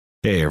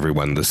Hey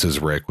everyone, this is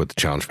Rick with the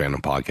Challenge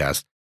Fandom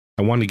Podcast.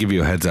 I wanted to give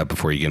you a heads up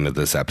before you get into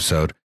this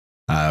episode.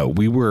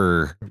 We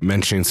were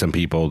mentioning some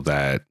people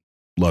that,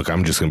 look,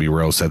 I'm just going to be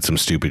real, said some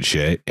stupid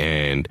shit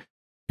and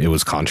it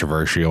was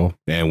controversial.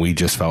 And we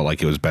just felt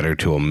like it was better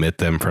to omit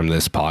them from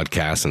this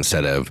podcast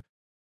instead of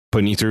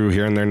putting you through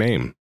hearing their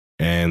name.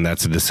 And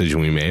that's a decision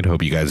we made.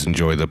 Hope you guys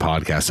enjoy the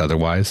podcast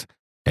otherwise.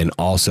 And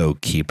also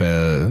keep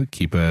a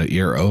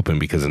ear open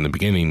because in the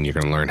beginning, you're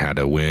going to learn how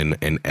to win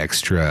an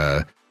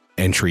extra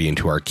entry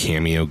into our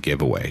Cameo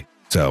giveaway.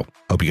 So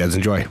hope you guys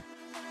enjoy.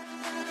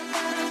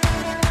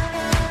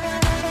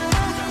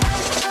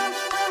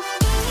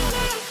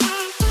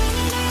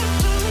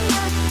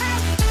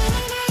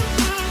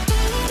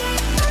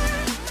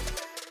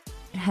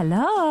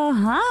 Hello,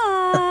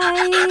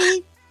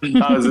 hi.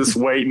 I was just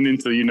waiting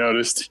until you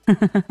noticed.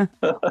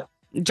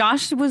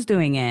 Josh was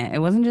doing it. It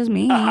wasn't just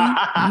me.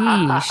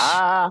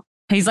 Yeesh.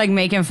 He's like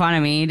making fun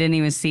of me. He didn't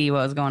even see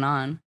what was going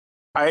on.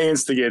 I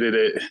instigated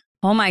it.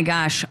 Oh my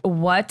gosh.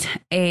 What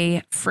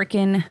a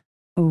freaking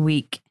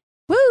week.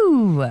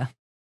 Woo.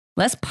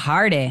 Let's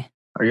party.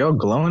 Are y'all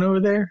glowing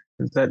over there?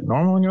 Is that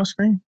normal on your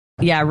screen?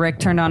 Yeah, Rick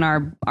turned on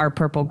our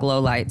purple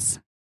glow lights.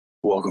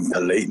 Welcome to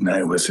Late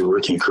Night with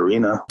Rick and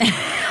Karina.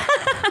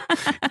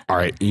 All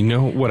right. You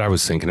know what I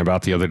was thinking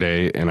about the other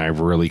day, and I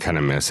really kind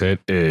of miss it,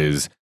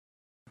 is,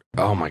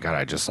 oh my God,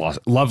 I just lost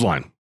it.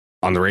 Loveline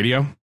on the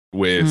radio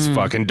with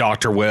fucking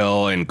Dr.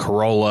 Will and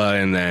Corolla.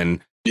 And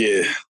then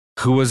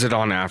who was it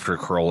on after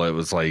Corolla? It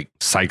was like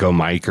Psycho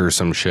Mike or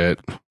some shit.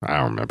 I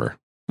don't remember.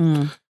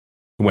 It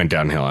went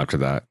downhill after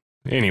that.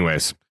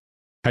 Anyways,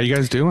 how you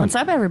guys doing? What's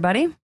up,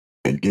 everybody?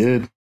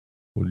 Good.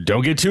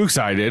 Don't get too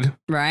excited.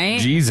 Right?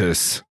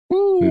 Jesus.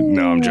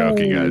 No, I'm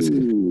joking, guys.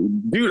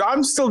 Dude,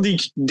 I'm still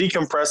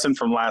decompressing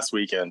from last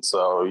weekend.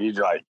 So you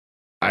like,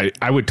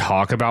 I would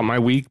talk about my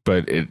week,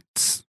 but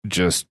it's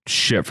just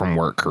shit from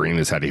work.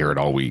 Karina's had to hear it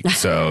all week.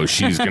 So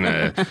she's going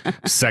to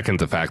second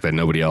the fact that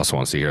nobody else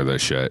wants to hear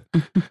this shit.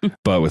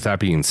 But with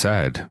that being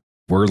said,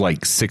 we're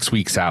like 6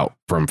 weeks out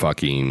from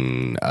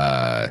fucking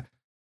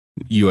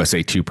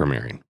USA 2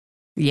 premiering.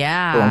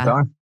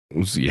 Yeah.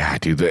 Yeah,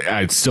 dude,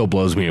 it still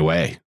blows me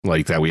away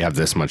like that we have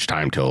this much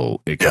time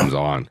till it comes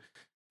on.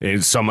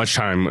 It's so much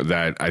time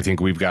that I think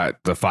we've got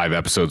the 5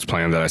 episodes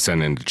planned that I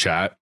sent into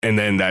chat. And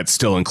then that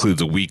still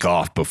includes a week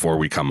off before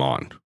we come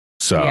on.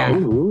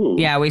 So,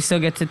 yeah, we still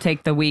get to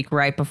take the week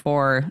right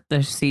before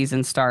the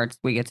season starts.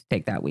 We get to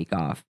take that week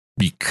off.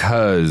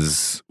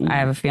 Because I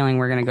have a feeling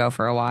we're going to go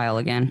for a while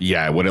again.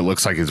 Yeah, what it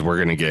looks like is we're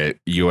going to get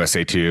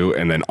USA 2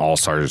 and then All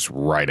Stars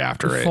right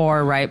after it.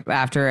 4 right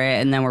after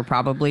it. And then we're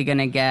probably going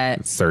to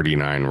get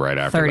 39 right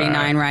after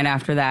 39 right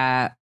after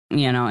that,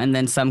 you know, and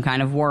then some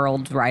kind of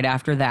World right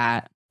after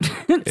that.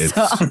 It's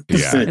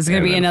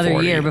going to be another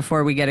 40. year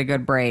before we get a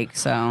good break.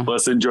 So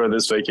let's enjoy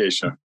this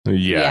vacation.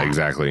 Yeah,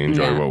 exactly.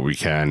 Enjoy what we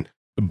can.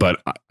 But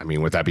I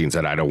mean, with that being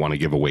said, I don't want to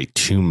give away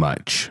too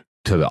much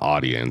to the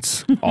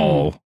audience,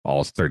 all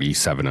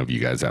 37 of you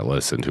guys that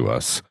listen to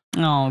us.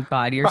 Oh,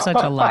 God, you're such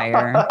a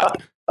liar.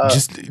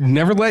 Just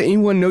never let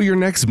anyone know your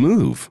next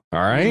move.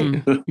 All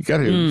right. You got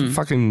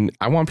to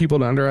I want people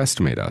to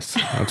underestimate us.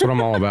 That's what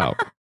I'm all about.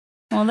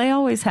 Well, they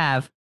always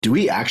have. Do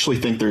we actually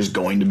think there's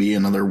going to be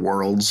another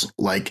Worlds?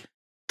 Like,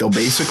 they'll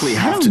basically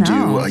have to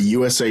do a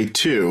USA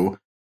 2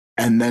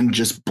 and then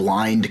just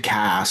blind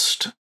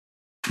cast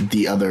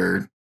the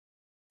other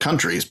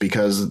countries,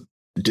 because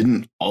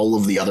didn't all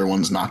of the other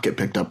ones not get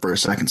picked up for a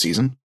second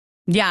season?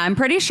 Yeah, I'm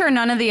pretty sure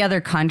none of the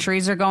other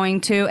countries are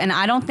going to. And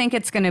I don't think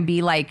it's going to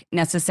be like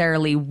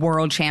necessarily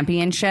World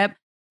Championship.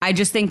 I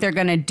just think they're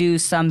going to do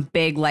some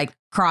big like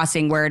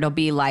crossing where it'll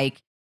be like,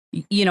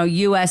 you know,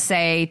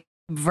 USA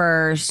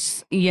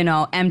versus, you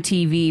know,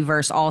 MTV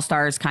versus All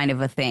Stars kind of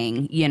a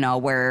thing, you know,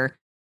 where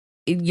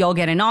you'll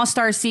get an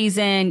All-Star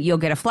season, you'll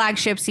get a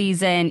flagship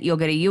season, you'll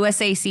get a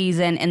USA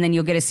season, and then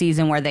you'll get a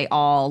season where they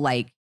all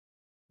like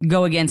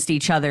go against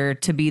each other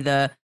to be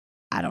the,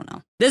 I don't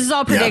know. This is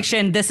all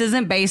prediction. Yeah. This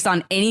isn't based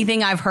on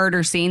anything I've heard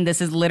or seen. This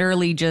is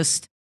literally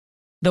just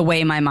the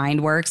way my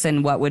mind works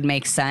and what would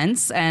make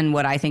sense and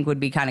what I think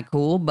would be kind of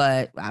cool.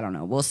 But I don't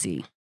know. We'll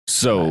see.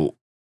 So,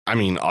 I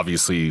mean,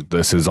 obviously,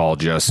 this is all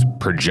just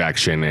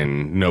projection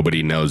and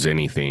nobody knows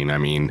anything. I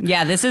mean,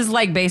 yeah, this is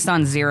like based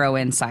on zero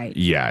insight.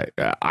 Yeah,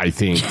 I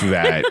think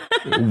that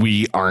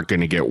we aren't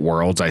going to get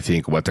Worlds. I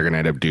think what they're going to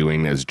end up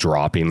doing is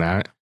dropping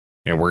that.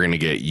 And we're going to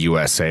get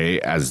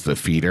USA as the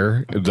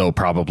feeder. They'll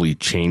probably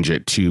change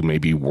it to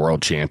maybe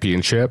World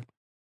Championship.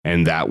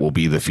 And that will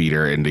be the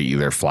feeder into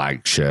either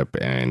flagship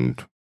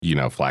and, you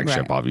know,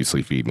 flagship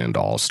obviously feeding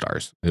into All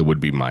Stars. It would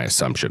be my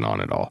assumption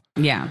on it all.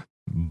 Yeah.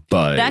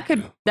 But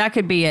that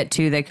could be it,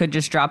 too. They could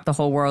just drop the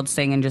whole Worlds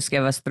thing and just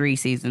give us 3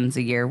 seasons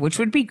a year, which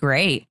would be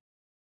great.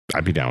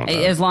 I'd be down with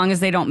that. As long as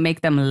they don't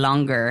make them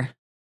longer.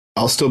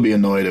 I'll still be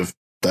annoyed if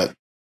that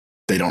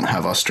they don't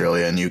have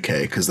Australia and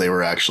UK because they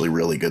were actually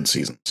really good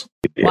seasons.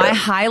 Yeah. Well, I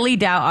highly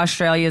doubt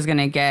Australia is going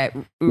to get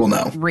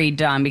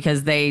redone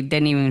because they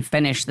didn't even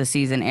finish the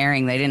season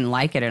airing. They didn't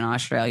like it in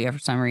Australia for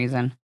some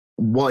reason.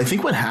 Well, I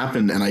think what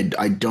happened, and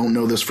I don't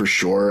know this for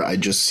sure, I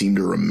just seem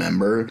to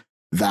remember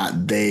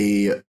that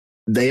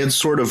they had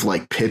sort of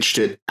like pitched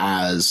it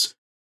as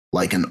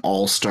like an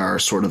all-star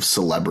sort of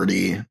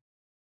celebrity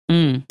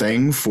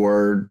thing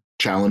for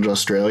Challenge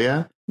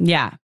Australia.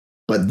 Yeah.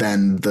 But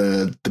then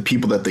the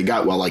people that they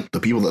got, well, like the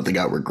people that they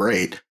got were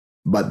great,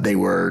 but they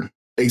were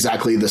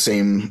exactly the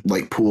same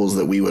like pools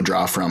that we would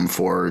draw from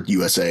for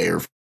USA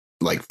or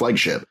like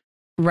flagship.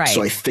 Right.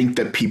 So I think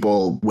that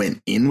people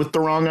went in with the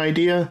wrong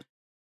idea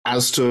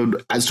as to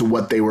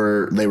what they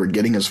were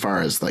getting as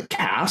far as like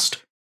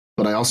cast.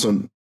 But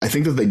I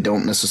think that they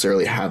don't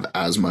necessarily have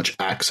as much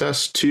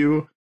access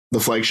to the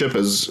flagship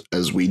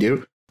as we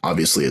do,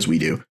 obviously as we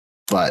do.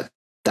 But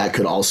that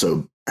could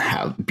also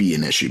be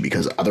an issue,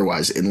 because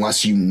otherwise,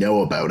 unless you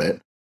know about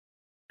it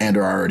and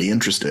are already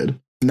interested,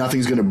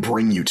 nothing's going to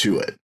bring you to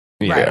it.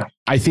 Yeah. Right.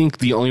 I think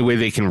the only way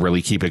they can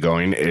really keep it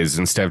going is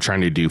instead of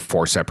trying to do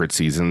 4 separate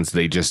seasons,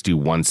 they just do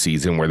one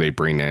season where they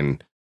bring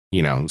in,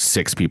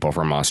 6 people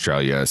from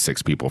Australia,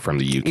 6 people from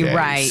the UK,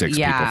 Right, 6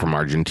 yeah. people from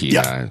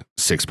Argentina,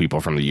 6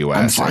 people from the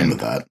US. I'm fine with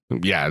that.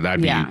 Yeah,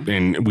 that'd be,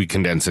 and we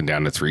condense it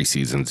down to 3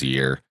 seasons a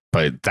year.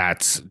 But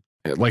that's,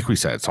 like we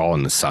said, it's all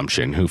an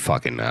assumption. Who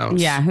fucking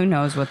knows? Yeah, who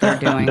knows what they're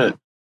doing?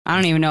 I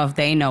don't even know if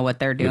they know what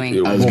they're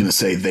doing. I was going to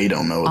say they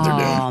don't know what they're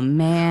doing. Oh,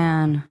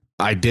 man.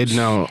 I did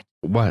know.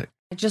 What?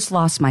 I just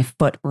lost my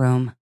foot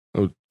room.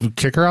 Oh,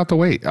 kick her out the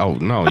way. Oh,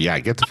 no. Yeah,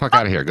 get the fuck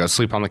out of here. Go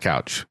sleep on the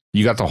couch.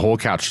 You got the whole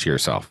couch to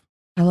yourself.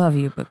 I love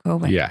you, but go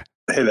away. Yeah.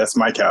 Hey, that's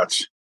my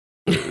couch.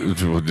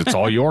 It's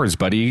all yours,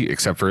 buddy,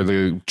 except for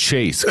the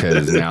chase,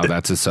 because now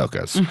that's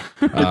Ahsoka's.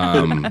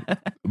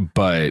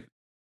 But,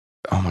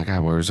 oh my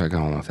God, where was I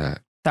going with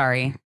that?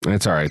 Sorry.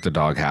 It's all right. The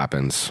dog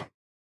happens.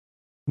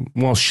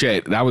 Well,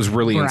 shit. That was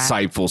really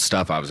insightful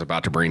stuff I was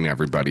about to bring to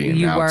everybody, and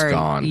now it's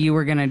gone. You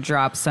were going to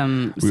drop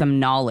some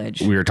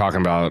knowledge. We were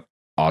talking about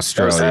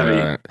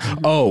Australia.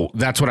 Oh,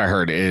 that's what I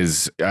heard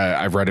is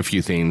I've read a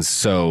few things.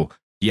 So,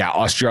 yeah,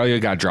 Australia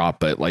got dropped,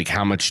 but like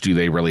how much do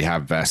they really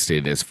have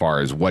vested as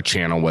far as what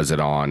channel was it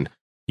on?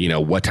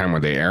 What time were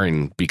they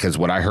airing? Because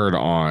what I heard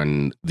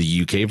on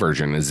the UK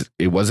version is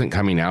it wasn't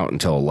coming out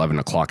until 11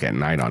 o'clock at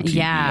night on TV.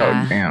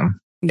 Yeah. Oh, damn.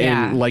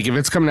 Yeah. And like if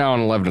it's coming out on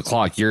 11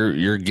 o'clock,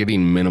 you're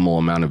getting minimal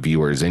amount of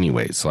viewers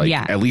anyways. Like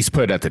at least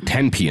put it at the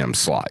 10 p.m.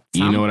 slot.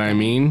 You know what I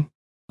mean?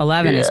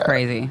 11 is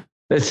crazy.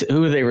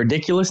 Who are they?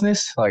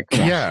 Ridiculousness? Like,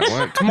 come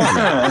on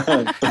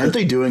now. Aren't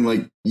they doing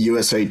like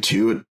USA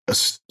 2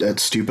 at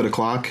stupid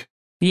o'clock?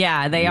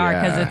 Yeah, they are,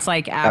 because it's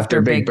like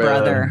after Big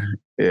Brother.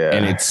 Yeah.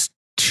 And it's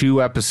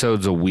 2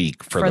 episodes a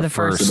week for the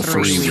first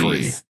 3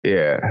 weeks.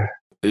 Yeah.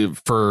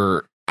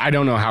 I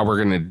don't know how we're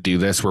going to do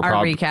this. Our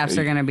recaps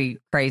are going to be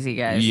crazy,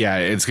 guys. Yeah,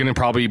 it's going to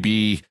probably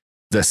be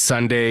the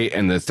Sunday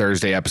and the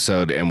Thursday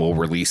episode, and we'll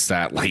release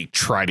that, like,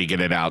 try to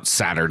get it out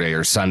Saturday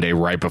or Sunday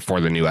right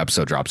before the new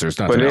episode drops. There's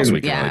nothing else we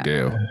can really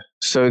do.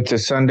 So it's a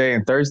Sunday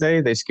and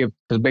Thursday. They skip,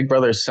 because Big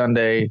Brother is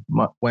Sunday,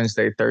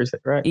 Wednesday, Thursday,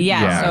 right?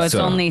 Yeah, so it's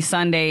only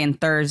Sunday and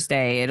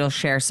Thursday. It'll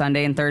share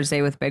Sunday and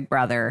Thursday with Big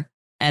Brother.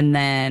 And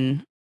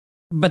then,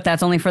 but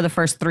that's only for the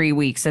first 3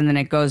 weeks. And then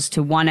it goes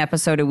to 1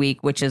 episode a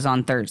week, which is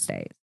on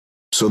Thursdays.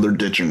 So they're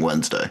ditching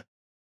Wednesday.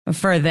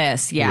 For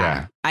this,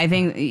 yeah. I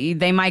think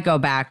they might go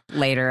back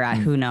later.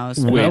 Who knows?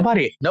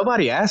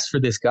 Nobody asked for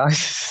this,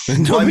 guys.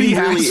 Well, I mean,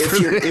 really,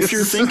 if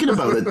you're thinking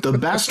about it, the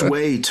best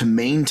way to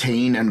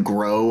maintain and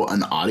grow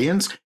an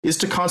audience is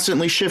to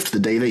constantly shift the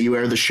day that you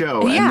air the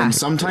show, and then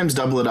sometimes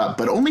double it up,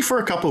 but only for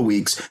a couple of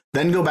weeks.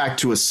 Then go back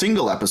to a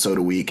single episode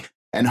a week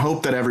and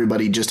hope that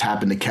everybody just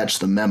happened to catch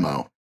the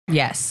memo.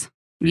 Yes.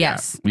 Yeah.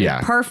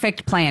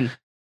 Perfect plan.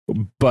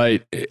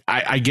 But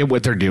I get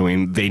what they're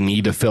doing. They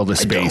need to fill the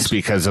space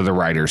because of the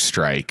writer's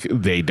strike.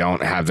 They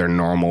don't have their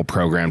normal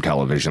program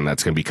television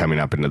that's going to be coming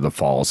up into the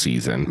fall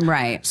season.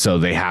 Right. So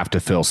they have to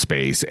fill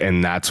space.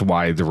 And that's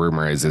why the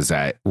rumor is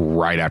that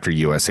right after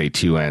USA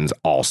 2 ends,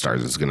 All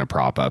Stars is going to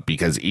prop up.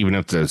 Because even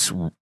if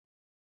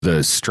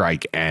the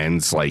strike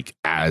ends, like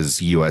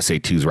as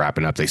USA 2's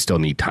wrapping up, they still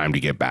need time to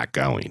get back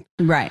going.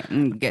 Right.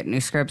 And get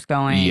new scripts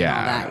going. Yeah. And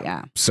all that,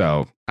 yeah.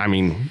 So, I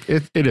mean,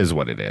 it is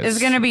what it is. It's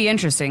going to be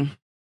interesting.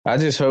 I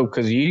just hope,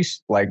 because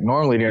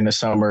normally during the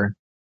summer,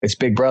 it's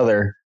Big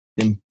Brother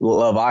and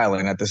Love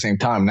Island at the same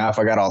time. Now, if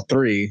I got all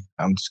 3,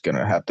 I'm just going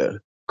to have to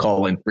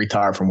call and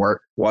retire from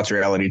work, watch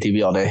reality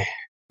TV all day.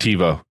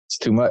 TiVo. It's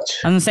too much.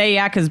 I'm going to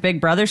say, because Big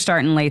Brother's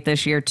starting late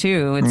this year,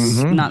 too. It's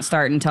not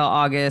starting until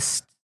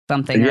August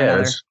something or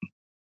another. It's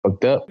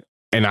hooked up.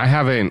 And I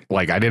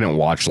didn't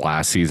watch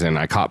last season.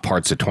 I caught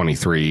parts of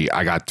 23.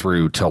 I got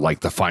through till like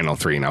the final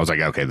 3, and I was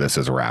like, okay, this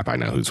is a wrap. I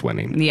know who's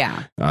winning.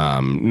 Yeah.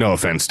 No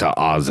offense to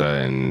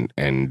Ozza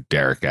and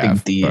Derek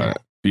F. Big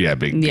D.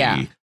 Big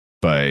D.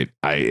 But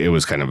it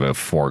was kind of a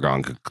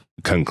foregone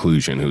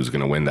conclusion who's going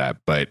to win that.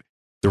 But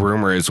the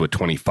rumor is with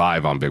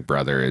 25 on Big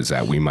Brother is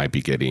that we might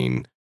be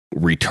getting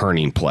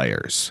returning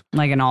players,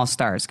 like an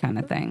all-stars kind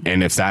of thing.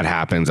 And if that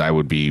happens, I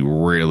would be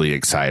really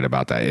excited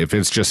about that. If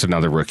it's just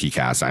another rookie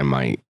cast, I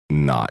might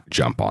not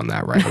jump on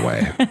that right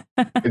away.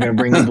 They're gonna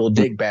bring Evil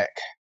Dick back.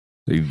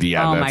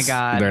 Yeah. Oh my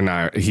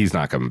God. He's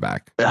not coming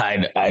back.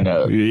 I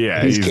know.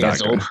 Yeah. He's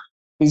canceled.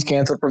 He's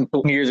canceled from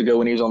 20 years ago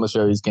when he was on the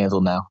show. He's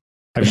canceled now.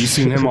 Have you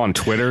seen him on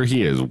Twitter?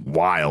 He is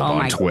wild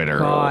on Twitter.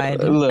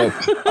 God. Look,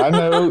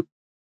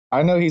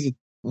 I know he's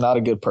not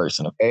a good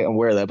person. Okay, I'm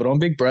aware of that. But on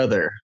Big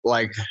Brother,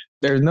 like,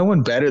 there's no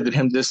one better than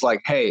him. Just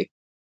like, hey,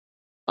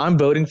 I'm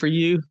voting for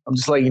you. I'm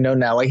just letting you know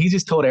now. Like, he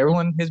just told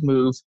everyone his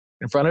move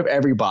in front of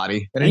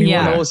everybody, and he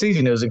won the whole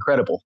season. It was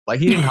incredible. Like,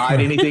 he didn't hide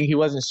anything. He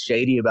wasn't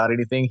shady about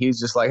anything. He was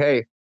just like,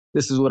 hey,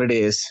 this is what it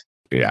is.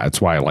 Yeah,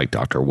 that's why I like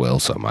Dr. Will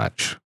so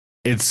much.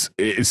 It's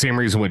same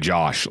reason with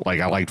Josh. Like,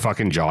 I liked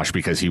fucking Josh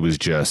because he was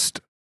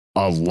just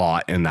a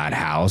lot in that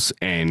house,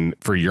 and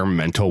for your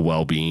mental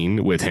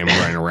well-being with him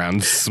running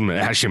around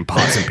smashing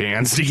pots and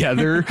pans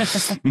together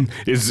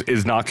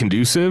is not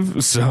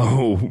conducive.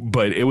 So,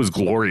 but it was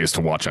glorious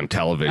to watch on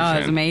television. Oh, it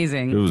was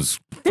amazing. It was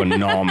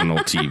phenomenal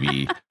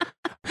TV.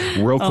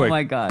 Real quick, oh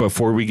my God.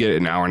 Before we get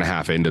an hour and a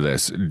half into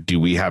this, do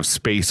we have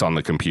space on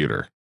the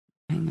computer?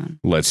 Hang on.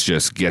 Let's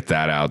just get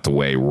that out the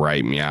way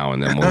right meow,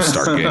 and then we'll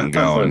start getting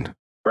going.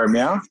 Right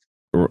meow?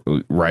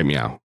 Right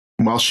meow.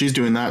 While she's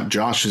doing that,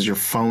 Josh, is your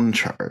phone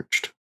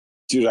charged?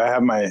 Dude, I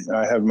have my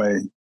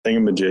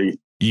thingamajig.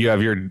 You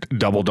have your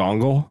double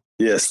dongle?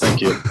 Yes,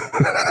 thank you.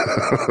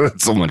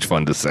 It's so much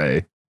fun to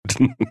say.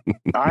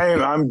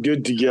 I'm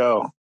good to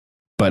go.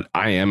 But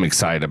I am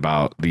excited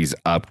about these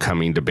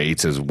upcoming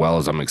debates as well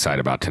as I'm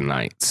excited about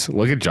tonight's.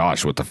 Look at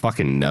Josh with the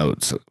fucking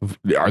notes.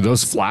 Are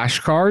those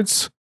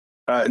flashcards?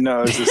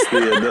 No, it's just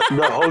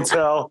the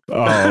hotel.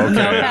 Oh,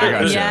 okay. I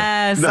got you.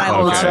 Yes, The I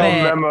love hotel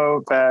it.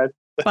 memo pad.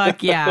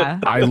 Fuck yeah.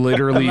 I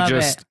literally Love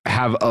just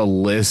have a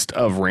list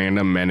of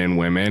random men and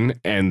women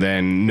and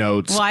then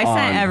notes. Well, I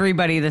sent on,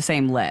 everybody the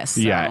same list.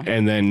 So. Yeah,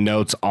 and then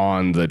notes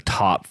on the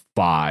top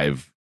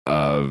 5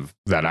 of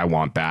that I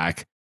want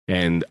back.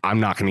 And I'm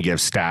not going to give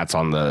stats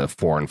on the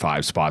 4 and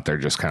 5 spot. They're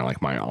just kind of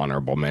like my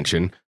honorable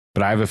mention.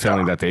 But I have a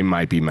feeling that they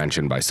might be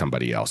mentioned by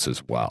somebody else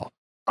as well.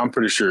 I'm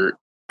pretty sure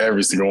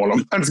every single one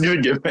of them is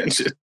going to get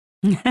mentioned.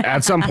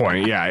 At some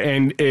point, yeah.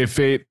 And if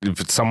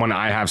it's someone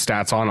I have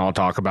stats on, I'll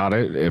talk about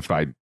it. If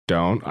I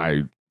don't,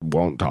 I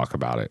won't talk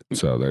about it.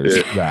 So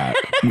there's that.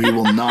 We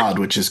will nod,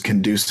 which is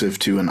conducive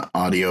to an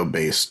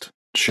audio-based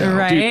show.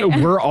 Right.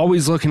 Dude, we're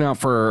always looking out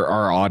for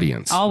our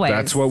audience. Always.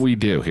 That's what we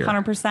do here.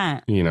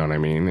 100%. You know what I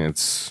mean?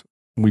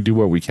 We do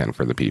what we can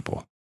for the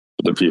people.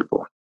 The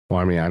people.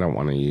 Well, I mean, I don't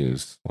want to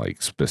use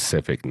like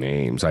specific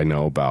names. I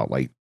know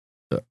probably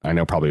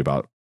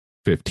about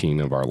 15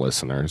 of our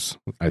listeners.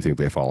 I think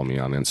they follow me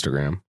on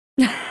Instagram.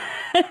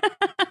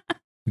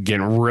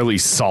 Getting really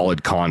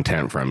solid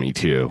content from me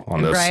too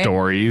on those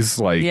stories.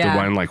 Like the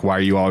one like, why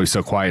are you always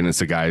so quiet? And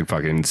it's a guy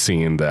fucking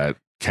singing that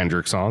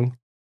Kendrick song.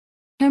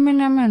 Yeah.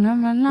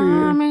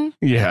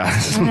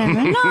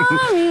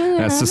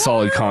 That's the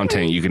solid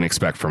content you can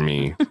expect from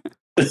me.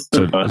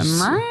 So,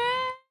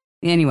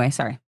 anyway,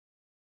 sorry.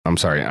 I'm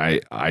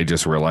sorry. I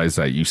just realized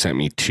that you sent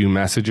me 2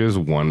 messages,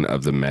 one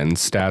of the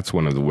men's stats,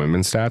 one of the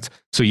women's stats.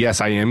 So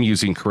yes, I am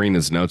using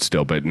Karina's notes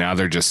still, but now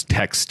they're just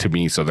text to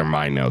me. So they're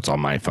my notes on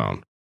my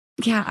phone.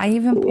 Yeah, I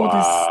even pulled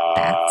his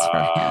stats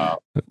for him.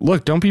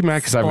 Look, don't be mad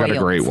because I've got a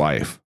great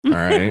wife. All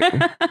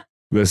right.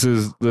 This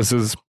is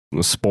the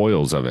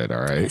spoils of it. All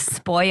right.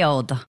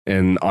 Spoiled.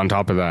 And on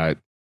top of that,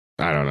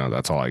 I don't know.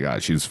 That's all I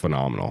got. She's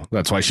phenomenal.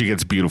 That's why she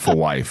gets beautiful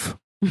wife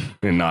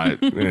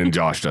and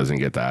Josh doesn't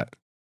get that.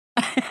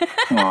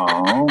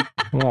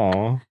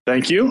 Aww.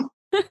 Thank you.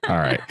 All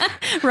right.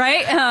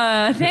 Right?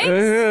 Thanks.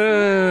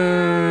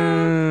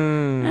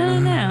 I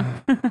don't know.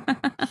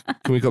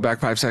 Can we go back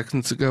 5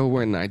 seconds ago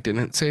when I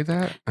didn't say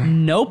that?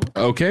 Nope.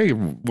 Okay.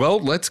 Well,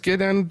 let's get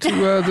into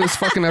this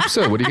fucking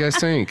episode. What do you guys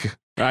think?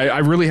 I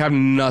really have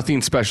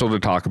nothing special to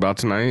talk about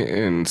tonight,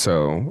 and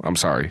so I'm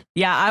sorry.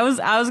 Yeah, I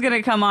was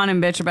gonna come on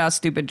and bitch about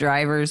stupid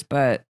drivers,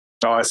 but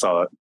Oh, I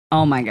saw that.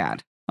 oh my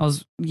God.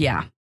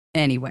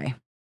 Anyway.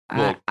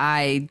 Well,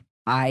 I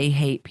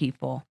hate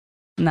people.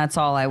 And that's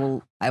all. I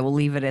will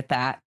leave it at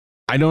that.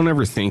 I don't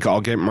ever think I'll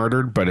get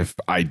murdered, but if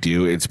I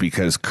do, it's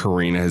because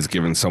Karina has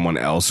given someone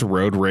else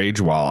road rage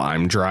while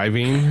I'm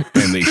driving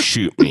and they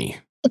shoot me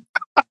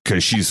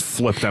because she's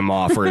flipped them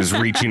off or is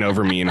reaching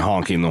over me and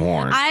honking the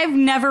horn. I've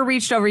never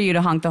reached over you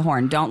to honk the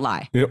horn. Don't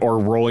lie. Or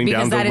rolling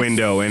Because down the that is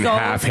window and so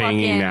half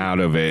hanging fucking- out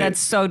of it. That's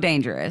so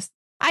dangerous.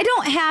 I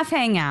don't half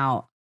hang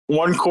out.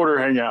 1/4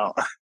 hangout.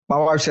 My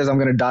wife says I'm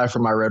going to die for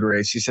my road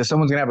rage. She says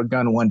someone's going to have a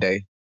gun one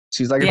day.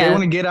 She's like, if they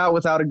want to get out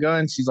without a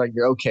gun, she's like,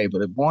 you're okay.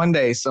 But if one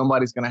day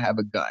somebody's going to have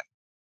a gun.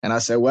 And I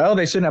said, well,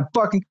 they shouldn't have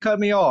fucking cut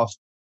me off.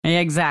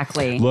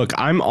 Exactly. Look,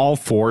 I'm all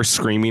for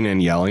screaming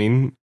and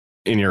yelling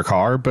in your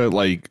car, but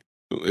like,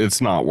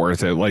 it's not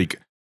worth it. Like,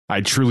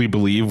 I truly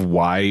believe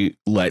why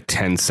let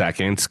 10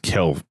 seconds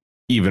kill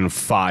even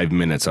 5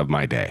 minutes of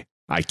my day?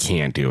 I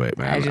can't do it,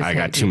 man. I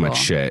got too much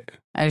shit.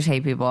 I just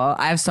hate people.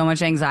 I have so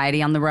much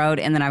anxiety on the road,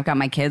 and then I've got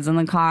my kids in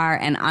the car,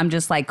 and I'm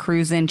just like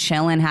cruising,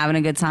 chilling, having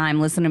a good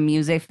time, listening to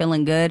music,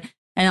 feeling good.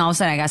 And all of a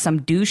sudden, I got some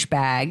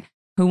douchebag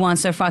who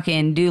wants to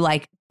fucking do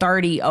like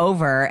 30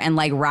 over and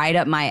like ride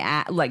up my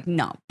ass. Like,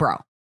 no, bro.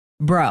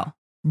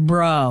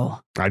 Bro.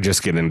 I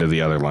just get into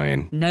the other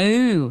lane.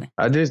 No.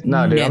 Dude.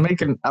 I'm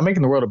making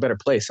the world a better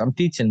place. I'm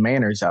teaching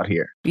manners out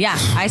here. Yeah,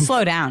 I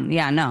slow down.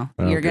 Yeah, no.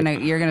 Okay.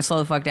 You're gonna slow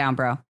the fuck down,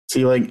 bro.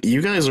 See, like,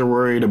 you guys are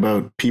worried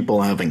about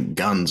people having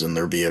guns in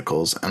their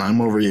vehicles, and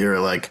I'm over here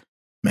like,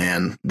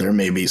 man, there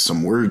may be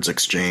some words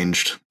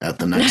exchanged at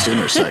the next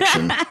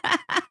intersection.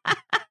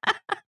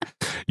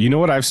 You know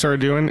what I've started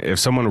doing? If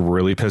someone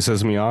really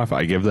pisses me off,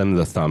 I give them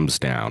the thumbs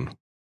down.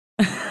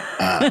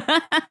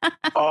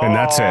 And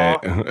that's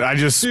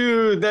it.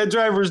 Dude, that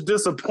driver's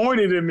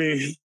disappointed in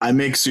me. I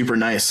make super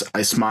nice.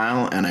 I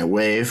smile and I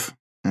wave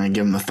and I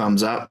give them the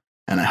thumbs up,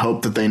 and I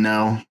hope that they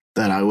know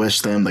that I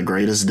wish them the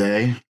greatest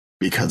day,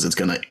 because it's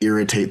going to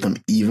irritate them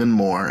even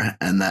more,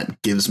 and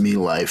that gives me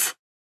life.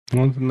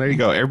 Well, there you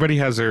go. Everybody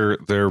has their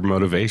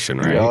motivation,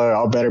 right? Y'all are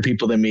all better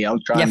people than me. I'm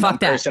fuck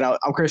that.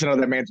 I'm cursing out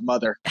that man's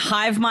mother.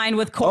 Hive mind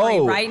with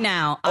Corey right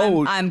now.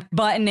 I'm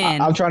butting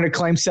in. I'm trying to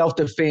claim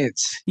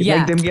self-defense.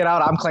 Make them get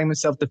out. I'm claiming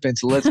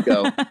self-defense. Let's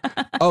go.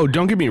 Oh,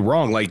 don't get me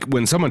wrong. Like,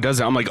 when someone does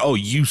it, I'm like, oh,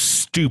 you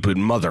stupid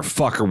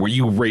motherfucker. Were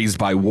you raised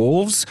by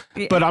wolves?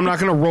 But I'm not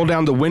going to roll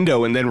down the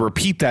window and then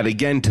repeat that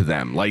again to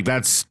them. Like,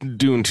 that's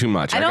doing too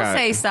much. I don't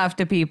say stuff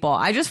to people.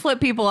 I just flip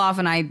people off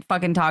and I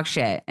fucking talk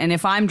shit. And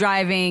if I'm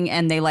driving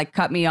and they like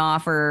cut me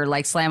off or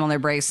like slam on their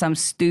brakes, some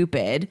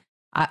stupid,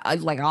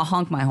 I'll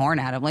honk my horn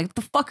at them. Like, what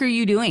the fuck are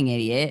you doing,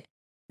 idiot?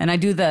 And I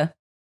do the.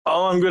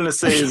 All I'm going to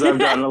say is I've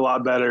gotten a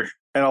lot better,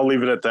 and I'll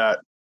leave it at that.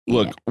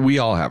 Look, we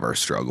all have our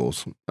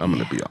struggles. I'm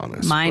going to be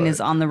honest. Mine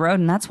is on the road,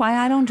 and that's why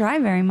I don't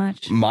drive very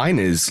much. Mine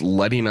is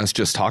letting us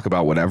just talk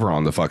about whatever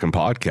on the fucking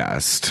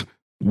podcast.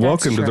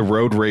 Welcome to the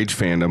Road Rage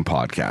Fandom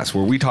Podcast,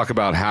 where we talk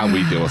about how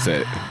we deal with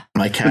it.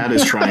 My cat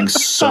is trying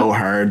so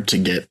hard to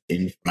get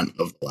in front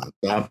of the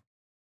laptop,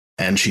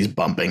 and she's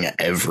bumping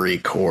every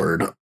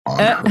cord on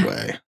her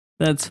way.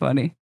 That's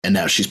funny. And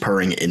now she's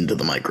purring into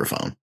the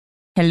microphone.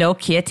 Hello,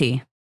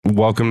 kitty.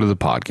 Welcome to the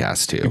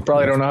podcast, too. You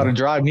probably don't know how to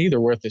drive neither,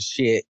 worth of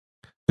shit.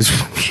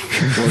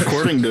 Well,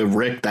 according to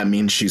Rick, that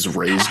means she's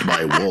raised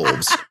by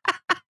wolves.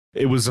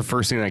 It was the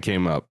first thing that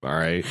came up. All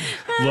right.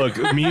 Look,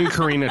 me and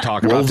Karina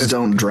talk about wolves this.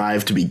 Don't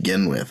drive to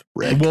begin with,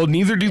 Rick. Well,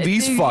 neither do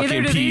these fucking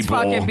people. These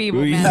fucking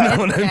people, You man.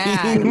 know what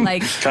I mean?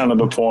 Like, Kind of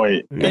the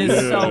point. it's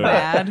so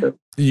bad.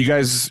 You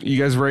guys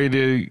ready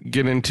to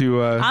get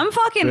into I'm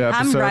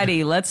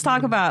ready. Let's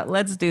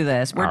do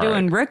this. We're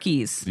doing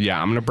rookies.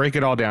 Yeah, I'm going to break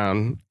it all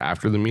down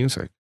after the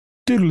music.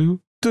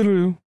 Doodaloo,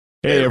 doodaloo.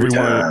 Hey,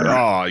 everyone.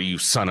 Oh, you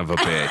son of a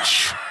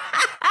bitch.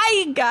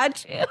 I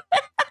got you.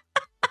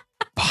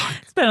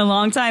 It's been a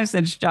long time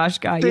since Josh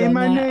got you.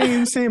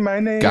 Say my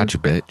name. Got you,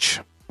 bitch.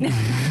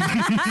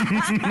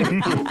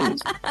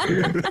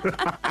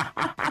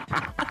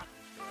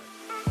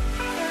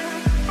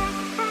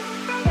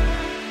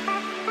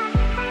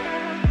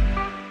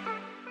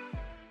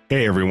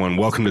 Hey, everyone.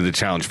 Welcome to the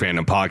Challenge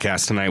Fandom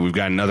Podcast. Tonight, we've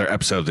got another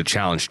episode of the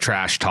Challenge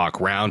Trash Talk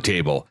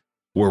Roundtable,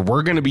 where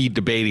we're going to be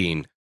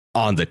debating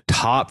on the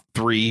top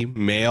 3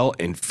 male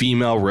and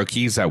female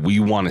rookies that we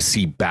want to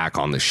see back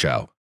on the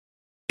show.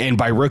 And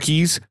by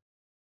rookies,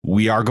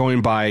 we are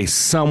going by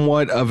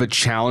somewhat of a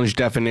challenge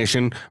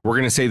definition. We're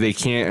going to say they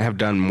can't have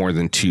done more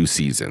than 2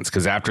 seasons,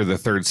 because after the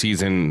 3rd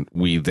season,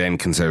 we then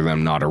consider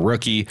them not a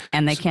rookie.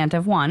 And they can't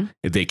have won.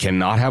 They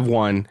cannot have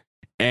won.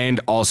 And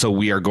also,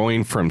 we are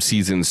going from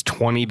seasons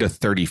 20 to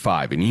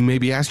 35. And you may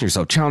be asking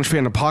yourself, Challenge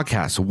Fandom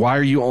Podcast, why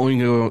are you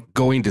only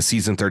going to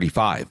season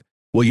 35?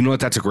 Well, you know what?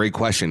 That's a great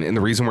question. And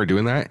the reason we're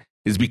doing that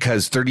is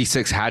because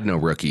 36 had no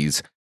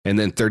rookies. And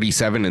then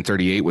 37 and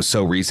 38 was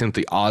so recent,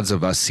 the odds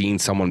of us seeing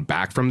someone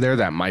back from there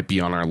that might be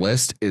on our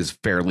list is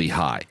fairly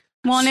high.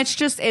 Well, and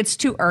it's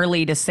too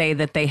early to say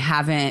that they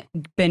haven't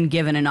been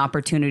given an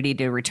opportunity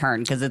to return,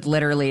 because it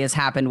literally has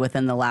happened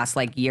within the last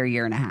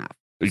year and a half.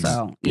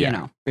 So, you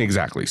know.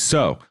 Exactly.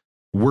 So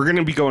we're going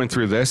to be going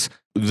through this.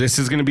 This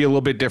is going to be a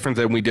little bit different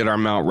than we did our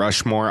Mount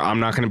Rushmore. I'm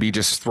not going to be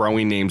just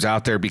throwing names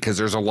out there, because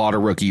there's a lot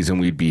of rookies and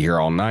we'd be here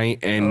all night,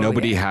 and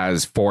nobody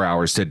has 4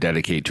 hours to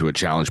dedicate to a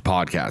challenge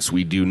podcast.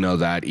 We do know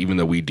that, even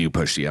though we do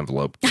push the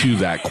envelope to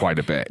that quite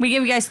a bit. We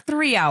give you guys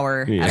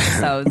 3-hour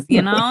episodes,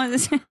 you know?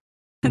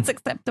 It's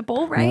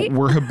acceptable, right?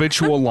 We're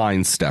habitual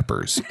line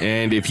steppers.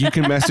 And if you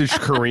can message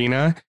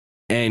Karina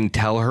and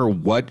tell her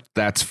what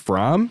that's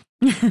from,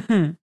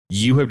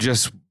 you have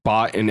just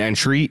bought an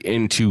entry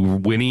into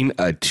winning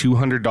a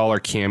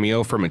 $200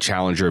 cameo from a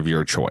challenger of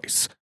your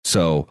choice.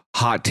 So,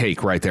 hot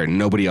take right there.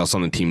 Nobody else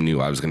on the team knew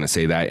I was going to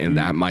say that, and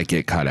that might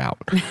get cut out.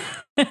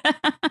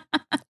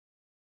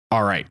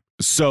 All right.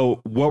 So,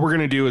 what we're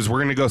going to do is we're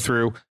going to go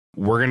through.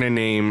 We're going to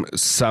name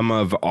some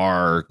of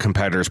our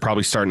competitors,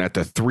 probably starting at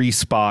the 3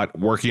 spot,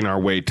 working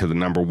our way to the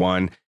number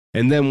 1.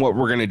 And then what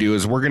we're going to do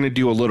is we're going to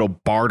do a little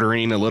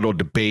bartering, a little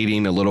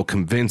debating, a little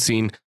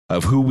convincing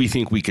of who we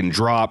think we can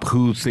drop,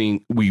 who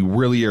think we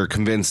really are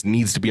convinced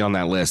needs to be on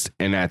that list.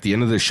 And at the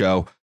end of the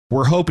show,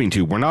 we're hoping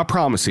to, we're not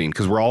promising,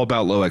 because we're all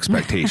about low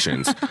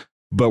expectations,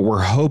 but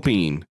we're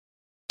hoping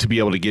to be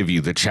able to give you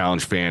the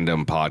Challenge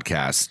Fandom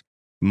Podcast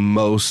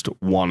most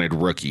wanted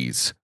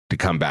rookies to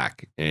come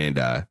back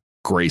and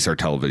grace our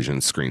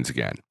television screens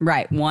again.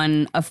 Right.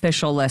 One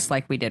official list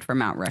like we did for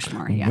Mount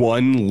Rushmore. Yeah.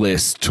 One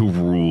list to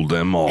rule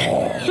them all.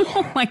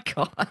 Oh my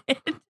God.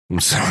 I'm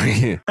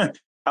sorry.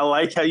 I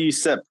like how you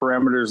set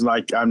parameters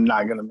like I'm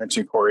not going to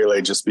mention Corey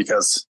Lay just for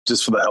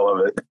the hell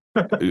of it.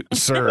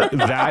 Sir,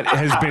 that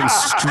has been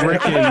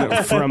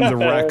stricken from the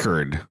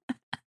record.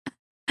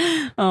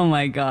 Oh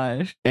my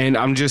gosh. And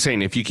I'm just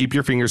saying, if you keep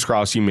your fingers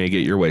crossed, you may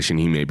get your wish and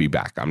he may be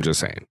back. I'm just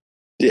saying.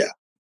 Yeah.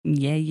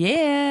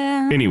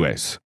 Yeah.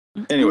 Anyways.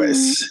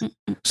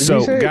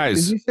 So,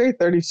 guys. Did you say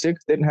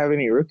 36 didn't have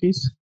any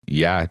rookies?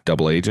 Yeah,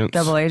 double agents.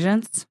 Double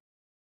agents?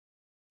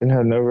 Didn't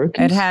have no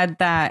rookies? It had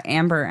that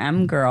Amber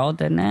M girl,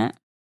 didn't it?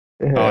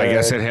 Oh, I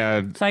guess it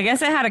had. So I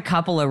guess it had a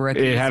couple of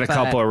rookies. It had a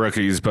couple of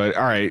rookies, but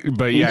all right.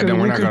 But yeah, no,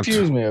 we're not going to.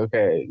 Confused me.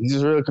 Okay. You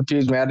just really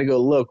confused me. I had to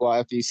go look. Well,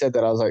 after you said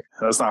that, I was like,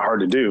 that's not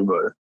hard to do,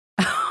 but.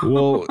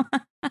 Well,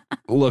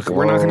 look,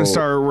 we're not going to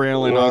start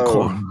railing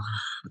on.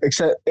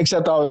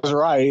 Except I was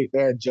right.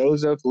 They had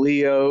Joseph,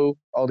 Leo,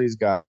 all these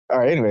guys. All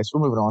right. Anyways,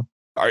 we're moving on.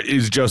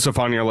 Is Joseph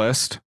on your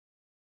list?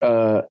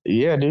 Yeah,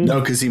 dude.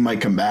 No, because he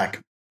might come back.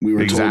 We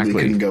were told he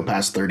couldn't go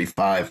past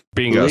 35.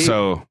 Bingo.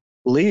 So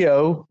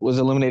Leo was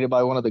eliminated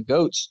by one of the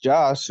GOATs,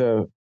 Josh.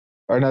 Or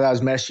no, that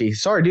was Messi.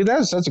 Sorry, dude.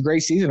 That's a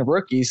great season of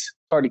rookies.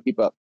 Hard to keep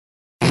up.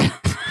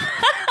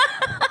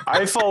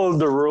 I followed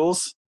the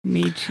rules.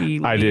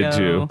 Michi, Leo. I did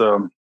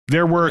too.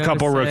 There were a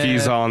couple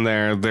rookies on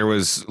there. There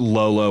was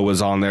Lolo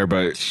was on there,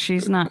 but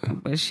she's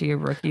not. Was she a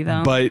rookie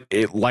though? But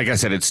like I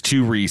said, it's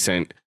too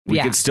recent. We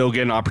could still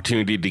get an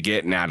opportunity to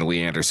get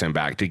Natalie Anderson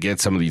back, to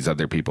get some of these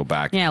other people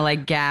back. Yeah,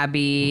 like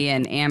Gabby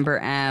and Amber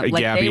M.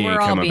 Like Gabby they were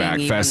ain't all coming back.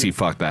 even... Fessy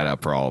fucked that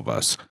up for all of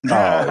us. Oh,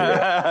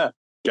 yeah.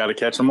 Got to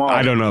catch them all.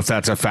 I don't know if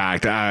that's a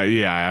fact.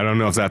 Yeah, I don't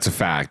know if that's a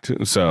fact.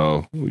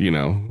 So,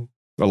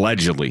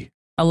 allegedly.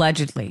 Yeah.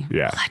 Allegedly.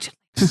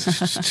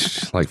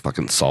 Like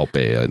fucking Salt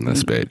Bay in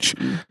this bitch.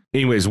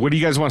 Anyways, what do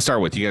you guys want to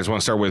start with? You guys want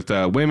to start with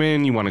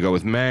women? You want to go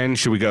with men?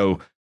 Should we go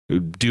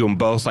do them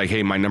both? Like,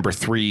 hey, my number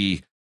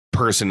 3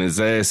 person is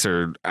this,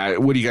 or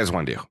what do you guys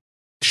want to do?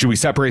 Should we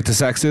separate the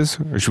sexes,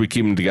 or should we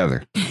keep them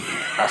together?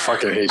 I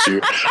fucking hate you.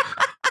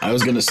 I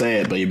was gonna say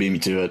it, but you beat me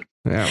to it.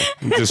 Yeah,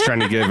 I'm just trying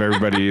to give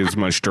everybody as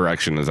much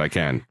direction as I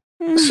can.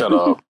 Shut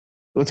up.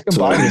 Let's So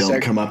combine I the don't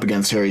sex. come up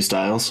against Harry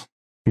Styles.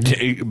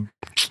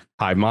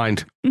 High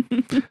mind.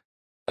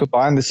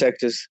 Combine the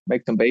sexes.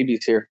 Make them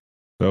babies here.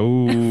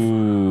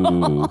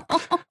 Oh.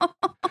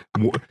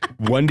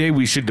 One day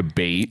we should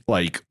debate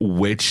like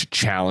which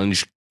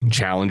challengers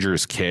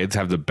kids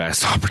have the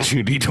best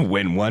opportunity to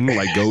win one.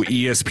 Like go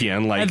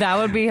ESPN. Like that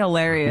would be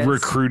hilarious.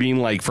 Recruiting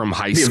like from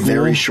high It'd be school. a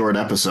very short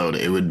episode.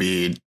 It would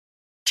be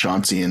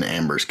Chauncey and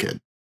Amber's kid.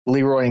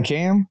 Leroy and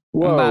Cam.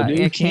 Whoa,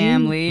 dude.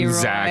 Cam, Leroy,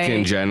 Zach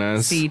and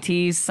Jenna's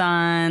CT's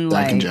son.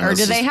 Zach and Like, Jenna's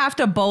or do they have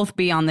to both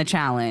be on the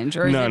challenge,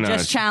 or is it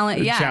just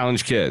challenge? Yeah,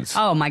 challenge kids.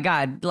 Oh my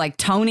God, like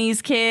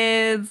Tony's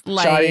kids,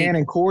 like Cheyenne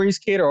and Corey's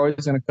kid are always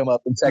going to come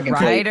up in second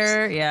place.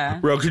 Ryder. Yeah.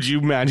 Bro, could you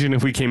imagine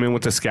if we came in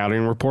with a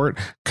scouting report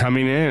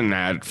coming in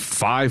at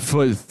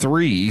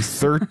 5'3",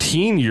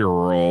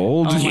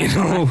 13-year-old,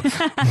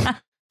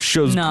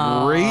 shows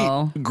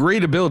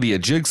great ability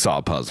at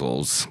jigsaw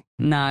puzzles.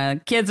 No,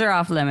 kids are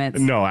off limits.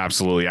 No,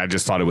 absolutely. I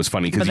just thought it was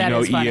funny because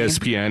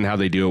ESPN, how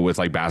they do it with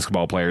like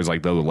basketball players,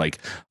 like they're like,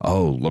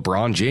 oh,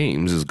 LeBron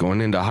James is going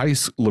into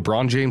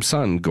LeBron James'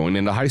 son going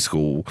into high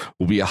school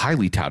will be a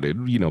highly touted,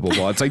 blah,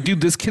 blah. It's like,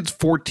 dude, this kid's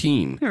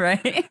 14.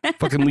 Right.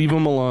 Fucking leave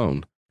him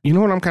alone. You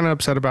know what I'm kind of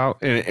upset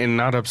about? And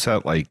not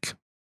upset but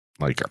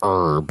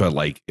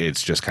like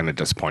it's just kind of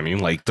disappointing.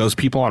 Like those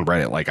people on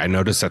Reddit, like I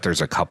noticed that there's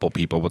a couple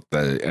people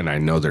and I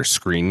know their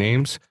screen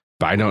names,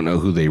 but I don't know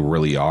who they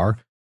really are.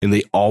 And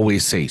they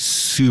always say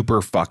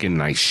super fucking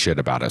nice shit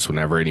about us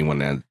whenever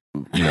anyone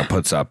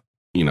puts up,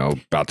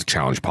 about the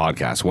challenge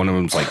podcast. One of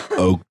them's like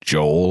Oak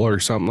Joel or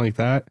something like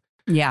that.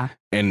 Yeah.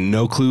 And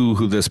no clue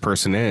who this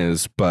person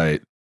is,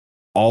 but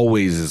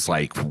always is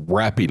like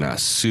repping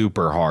us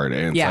super hard.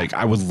 And it's like,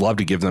 I would love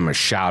to give them a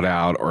shout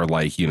out or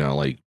like, be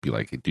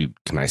like, dude,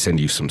 can I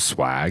send you some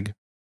swag?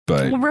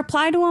 But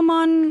reply to them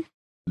on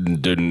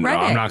Reddit.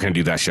 I'm not going to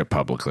do that shit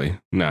publicly.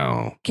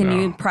 No. Can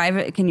you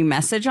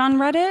message on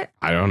Reddit?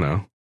 I don't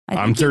know.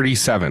 I'm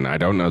 37. I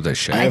don't know this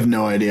shit. I have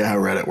no idea how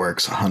Reddit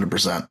works.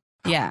 100%.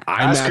 Yeah.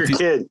 Ask your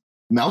kid.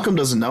 Malcolm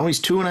doesn't know. He's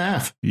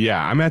 2.5.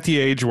 Yeah, I'm at the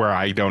age where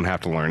I don't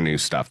have to learn new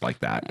stuff like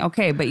that.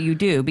 Okay, but you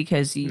do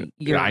because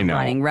you're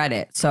running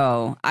Reddit.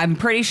 So I'm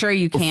pretty sure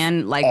you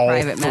can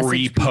private message.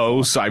 3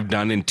 posts I've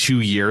done in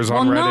 2 years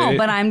on Reddit. No,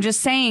 but I'm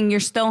just saying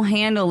you're still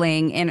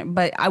handling,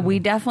 but we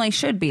definitely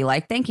should be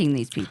thanking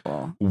these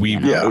people.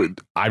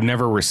 I've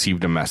never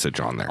received a message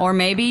on there. Or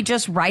maybe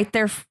just write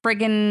their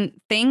friggin'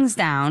 things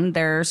down,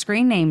 their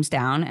screen names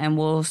down, and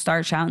we'll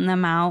start shouting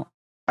them out.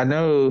 I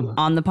know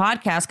on the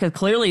podcast because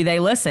clearly they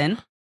listen.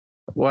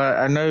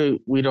 Well, I know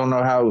we don't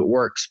know how it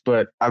works,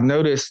 but I've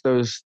noticed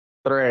those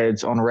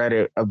threads on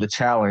Reddit of the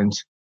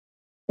challenge.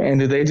 And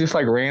do they just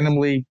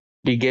randomly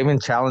be given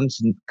challenge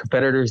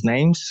competitors'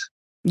 names?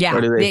 Yeah,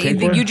 or do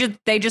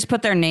they just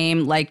put their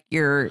name, like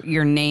your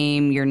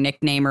name, your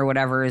nickname or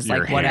whatever is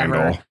your whatever.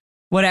 handle.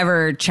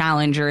 whatever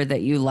challenger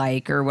that you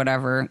like or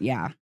whatever.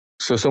 Yeah.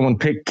 So someone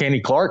picked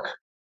Kenny Clark?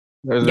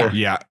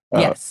 Yeah.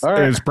 Yes. All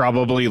right. It's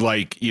probably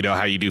like,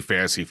 how you do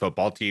fantasy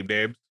football team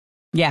names.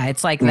 Yeah,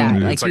 it's like that.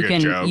 Mhm. Like It's like a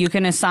joke. you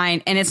can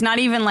assign, and it's not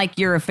even like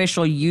your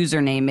official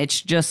username. It's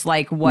just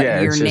like what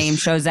Yeah, your it's name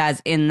just- shows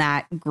as in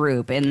that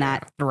group, in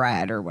that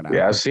thread or whatever.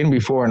 Yeah, I've seen it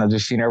before, and I've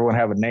just seen everyone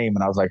have a name,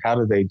 and I was like, how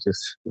did they just?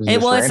 Is this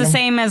It's the random?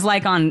 same as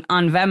like on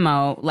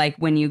Venmo, like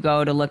when you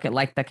go to look at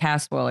like the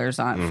cast spoilers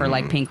for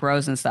like Mhm. Pink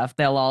Rose and stuff,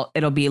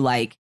 it'll be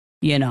like,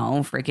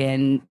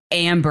 freaking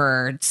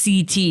Amber,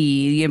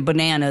 CT,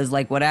 bananas,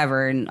 like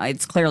whatever. And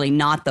it's clearly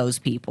not those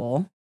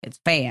people. It's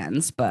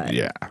fans, but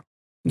Yeah.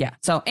 yeah.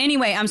 So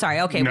anyway, I'm sorry.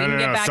 Okay, we can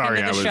get back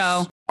into the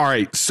show. All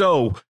right.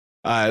 So,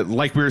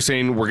 like we were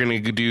saying, we're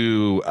going to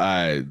do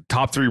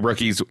top 3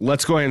 rookies.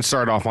 Let's go ahead and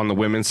start off on the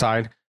women's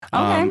side.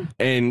 Okay.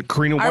 And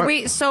Karina, Are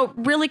we so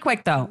really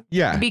quick though?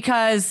 Yeah.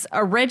 Because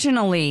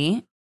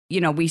originally,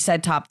 we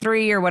said top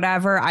 3 or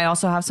whatever. I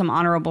also have some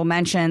honorable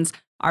mentions.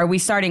 Are we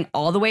starting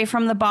all the way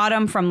from the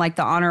bottom from like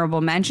the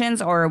honorable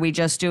mentions, or are we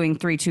just doing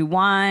 3, 2,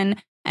 1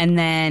 and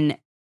then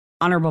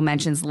honorable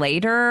mentions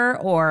later?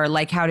 Or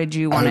like, how did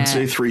you want I would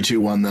say to? 3,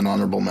 2, 1, then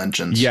honorable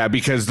mentions. Yeah,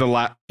 because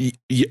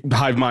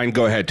Hive Mind,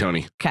 go ahead,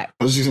 Tony. Okay.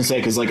 I was just gonna say,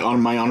 because like on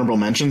my honorable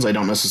mentions, I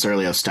don't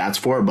necessarily have stats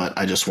for, but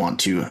I just want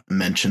to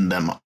mention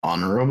them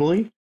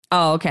honorably.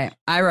 Oh, okay.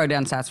 I wrote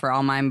down stats for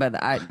all mine, but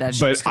that's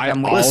just But 'cause I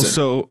I'm waiting.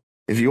 also,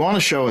 If you want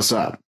to show us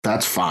up,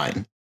 that's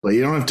fine, but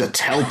you don't have to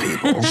tell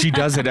people. she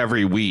does it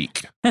every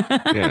week.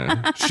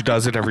 Yeah, she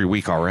does it every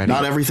week already.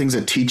 Not everything's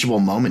a teachable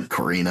moment,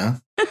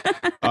 Karina.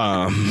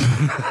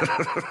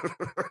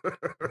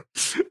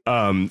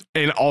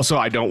 And also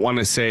I don't want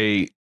to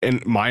say in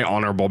my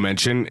honorable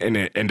mention and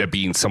it end up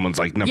being someone's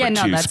like number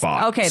 2 that's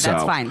spot. okay.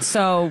 That's So, fine.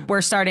 So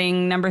we're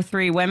starting number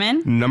 3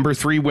 women. Number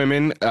 3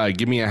 women.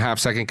 Give me a half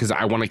second because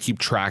I want to keep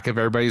track of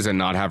everybody's and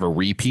not have a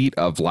repeat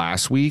of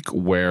last week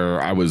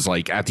where I was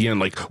like at the end,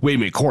 like, wait a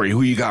minute, Corey,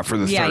 who you got for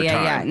the third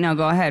time? No,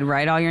 go ahead.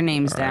 Write all your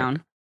names All right.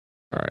 down.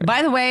 All right.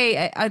 By the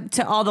way,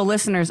 to all the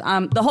listeners,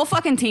 the whole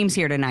fucking team's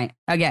here tonight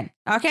again.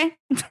 Okay.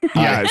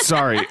 Yeah,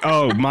 sorry.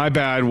 Oh, my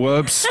bad.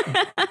 Whoops.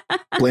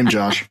 Blame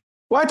Josh.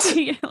 What?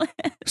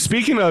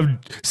 Speaking of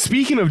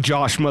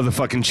Josh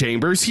motherfucking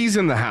Chambers, he's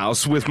in the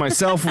house with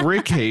myself,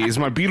 Rick Hayes,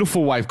 my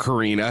beautiful wife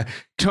Karina,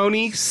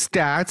 Tony,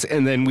 Stats,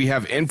 and then we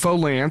have Info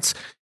Lance,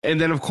 and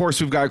then of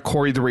course we've got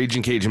Corey the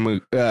Raging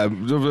Cajun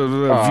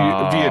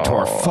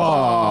Viator.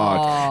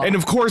 Fuck. And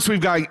of course we've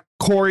got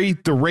Corey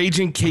the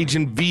Raging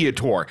Cajun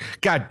Viator.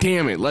 God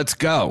damn it, let's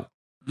go.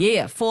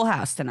 Yeah, full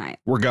house tonight.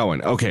 We're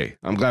going. Okay,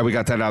 I'm glad we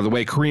got that out of the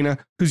way. Karina,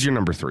 who's your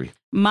number 3?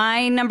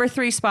 My number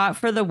 3 spot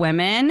for the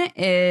women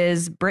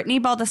is Brittany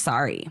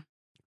Baldessari.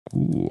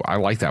 Ooh, I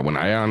like that one.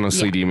 I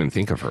honestly didn't even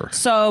think of her.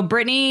 So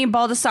Brittany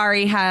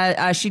Baldessari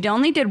had she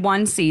only did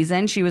 1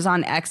 season. She was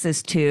on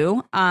X's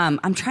 2.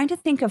 I'm trying to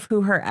think of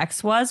who her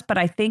ex was, but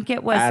I think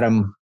it was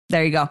Adam.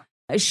 There you go.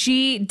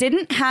 She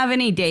didn't have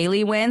any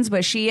daily wins,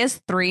 but she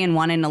is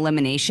 3-1 in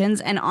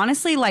eliminations. And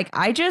honestly, like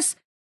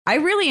I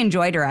really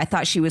enjoyed her. I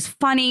thought she was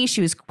funny.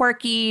 She was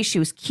quirky. She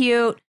was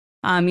cute.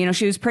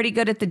 She was pretty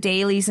good at the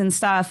dailies and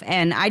stuff.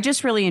 And I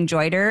just really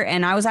enjoyed her.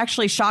 And I was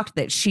actually shocked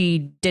that she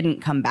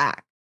didn't come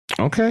back.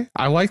 Okay,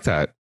 I like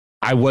that.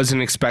 I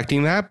wasn't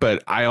expecting that,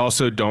 but I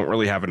also don't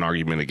really have an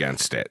argument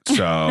against it.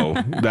 So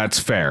that's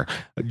fair.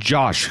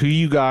 Josh, who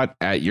you got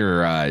at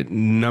your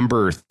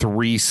number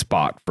 3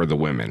 spot for the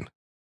women?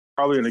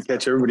 Probably going to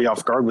catch everybody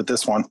off guard with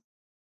this one.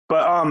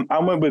 But I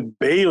went with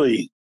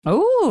Bailey.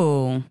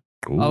 Ooh.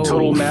 Oh.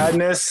 Total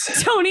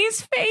Madness.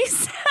 Tony's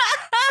face.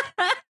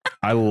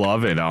 I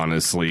love it,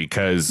 honestly,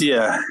 because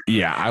Yeah.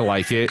 I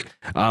like it.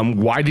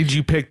 Why did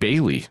you pick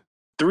Bailey?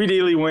 3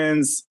 daily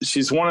wins.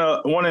 She's one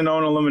and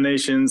on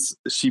eliminations.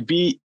 She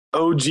beat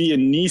OG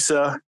and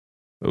Nisa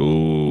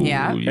Ooh,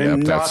 Yeah.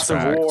 in that's Knots of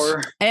facts.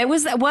 War.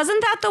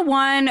 Wasn't that the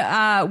one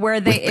where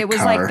it was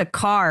like the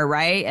car,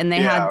 right? And they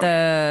had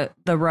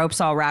the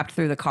ropes all wrapped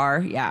through the car.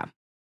 Yeah.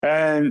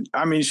 And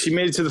I mean, she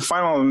made it to the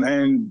final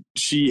and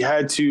she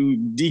had to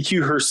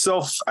DQ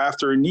herself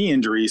after a knee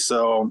injury.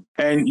 So,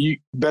 and you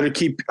better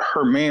keep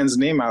her man's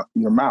name out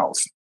your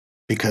mouth.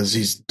 Because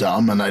he's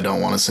dumb and I don't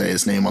want to say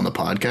his name on the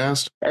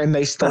podcast. And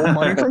they stole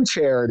money from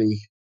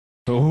charity.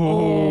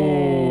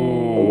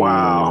 Oh,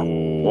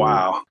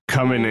 Wow.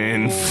 Coming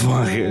in.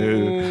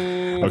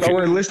 Fucking. I thought we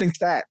were listing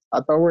stats.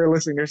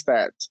 Their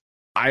stats.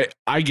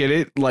 I get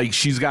it. Like,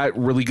 she's got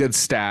really good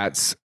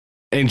stats.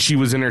 And she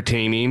was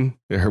entertaining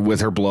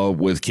with her blow up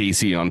with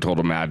Casey on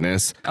Total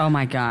Madness. Oh,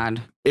 my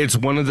God. It's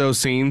one of those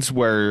scenes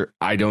where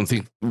I don't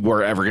think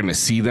we're ever going to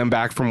see them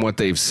back from what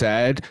they've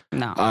said.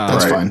 No.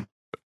 That's fine.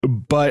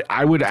 But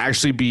I would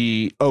actually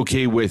be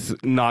okay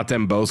with not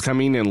them both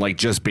coming and like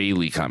just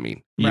Bailey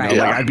coming. You Right. know,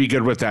 Yeah. like I'd be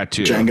good with that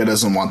too. Jenga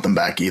doesn't want them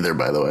back either,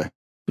 by the way.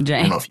 I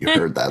don't know if you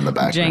heard that in the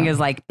background. Jenga's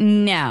like,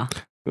 no.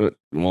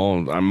 Well,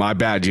 my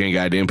bad, Jenga.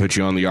 I didn't put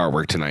you on the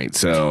artwork tonight.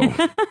 So,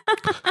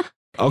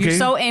 okay. You're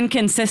so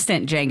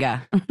inconsistent,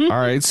 Jenga. All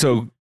right.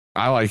 So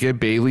I like it.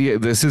 Bailey,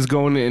 this is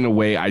going in a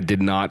way I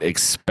did not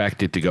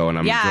expect it to go. And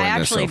I'm I enjoying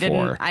actually this so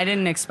far. I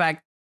didn't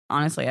expect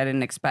honestly, I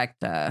didn't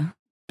expect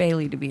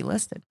Bailey to be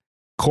listed.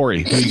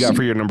 Corey, who you got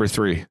for your number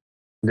 3?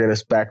 Get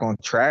us back on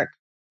track.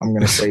 I'm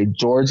going to say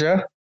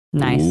Georgia.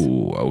 Nice.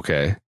 Ooh,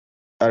 okay.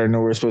 I didn't know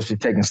we were supposed to be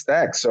taking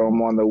stacks, so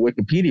I'm on the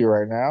Wikipedia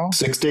right now.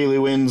 6 daily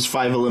wins,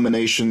 5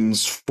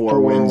 eliminations,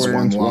 4 wins,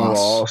 1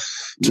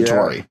 loss to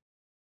Tori.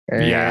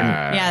 And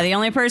Yeah, the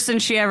only person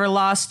she ever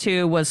lost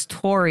to was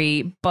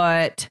Tori,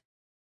 but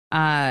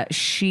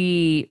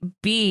she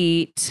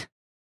beat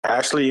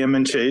Ashley M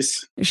and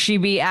Chase. She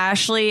beat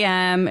Ashley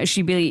M.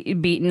 She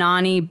beat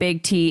Nani,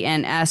 Big T,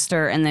 and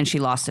Esther, and then she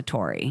lost to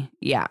Tori.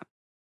 Yeah.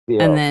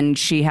 And then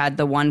she had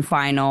the one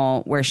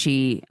final where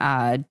she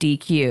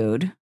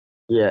DQ'd.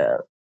 Yeah.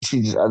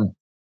 She just, a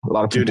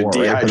lot of Due to people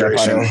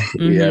dehydration.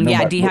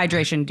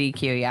 Dehydration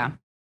DQ. Yeah.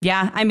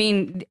 Yeah. I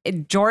mean,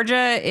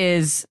 Georgia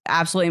is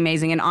absolutely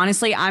amazing. And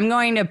honestly, I'm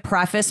going to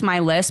preface my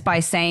list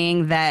by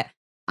saying that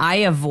I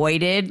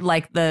avoided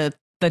like the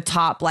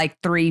top like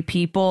 3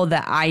 people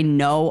that I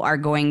know are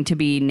going to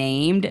be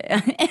named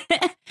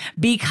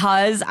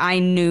because I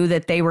knew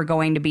that they were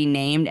going to be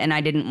named and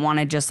I didn't want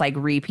to just like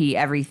repeat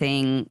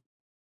everything,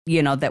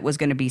 you know, that was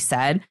going to be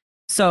said.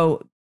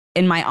 So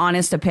in my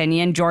honest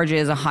opinion, Georgia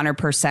is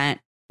 100%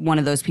 one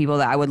of those people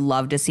that I would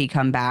love to see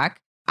come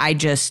back. I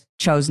just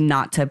chose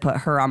not to put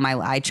her on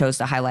I chose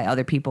to highlight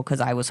other people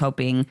because I was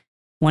hoping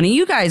one of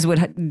you guys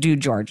would do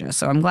Georgia.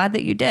 So I'm glad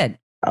that you did.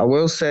 I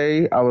will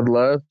say I would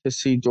love to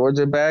see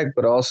Georgia back,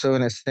 but also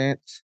in a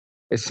sense,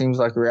 it seems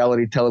like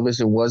reality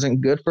television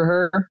wasn't good for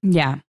her.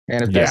 Yeah.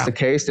 And if that's the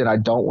case, then I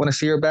don't want to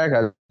see her back.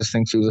 I just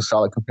think she was a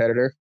solid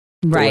competitor.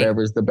 Right.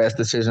 Whatever is the best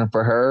decision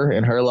for her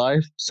in her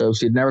life. So if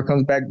she never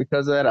comes back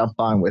because of that, I'm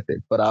fine with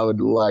it. But I would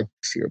like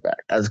to see her back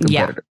as a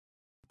competitor.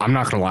 Yeah. I'm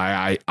not going to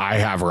lie. I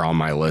have her on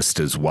my list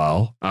as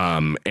well.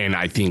 And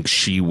I think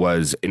she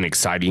was an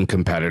exciting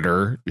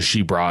competitor.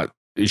 She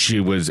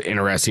was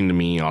interesting to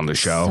me on the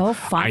show. So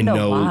fun I know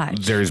to watch.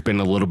 There's been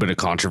a little bit of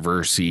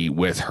controversy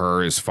with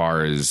her as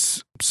far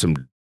as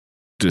some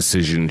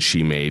decisions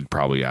she made,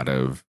 probably out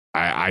of,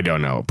 I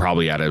don't know,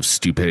 probably out of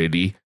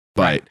stupidity.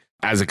 But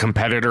as a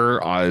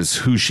competitor, as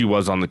who she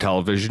was on the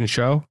television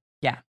show,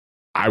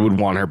 I would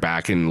want her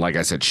back. And like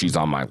I said, she's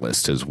on my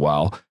list as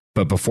well.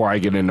 But before I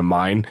get into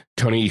mine,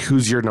 Tony,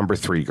 who's your number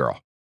 3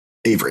 girl?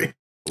 Avery.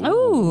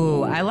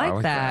 Oh, I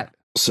like that.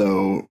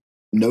 So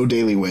no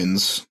daily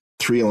wins,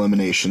 3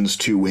 eliminations,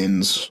 2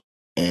 wins,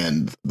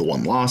 and the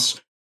 1 loss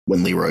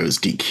when Leroy was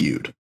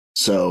DQ'd.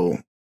 So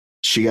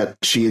she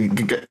left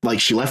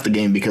the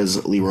game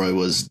because Leroy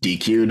was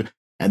DQ'd,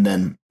 and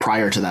then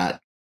prior to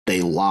that,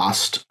 they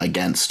lost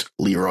against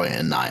Leroy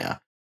and Naya,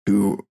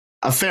 who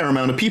a fair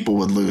amount of people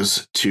would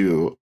lose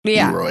to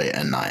Leroy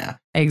and Naya.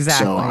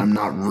 Exactly. So I'm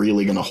not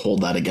really going to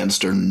hold that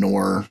against her,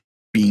 nor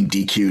being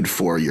DQ'd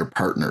for your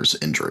partner's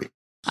injury.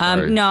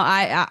 No,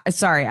 I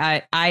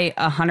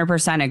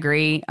 100%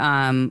 agree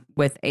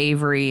with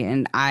Avery,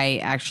 and I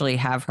actually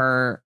have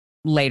her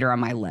later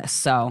on my list.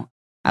 So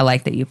I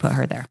like that you put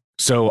her there.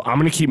 So I'm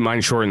going to keep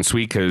mine short and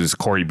sweet because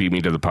Corey beat me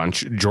to the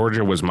punch.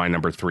 Georgia was my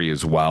number 3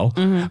 as well.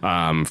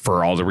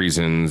 For all the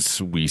reasons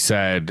we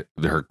said,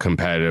 her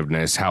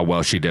competitiveness, how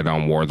well she did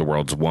on War of the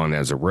Worlds 1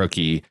 as a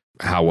rookie,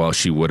 how well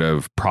she would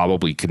have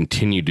probably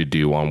continued to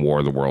do on War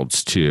of the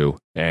Worlds 2.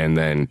 And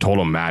then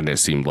Total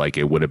Madness seemed like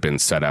it would have been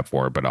set up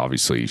for her, but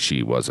obviously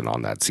she wasn't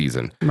on that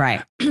season.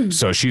 Right.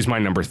 So she's my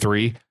number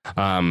 3.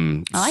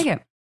 I like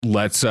it.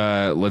 Let's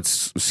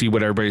see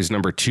what everybody's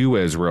number 2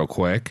 is real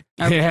quick.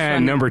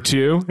 Number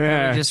 2.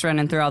 We're just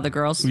running through all the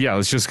girls. Yeah,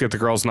 let's just get the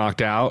girls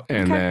knocked out,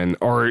 and then,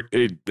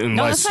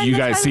 unless you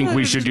guys think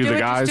we should do the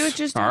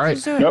guys. All right.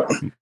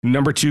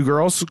 Number 2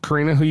 girls,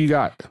 Karina, who you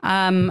got?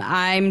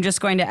 I'm just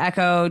going to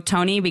echo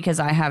Tony because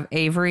I have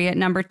Avery at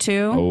number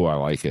 2. Oh, I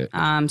like it.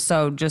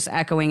 So just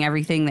echoing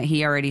everything that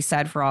he already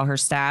said for all her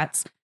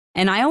stats.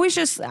 And I always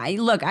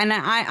look, and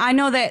I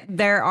know that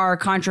there are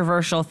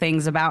controversial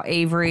things about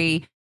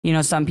Avery. You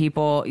know, some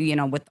people, you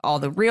know, with all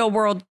the real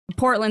world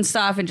Portland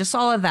stuff and just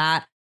all of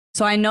that.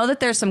 So I know that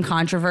there's some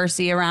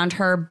controversy around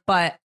her,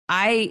 but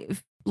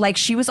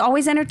she was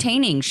always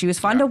entertaining. She was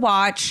fun to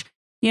watch,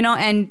 you know,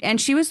 and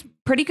she was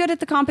pretty good at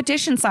the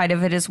competition side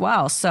of it as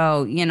well.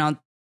 So, you know,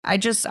 I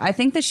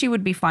think that she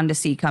would be fun to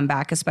see come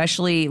back,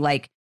 especially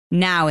like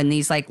now in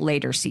these like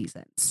later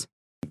seasons.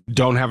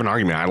 Don't have an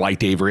argument. I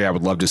liked Avery. I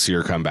would love to see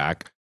her come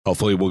back.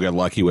 Hopefully we'll get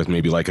lucky with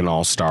maybe like an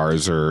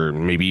All-Stars or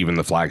maybe even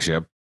the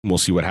flagship. We'll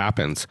see what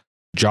happens.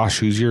 Josh,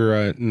 who's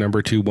your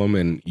number 2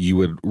 woman you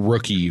want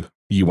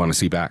to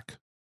see back?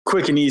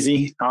 Quick and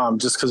easy.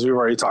 Just because we've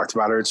already talked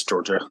about her, it's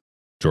Georgia.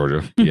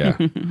 Georgia, yeah.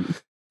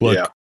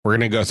 Look, we're going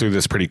to go through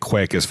this pretty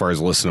quick as far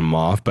as listing them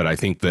off, but I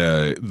think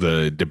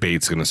the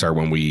debate's going to start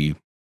when we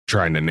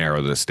trying to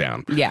narrow this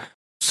down. Yeah.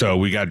 So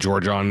we got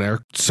Georgia on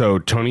there. So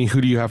Tony,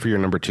 who do you have for your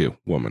number 2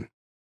 woman?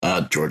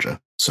 Georgia.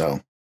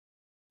 So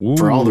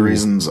for all the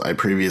reasons I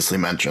previously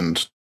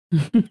mentioned,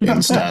 in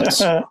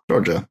stats,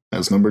 Georgia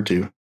as number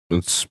 2.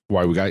 That's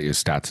why we got you,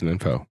 stats and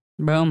info.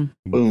 Boom.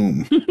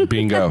 Boom.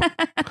 Bingo.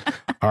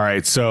 All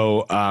right.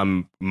 So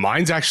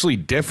mine's actually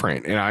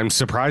different. And I'm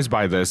surprised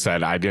by this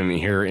that I didn't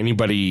hear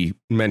anybody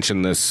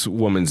mention this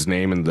woman's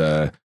name in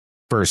the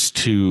first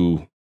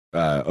two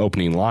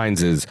opening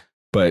lines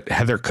but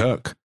Heather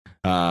Cook.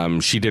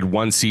 She did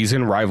one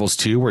season, Rivals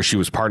 2, where she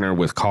was partnered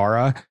with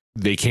Cara.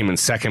 They came in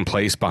second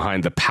place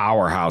behind the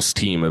powerhouse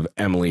team of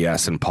Emily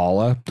S. and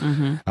Paula.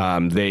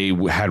 Mm-hmm. They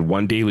had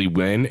one daily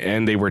win,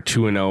 and they were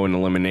 2-0 in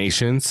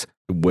eliminations.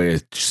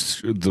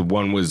 Which the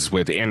one was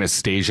with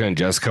Anastasia and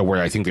Jessica, where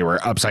I think they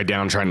were upside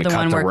down trying to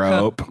cut the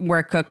rope.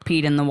 Where Cook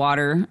peed in the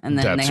water, and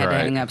then That's they had right.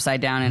 to hang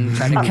upside down and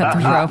try to cut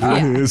the rope.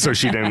 Yeah. So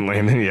she didn't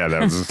land. Yeah,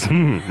 that was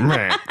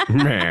meh,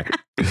 meh.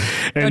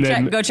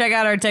 And Go check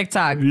out our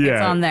TikTok. Yeah.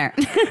 It's on there.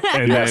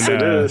 And Yes, it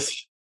then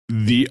is.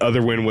 the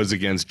other win was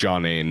against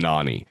John A. and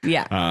Nani.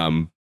 Yeah.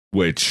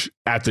 Which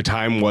at the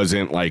time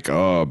wasn't like,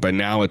 oh, but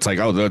now it's like,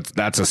 oh,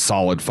 that's a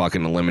solid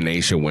fucking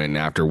elimination win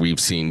after we've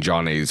seen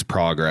John A's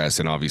progress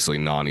and obviously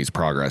Nani's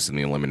progress in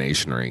the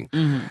elimination ring.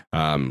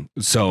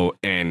 Mm-hmm. So,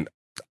 and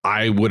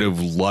I would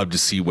have loved to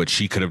see what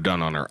she could have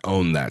done on her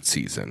own that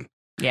season.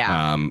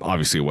 Yeah.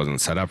 Obviously it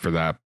wasn't set up for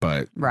that,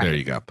 but there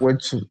you go.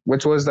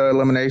 Which was the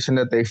elimination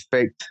that they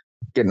faked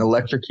getting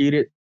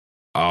electrocuted?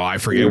 Oh, I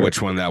forget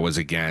which one that was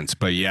against,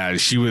 but yeah,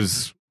 she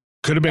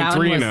could have been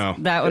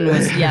 3-0. That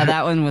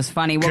one was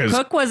funny. Well,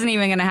 Cook wasn't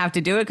even going to have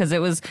to do it because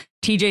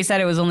TJ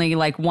said it was only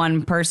like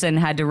one person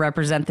had to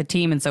represent the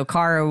team. And so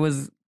Cara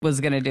was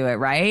going to do it,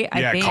 right?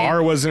 Yeah,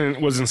 Cara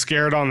wasn't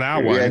scared on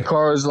that one. Yeah,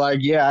 Cara's like,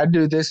 yeah, I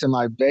do this in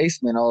my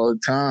basement all the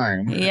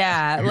time.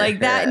 Yeah,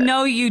 like that.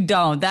 No, you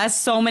don't. That's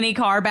so many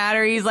car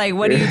batteries. Like,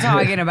 what are you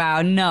talking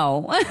about?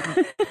 No.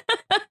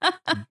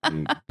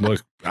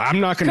 Look,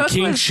 I'm not going to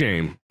kink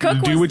shame.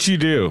 Do what you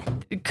do.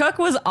 Cook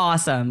was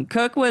awesome.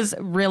 Cook was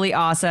really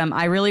awesome.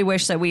 I really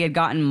wish that we had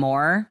gotten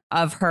more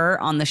of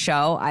her on the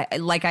show. I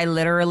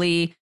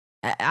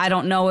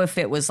don't know if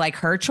it was like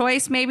her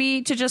choice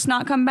maybe to just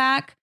not come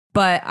back.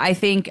 But I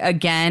think,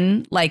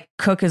 again, like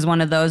Cook is one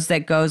of those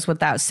that goes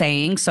without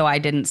saying. So I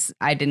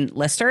didn't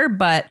list her,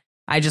 but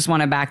I just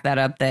want to back that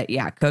up that,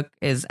 yeah, Cook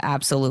is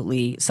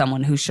absolutely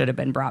someone who should have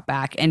been brought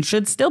back and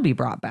should still be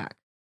brought back.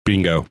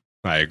 Bingo.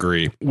 I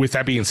agree. With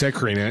that being said,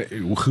 Karina,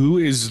 who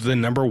is the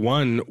number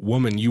one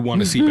woman you want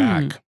to see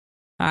back?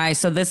 All right.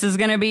 So this is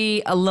going to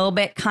be a little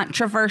bit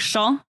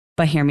controversial,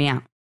 but hear me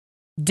out.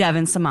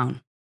 Devin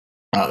Simone.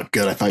 Oh,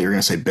 good. I thought you were going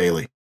to say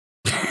Bailey.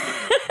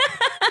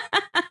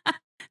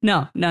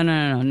 No,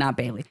 not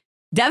Bailey.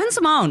 Devin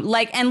Simone,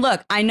 like, and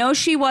look, I know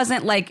she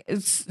wasn't like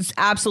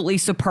absolutely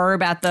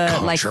superb at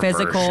the like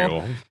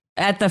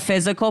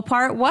physical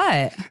part.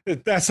 What?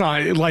 That's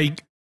not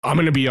like, I'm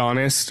going to be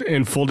honest,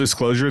 in full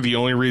disclosure, the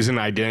only reason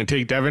I didn't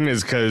take Devin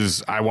is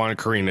because I wanted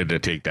Karina to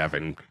take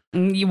Devin.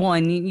 You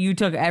won. You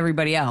took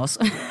everybody else.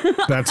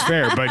 That's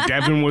fair. But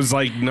Devin was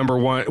like number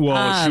one.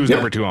 Well, she was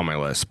number 2 on my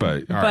list.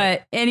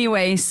 But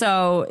anyway,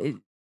 so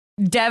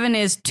Devin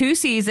is 2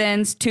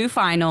 seasons, 2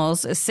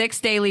 finals,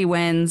 6 daily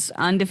wins,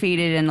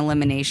 undefeated in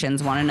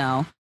eliminations. Want to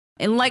know?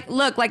 And like,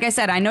 look, like I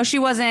said, I know she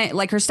wasn't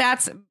like her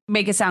stats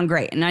make it sound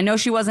great. And I know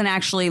she wasn't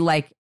actually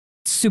like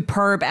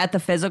superb at the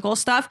physical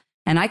stuff.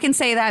 And I can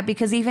say that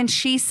because even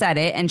she said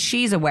it and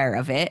she's aware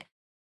of it.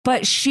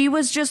 But she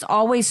was just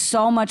always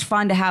so much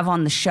fun to have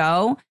on the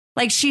show.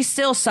 Like, she's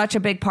still such a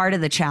big part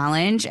of the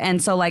challenge.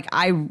 And so like,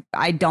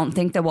 I don't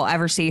think that we'll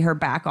ever see her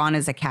back on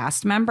as a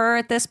cast member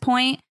at this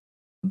point.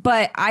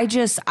 But I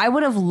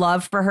would have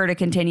loved for her to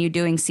continue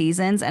doing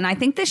seasons. And I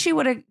think that she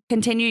would have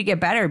continued to get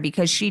better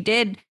because she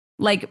did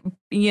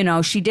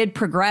she did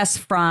progress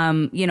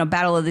from,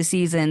 Battle of the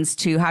Seasons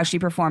to how she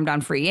performed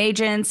on Free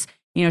Agents.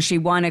 She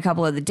won a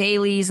couple of the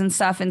dailies and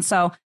stuff. And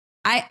so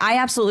I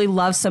absolutely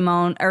love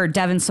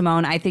Devin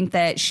Simone. I think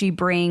that she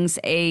brings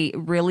a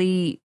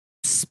really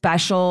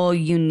special,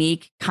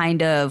 unique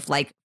kind of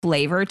like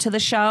flavor to the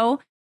show.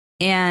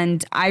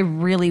 And I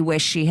really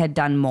wish she had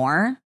done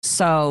more.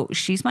 So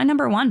she's my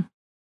number 1.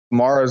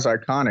 Tamara's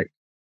iconic.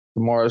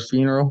 Tamara's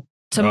funeral.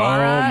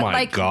 Tamara, oh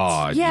my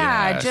God.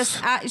 Yeah,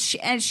 yes.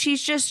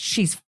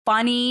 she's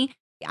funny.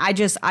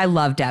 I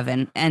love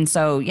Devin. And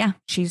so, yeah,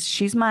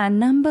 she's my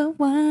number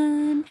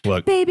 1.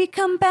 Look, baby,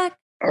 come back.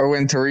 Or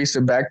when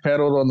Teresa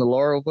backpedaled on the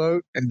Laurel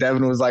vote and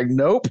Devin was like,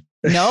 nope.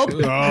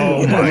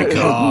 Oh my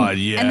God.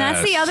 Yeah. And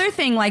that's the other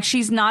thing. Like,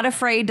 she's not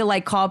afraid to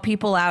like call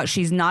people out.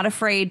 She's not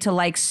afraid to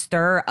like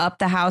stir up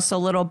the house a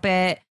little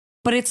bit,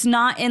 but it's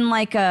not in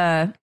like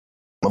a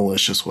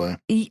malicious way.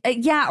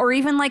 Yeah. Or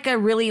even like a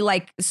really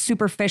like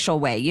superficial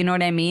way. You know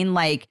what I mean?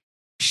 Like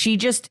she's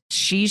just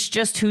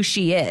who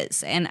she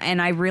is.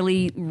 And I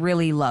really,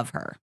 really love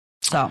her.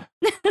 So,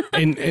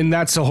 and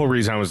that's the whole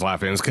reason I was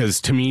laughing is because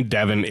to me,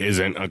 Devin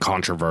isn't a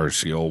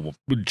controversial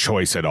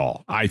choice at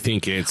all. I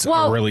think it's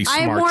a really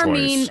smart choice. I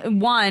mean,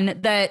 one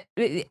that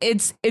I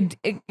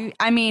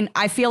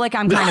feel like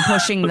I'm kind of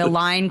pushing the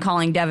line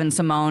calling Devin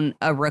Simone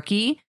a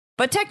rookie,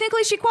 but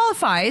technically she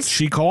qualifies.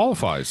 But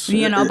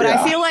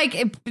I feel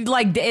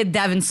like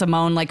Devin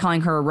Simone, like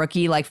calling her a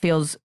rookie, like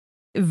feels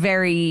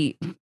very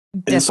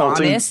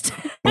dishonest.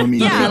 I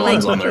mean, Yeah,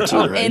 Dawn's like on there too,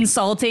 right?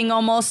 insulting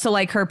almost to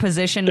like her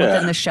position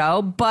within the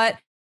show. But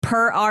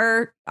per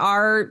our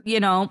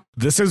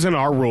This isn't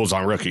our rules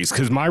on rookies,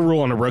 because my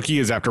rule on a rookie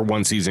is after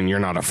one season, you're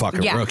not a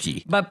fucking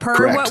rookie. But per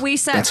Correct. what we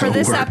set That's for how it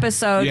this works.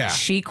 episode, Yeah.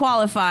 she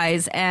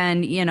qualifies.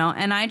 And,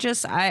 and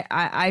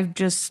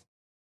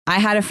I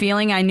had a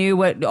feeling I knew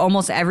what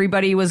almost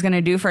everybody was going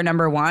to do for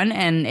number one,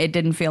 and it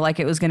didn't feel like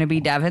it was going to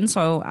be Devin.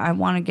 So I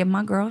want to give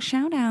my girl a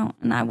shout out,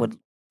 and I would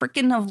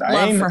freaking have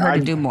loved for her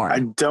to do more. I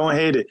don't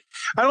hate it.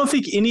 I don't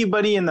think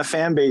anybody in the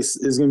fan base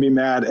is going to be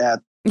mad at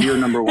your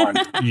number one.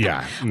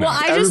 Yeah. No. Well,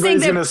 I just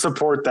think Everybody's going that, to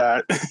support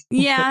that.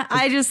 yeah,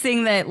 I just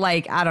think that,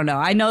 like, I don't know.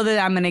 I know that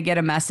I'm going to get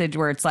a message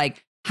where it's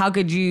like, how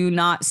could you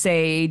not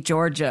say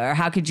Georgia? Or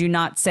how could you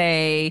not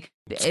say...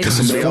 Because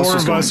somebody else Four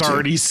was of going us to.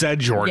 already said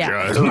Georgia.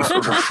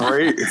 Yeah.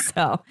 Right.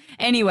 So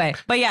anyway,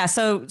 but yeah,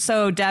 so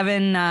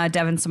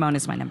Devin Simone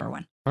is my number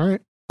one. All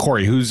right.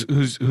 Corey, who's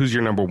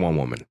your number one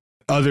woman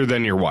other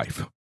than your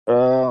wife?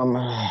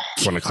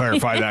 Just want to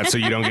clarify that so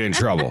you don't get in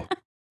trouble.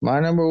 My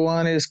number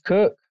one is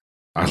Cook.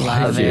 I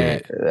Love like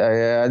it.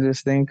 Yeah, I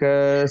just think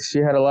she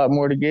had a lot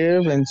more to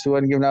give, and she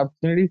wasn't given an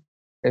opportunity.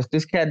 If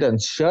this cat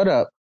doesn't shut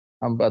up,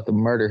 I'm about to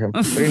murder him.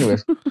 But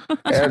anyways,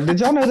 did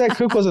y'all know that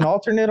Cook was an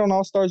alternate on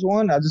All Stars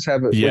 1? I just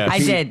have it. Yes. I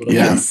did. Yeah.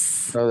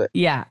 Yes. Know that.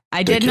 Yeah.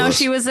 I did know Ridiculous.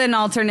 she was an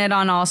alternate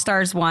on All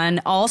Stars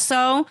 1.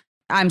 Also,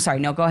 I'm sorry.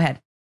 No, go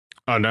ahead.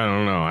 Oh,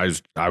 no.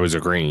 I was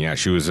agreeing. Yeah,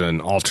 she was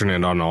an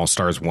alternate on All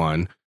Stars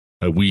 1.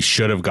 We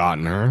should have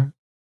gotten her.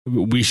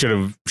 She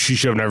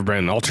should have never been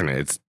an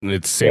alternate.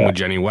 It's same with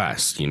Jenny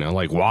West,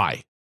 like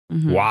why?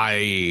 Mhm.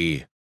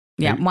 Why?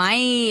 Yeah.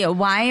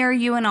 Why are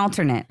you an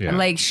alternate? Yeah.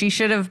 Like, she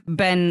should have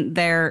been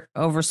there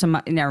over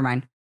some. Never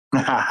mind.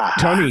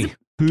 Tony,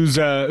 who's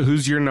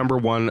your number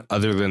one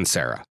other than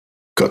Sarah?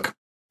 Cook.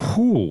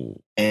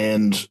 Ooh.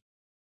 And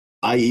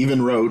I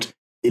even wrote,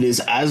 it is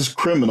as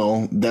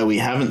criminal that we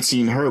haven't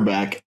seen her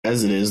back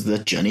as it is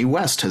that Jenny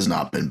West has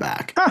not been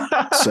back.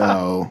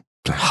 So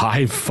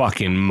High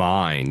fucking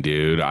mind,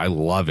 dude. I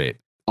love it.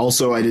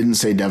 also, I didn't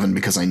say Devin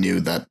because I knew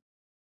that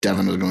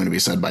Devin was going to be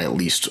said by at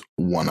least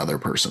one other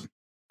person.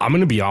 I'm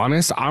going to be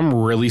honest. I'm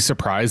really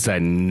surprised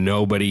that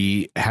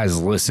nobody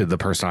has listed the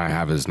person I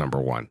have as number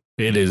one.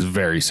 It is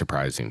very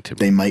surprising to me.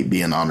 They might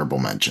be an honorable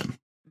mention.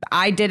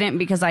 I didn't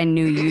because I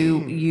knew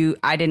you.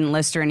 I didn't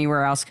list her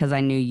anywhere else because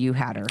I knew you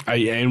had her.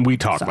 And we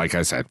talked, So. like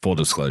I said, full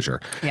disclosure.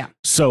 Yeah.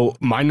 So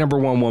my number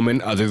one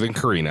woman, other than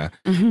Karina,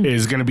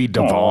 is going to be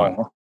Devon.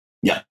 Oh.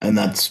 Yeah, and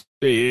that's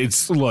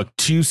It's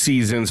 2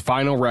 seasons,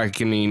 Final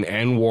Reckoning,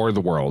 and War of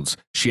the Worlds.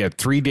 She had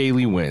 3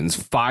 daily wins,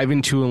 5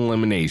 and 2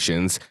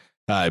 eliminations,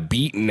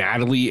 beat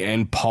Natalie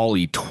and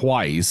Polly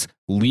twice,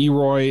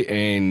 Leroy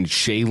and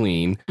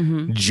Shailene,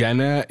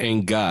 Jenna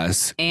and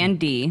Gus,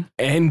 Andy.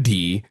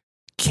 Andy,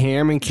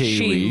 Cam and Kaylee.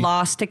 She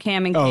lost to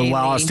Cam and Oh, Kaylee.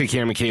 lost to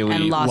Cam and Kaylee.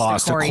 And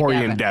lost to Corey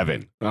and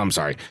Devin. I'm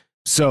sorry.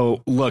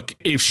 So, look,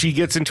 if she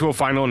gets into a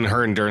final and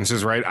her endurance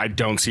is right, I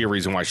don't see a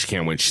reason why she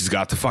can't win. She's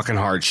got the fucking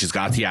heart. She's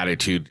got the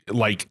attitude.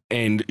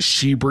 And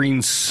she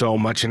brings so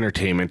much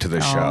entertainment to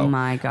the show. Oh,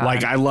 my God.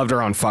 Like, I loved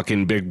her on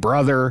fucking Big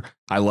Brother.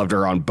 I loved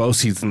her on both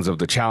seasons of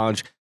The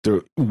Challenge.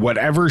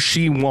 Whatever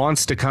she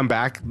wants to come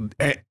back,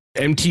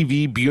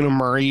 MTV, Buna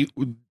Murray,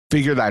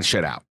 figure that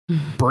shit out.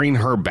 Bring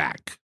her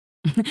back.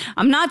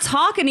 I'm not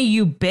talking to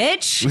you,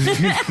 bitch.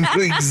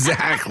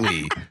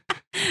 Exactly.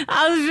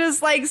 I was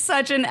just like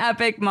such an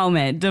epic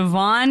moment.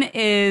 Devon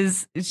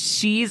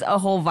she's a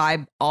whole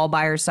vibe all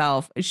by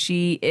herself.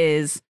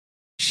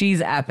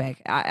 She's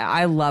epic.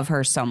 I love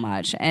her so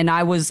much. And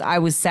I was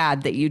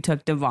sad that you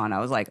took Devon. I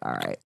was like, all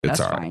right, It's that's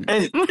all fine.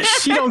 And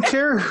she don't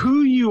care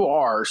who you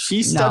are.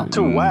 She stepped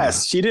to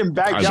West. She didn't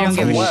back She down don't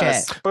from give a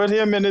West. shit. Put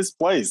him in his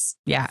place.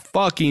 Yeah.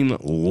 Fucking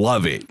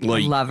love it.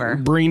 Like, love her.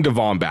 Bring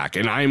Devon back.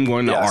 And I'm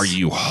going to Yes.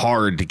 argue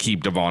hard to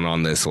keep Devon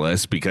on this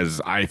list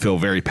because I feel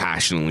very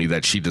passionately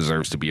that she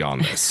deserves to be on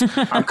this.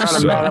 I'm kind of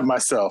So- mad at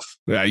myself.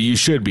 You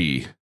should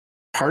be.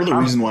 part of the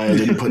reason why I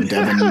didn't put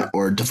Devin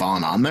or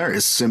Devon on there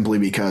is simply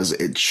because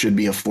it should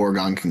be a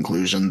foregone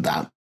conclusion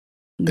that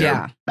they're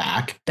Yeah.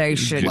 back. They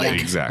should. Like,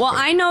 Yeah. exactly. Well,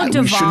 I know We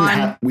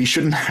Devon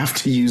shouldn't have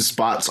to use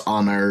spots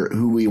on our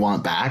who we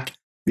want back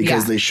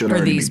because they should for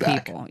already these be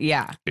back. people.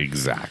 Yeah.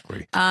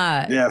 Exactly.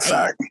 Yeah,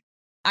 fact.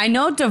 I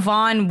know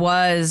Devon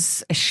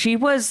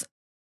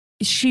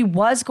she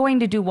was going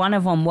to do one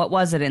of them. What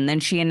was it? And then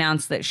she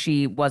announced that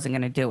she wasn't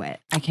going to do it.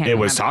 I can't It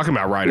remember. was talking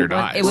about Ride or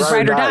Die. It was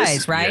Ride or Ride or Dies.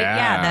 Dies, right? Yeah.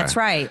 Yeah, that's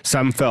right.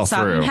 Something fell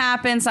Something through.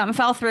 happened, something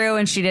fell through,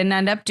 and she didn't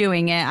end up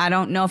doing it. I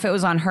don't know if it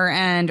was on her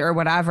end or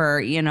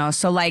whatever,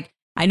 So, like,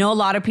 I know a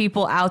lot of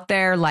people out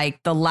there, like,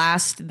 the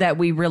last that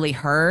we really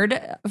heard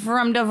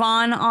from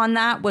Devon on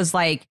that was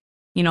like,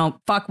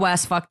 fuck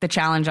West, fuck the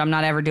challenge. I'm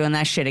not ever doing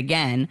that shit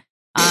again.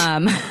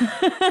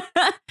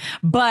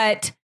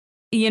 But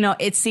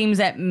it seems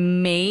that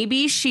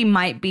maybe she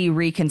might be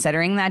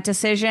reconsidering that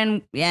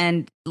decision,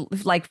 and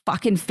like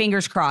fucking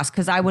fingers crossed,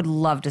 because I would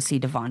love to see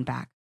Devon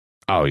back.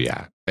 Oh,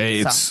 yeah.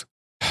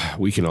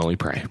 We can only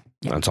pray.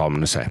 That's all I'm going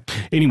to say.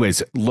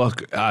 Anyways,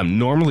 look,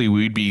 normally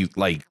we'd be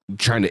like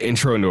trying to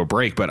intro into a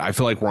break, but I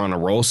feel like we're on a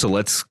roll. So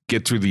let's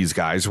get through these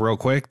guys real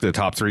quick, the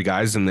top 3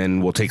 guys, and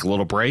then we'll take a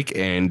little break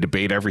and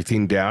debate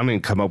everything down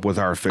and come up with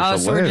our official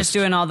list. So we're just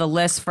doing all the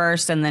lists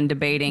first and then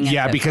debating.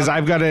 Yeah, because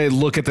I've got to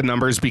look at the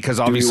numbers because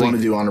obviously. Do we want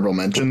to do honorable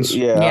mentions?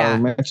 Yeah,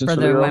 mentions for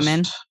the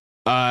women.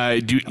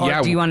 Do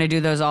you want to do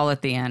those all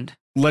at the end?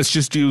 Let's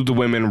just do the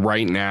women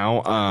right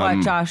now.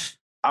 What, Josh?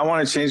 I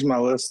want to change my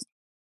list.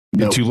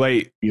 Nope. Too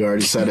late. You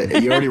already said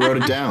it. You already wrote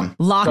it down.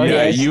 Lock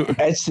it.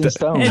 It's in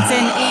stone. It's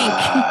in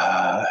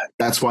ink.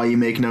 That's why you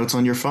make notes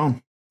on your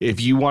phone. If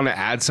you want to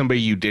add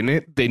somebody you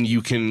didn't, then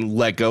you can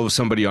let go of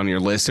somebody on your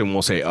list and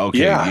we'll say,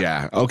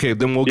 okay, okay,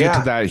 then we'll get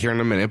to that here in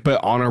a minute.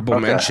 But honorable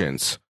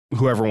mentions,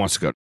 whoever wants to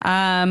go.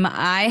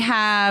 I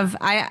have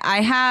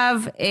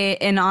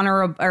an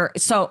honorable,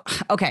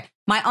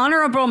 my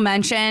honorable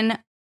mention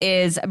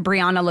is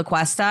Brianna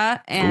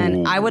LaQuesta,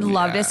 and I would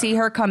love to see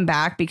her come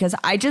back because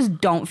I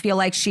just don't feel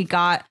like she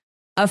got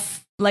a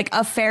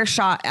fair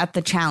shot at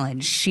the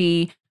challenge.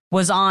 She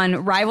was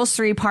on Rivals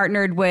 3,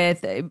 partnered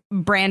with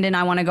Brandon.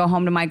 I want to go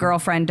home to my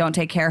girlfriend. Don't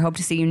take care. Hope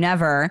to see you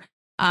never.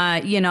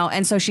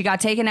 And so she got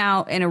taken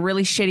out in a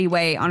really shitty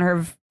way on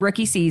her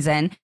rookie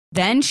season.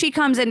 Then she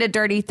comes into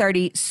Dirty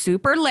 30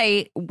 super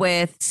late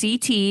with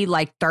CT,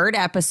 like 3rd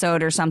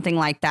episode or something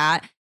like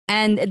that.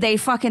 And they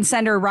fucking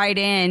send her right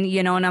in,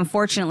 and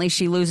unfortunately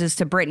she loses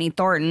to Brittany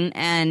Thornton.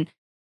 And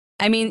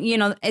I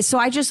mean, so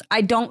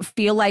I don't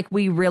feel like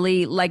we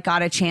really like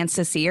got a chance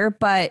to see her,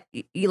 but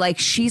like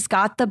she's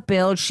got the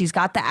build, she's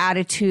got the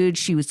attitude,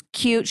 she was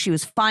cute, she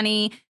was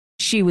funny,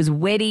 she was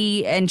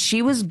witty, and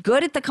she was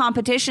good at the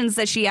competitions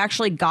that she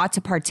actually got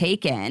to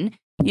partake in,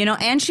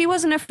 and she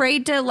wasn't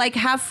afraid to like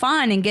have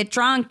fun and get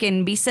drunk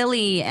and be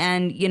silly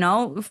and,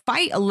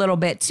 fight a little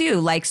bit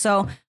too. Like,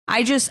 so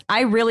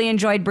I really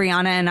enjoyed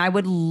Brianna and I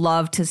would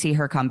love to see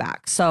her come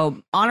back.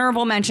 So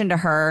honorable mention to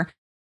her.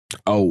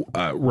 Oh,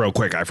 real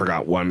quick, I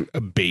forgot one.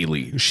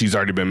 Bailey. She's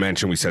already been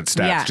mentioned. We said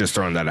stats, just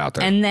throwing that out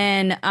there. And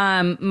then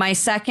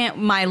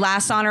my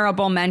last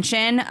honorable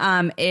mention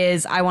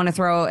is I want to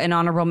throw an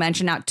honorable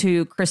mention out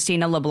to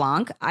Christina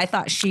LeBlanc. I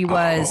thought she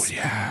was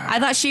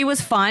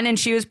fun and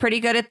she was pretty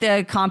good at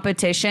the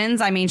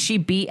competitions. I mean, she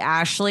beat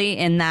Ashley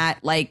in that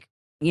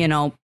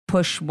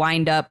push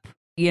wind up,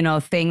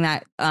 thing,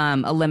 that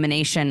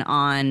elimination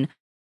on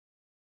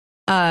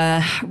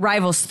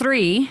Rivals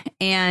 3,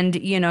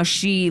 and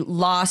she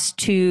lost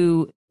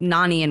to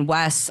Nani and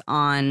Wes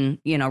on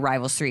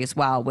Rivals 3 as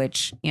well,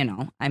 which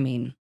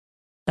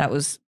that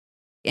was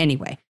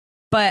anyway.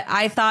 But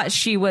I thought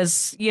she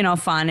was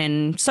fun,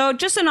 and so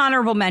just an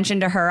honorable mention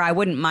to her. I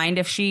wouldn't mind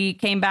if she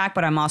came back,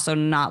 but I'm also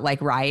not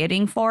like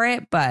rioting for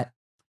it. But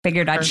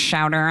figured I'd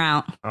shout her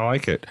out. I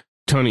like it.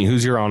 Tony,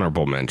 who's your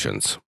honorable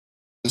mentions?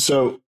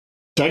 So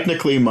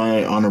technically,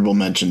 my honorable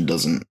mention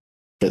doesn't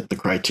fit the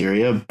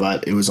criteria,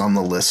 but it was on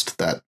the list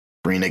that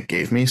Brina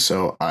gave me,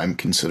 so I'm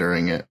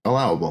considering it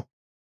allowable.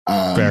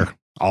 Fair.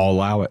 I'll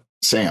allow it.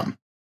 Sam.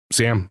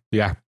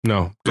 Yeah.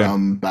 No. Good.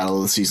 From Battle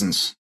of the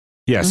Seasons.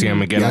 Yeah,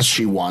 Sam again. Yes,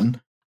 she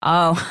won.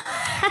 Oh.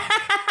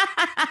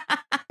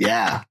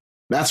 Yeah,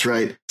 that's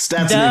right.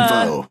 Stats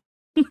and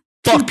info.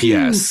 Fuck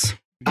yes.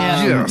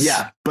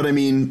 Yeah, but I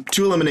mean,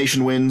 2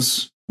 elimination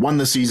wins, won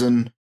the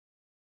season,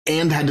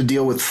 and had to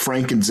deal with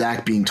Frank and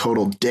Zach being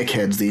total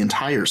dickheads the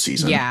entire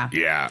season.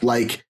 Yeah.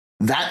 Like,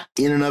 that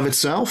in and of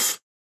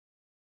itself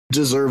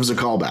deserves a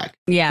callback.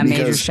 Yeah,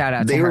 major shout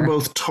out to her. They were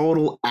both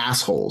total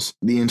assholes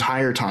the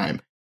entire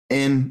time.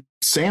 And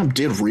Sam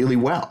did really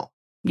well.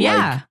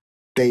 Yeah. Like,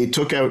 they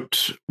took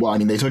out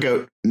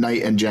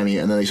Knight and Jenny,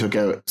 and then they took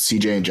out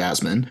CJ and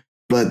Jasmine.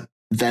 But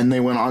then they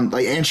went on,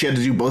 and she had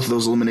to do both of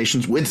those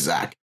eliminations with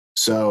Zach.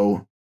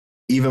 So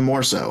even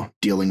more so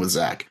dealing with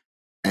Zach.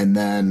 And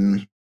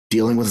then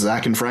dealing with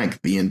Zach and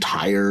Frank the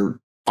entire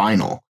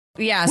final.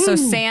 Yeah, so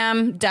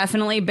Sam,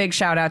 definitely big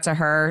shout out to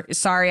her.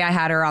 Sorry I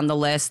had her on the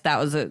list. That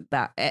was I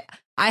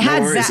had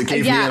no worries, Zach. It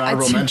gave me an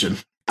honorable mention.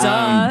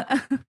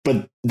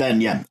 But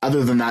then,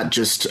 other than that,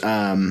 just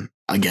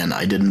again,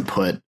 I didn't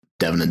put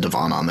Devin and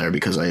Devon on there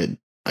because we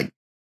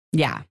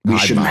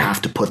shouldn't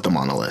have to put them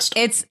on a list.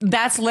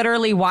 That's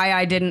literally why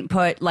I didn't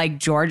put like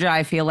Georgia.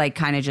 I feel like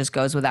kind of just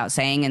goes without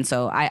saying, and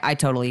so I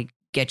totally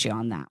get you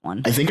on that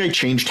one. I think I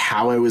changed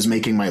how I was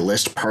making my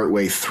list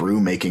partway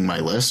through making my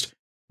list,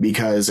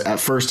 because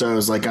at first I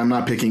was like, I'm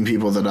not picking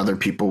people that other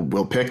people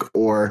will pick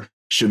or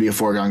should be a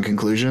foregone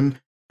conclusion.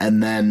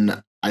 And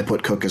then I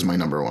put Cook as my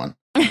number 1.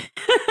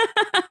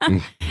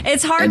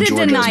 It's hard to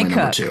Georgia deny as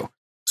my Cook. 2.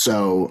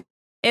 So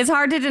it's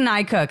hard to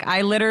deny Cook.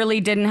 I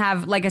literally didn't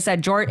have, like I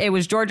said, it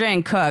was Georgia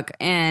and Cook,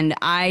 and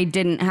I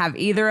didn't have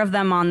either of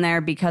them on there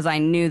because I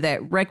knew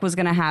that Rick was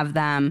going to have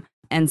them.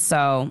 And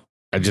so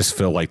I just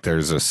feel like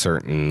there's a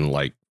certain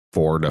like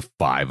 4 to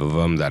 5 of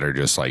them that are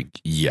just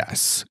like,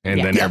 yes. And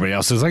then everybody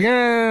else is like,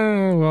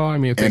 well, I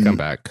mean, if they come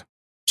back.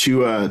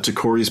 To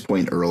Corey's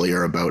point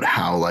earlier about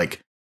how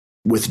like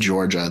with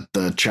Georgia,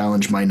 the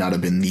challenge might not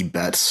have been the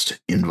best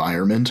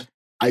environment.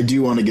 I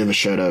do want to give a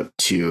shout out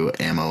to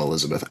Ammo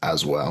Elizabeth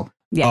as well.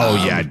 Yeah.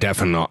 Oh yeah,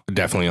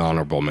 definitely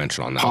honorable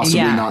mention on that. Possibly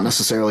Yeah. not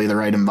necessarily the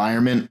right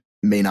environment.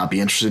 May not be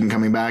interested in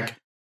coming back,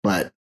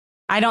 but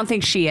I don't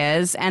think she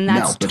is, and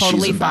that's No, but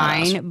totally she's a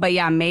badass. fine. But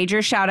yeah,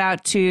 major shout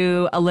out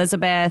to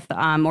Elizabeth,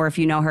 or if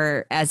you know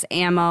her as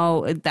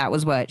Ammo, that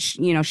was what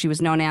she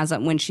was known as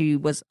when she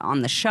was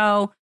on the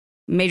show.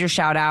 Major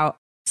shout out.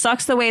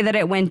 Sucks the way that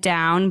it went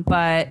down,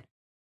 but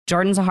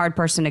Jordan's a hard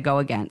person to go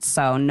against,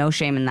 so no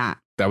shame in that.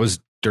 That was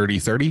Dirty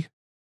 30.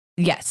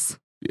 Yes,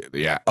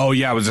 Yeah. Oh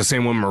yeah, it was the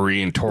same one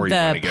Marie and Tori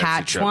went the against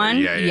patch each other. one.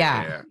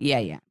 Yeah.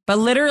 Yeah. But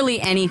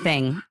literally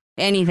anything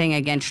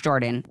against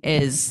Jordan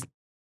is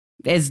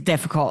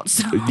difficult.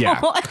 So.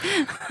 Yeah.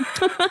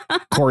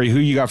 Corey, who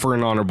you got for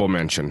an honorable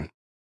mention?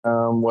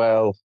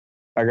 Well,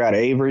 I got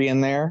Avery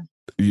in there,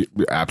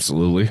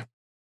 Absolutely.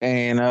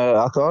 and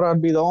I thought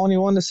I'd be the only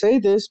one to say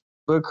this,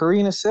 but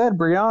Karina said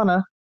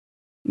Brianna.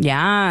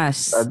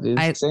 Yes.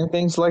 Same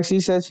things like she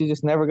said. She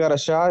just never got a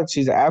shot.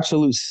 She's an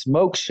absolute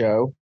smoke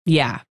show,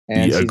 Yeah.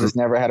 and Yeah, she just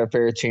never had a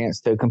fair chance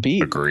to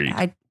compete. Agreed.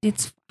 Why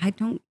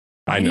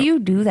I do know. you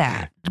do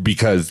that?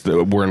 Because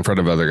we're in front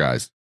of other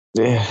guys.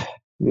 Yeah,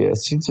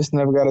 she just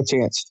never got a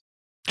chance.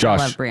 I love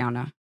Josh.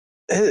 Brianna.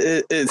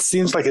 It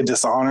seems like a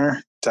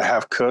dishonor to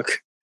have Cook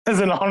as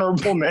an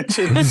honorable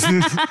mention.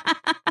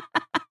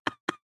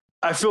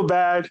 I feel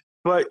bad,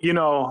 but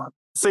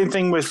same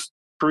thing with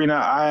Karina.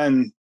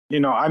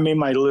 I made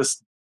my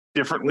list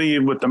differently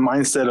with the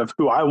mindset of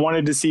who I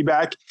wanted to see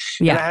back.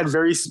 Yeah. And I had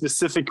very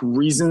specific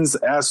reasons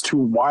as to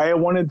why I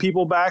wanted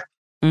people back.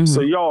 Mhm.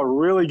 So y'all are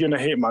really going to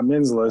hate my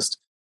men's list.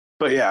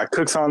 But yeah,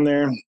 Cook's on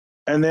there.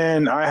 And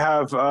then I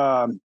have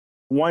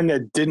one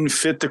that didn't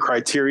fit the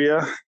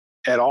criteria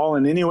at all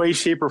in any way,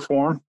 shape, or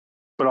form,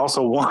 but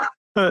also one,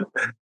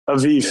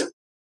 Aviv.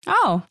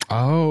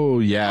 Oh,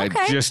 yeah.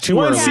 Okay. Just too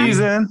One early.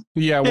 season,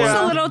 Yeah. it's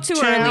Well, a little too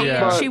Champ, early.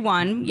 yeah. She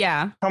won.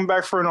 Yeah. come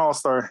back for an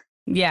all-star.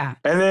 Yeah.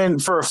 And then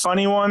for a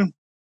funny one,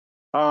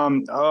 I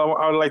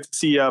would like to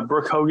see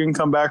Brooke Hogan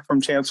come back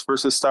from Champs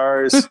versus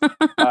Stars.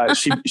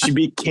 She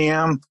beat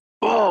Cam.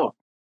 Oh,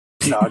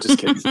 no, just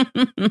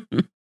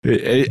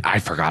kidding. I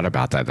forgot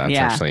about that. That's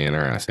Yeah. actually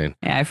interesting.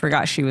 Yeah, I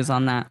forgot she was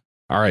on that.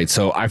 All right,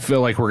 so I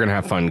feel like we're gonna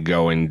have fun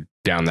going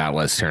down that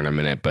list here in a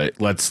minute, but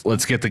let's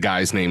get the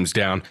guys' names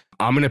down.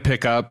 I'm gonna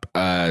pick up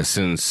and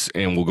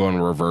we'll go in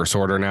reverse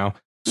order now.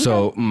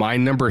 So my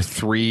number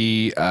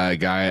 3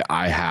 guy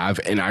I have,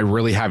 and I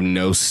really have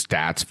no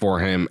stats for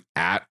him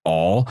at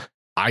all.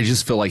 I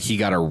just feel like he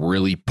got a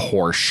really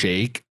poor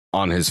shake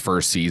on his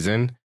first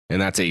season,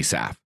 and that's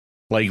Asaph.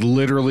 Like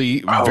literally,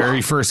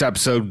 very first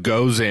episode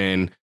goes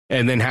in.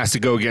 And then has to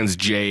go against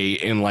Jay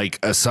in like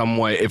a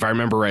somewhat, if I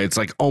remember right, it's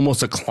like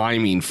almost a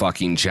climbing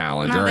fucking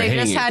challenge No, or a they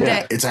just hanging. had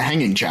yeah, to. it's a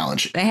hanging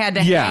challenge. They had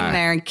to Yeah. hang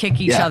there and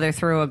kick each Yeah. other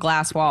through a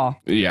glass wall.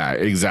 Yeah,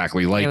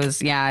 exactly. Like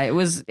It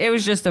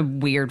was just a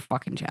weird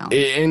fucking challenge.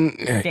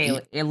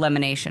 Daily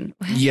elimination.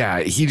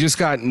 Yeah, he just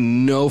got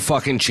no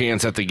fucking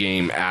chance at the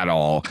game at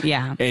all.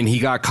 Yeah. And he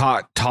got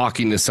caught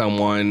talking to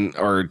someone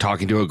or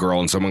talking to a girl,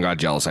 and someone got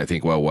jealous. I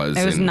think what it was.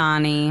 It was and-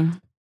 Nani.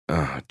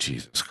 Oh,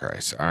 Jesus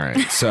Christ. All right.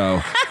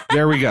 So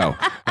there we go.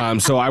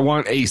 So I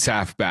want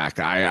Asaph back.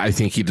 I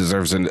think he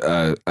deserves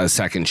a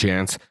second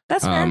chance.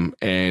 That's fair.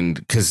 And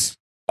because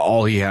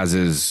all he has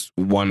is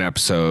one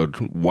episode,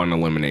 one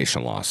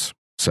elimination loss.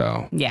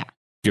 So Yeah.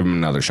 give him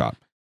another shot.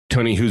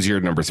 Tony, who's your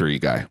number 3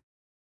 guy?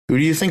 Who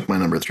do you think my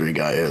number 3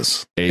 guy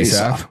is?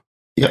 Asaph?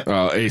 Yep.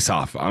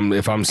 Asaph.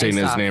 If I'm saying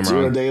his Asaph. name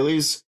 0 wrong.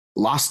 dailies.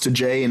 Lost to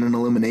Jay in an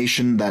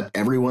elimination that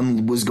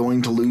everyone was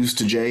going to lose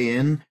to Jay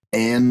in.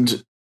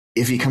 And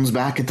if he comes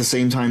back at the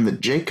same time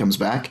that Jake comes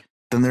back,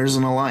 then there's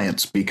an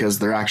alliance because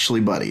they're actually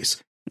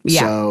buddies.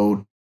 Yeah.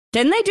 So,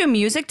 Didn't they do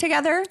music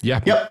together? Yeah.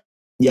 yep.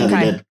 Yeah, Okay.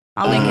 they did.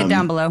 I'll link it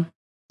down below.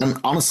 And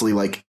honestly,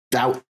 like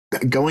that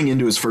going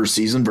into his first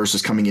season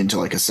versus coming into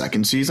like a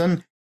second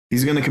season,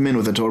 he's going to come in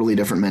with a totally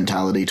different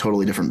mentality,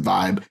 totally different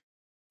vibe.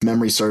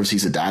 Memory serves,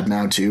 he's a dad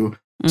now too.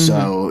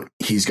 So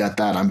he's got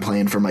that I'm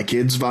playing for my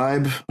kids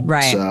vibe.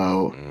 Right.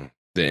 So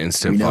The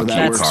instant we know fuck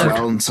that you works card.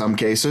 well in some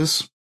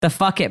cases. The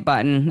fuck it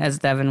button, as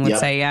Devin would Yep.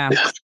 say. Yeah.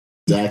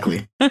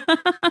 Exactly.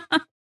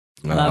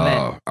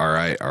 Love it. All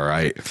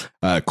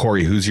right.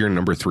 Corey, who's your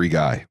number 3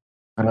 guy?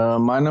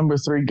 My number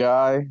 3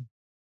 guy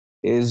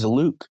is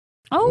Luke.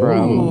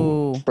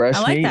 Oh, Fresh I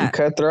like meat and that.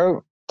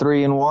 Cutthroat,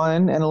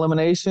 3-1 in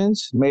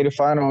eliminations. Made a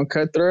final on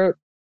Cutthroat.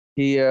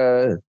 He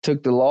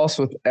took the loss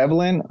with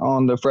Evelyn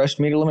on the fresh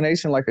meat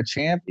elimination like a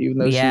champ, even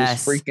though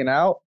Yes. she was freaking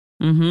out.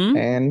 Mm-hmm.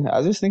 And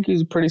I just think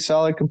he's a pretty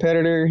solid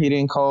competitor. He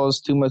didn't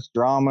cause too much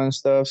drama and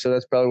stuff, so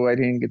that's probably why he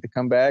didn't get to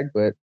come back.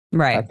 But I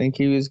Right. think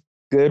he was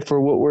good for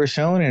what we're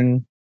showing,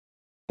 and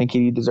I think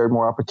he deserved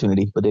more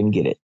opportunity, but didn't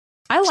get it.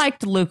 I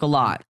liked Luke a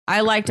lot.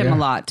 I liked him Yeah. a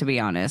lot, to be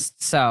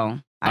honest. So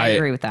I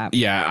agree with that.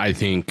 Yeah, I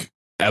think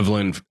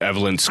Evelyn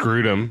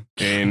screwed him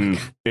in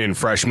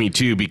Fresh Me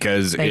too,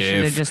 because They should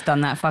have if just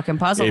done that fucking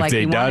puzzle if like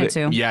they he done wanted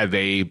it, to. yeah,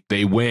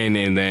 they win,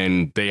 and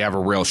then they have a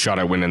real shot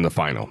at winning the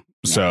final.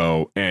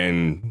 So,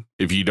 and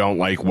if you don't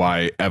like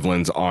why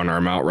Evelyn's on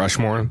our Mount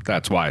Rushmore,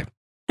 that's why.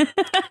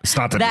 It's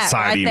not the That right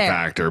deciding there.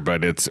 factor,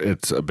 but it's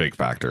a big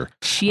factor.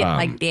 Shit Um,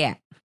 like that.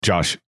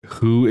 Josh,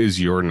 who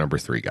is your number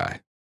 3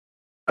 guy?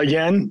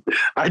 Again,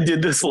 I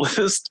did this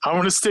list. I'm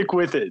going to stick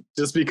with it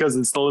just because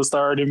it's the list I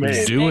already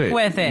made. Do Stick it.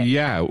 with it.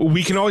 Yeah.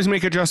 We can always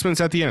make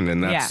adjustments at the end,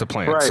 and that's the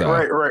plan.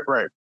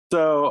 Right.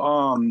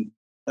 So,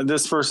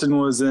 this person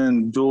was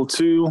in Duel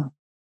 2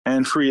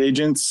 and Free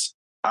Agents.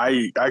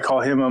 I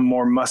call him a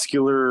more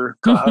muscular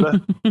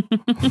Kahada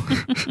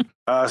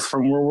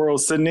from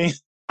World Sydney.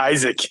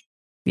 Isaac.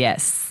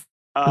 Yes.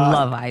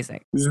 Love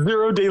Isaac.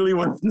 0 daily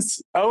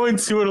wins.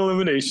 0-2 in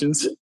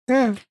eliminations.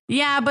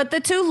 Yeah, but the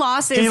 2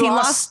 losses, he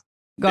lost.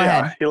 Go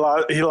ahead. He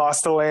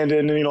lost to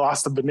Landon and he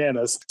lost to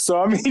Bananas.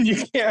 So I mean,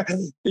 you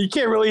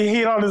can't really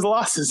hate on his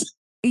losses.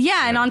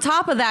 Yeah, and on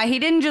top of that, he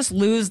didn't just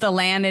lose to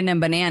Landon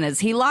and Bananas.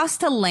 He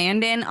lost to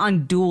Landon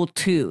on Duel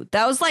 2.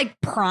 That was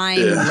like prime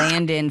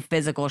Landon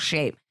physical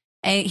shape.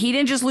 And he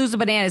didn't just lose to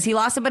Bananas. He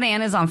lost to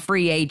Bananas on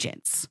Free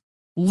Agents.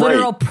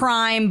 Literal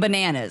prime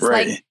Bananas.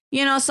 Right. Like,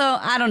 you know, so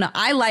I don't know.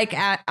 I like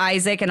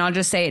Isaac, and I'll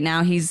just say it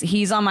now.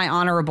 He's on my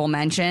honorable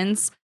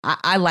mentions.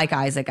 I like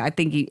Isaac. I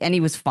think he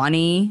was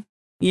funny.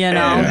 You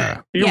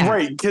know, you're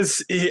right,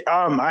 because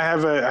I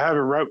have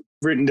it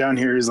written down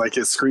here as like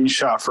a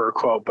screenshot for a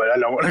quote, but I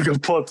don't want to go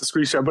pull up the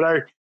screenshot. But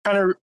I kind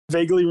of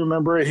vaguely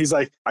remember it. He's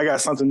like, I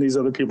got something these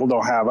other people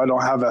don't have. I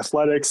don't have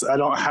athletics. I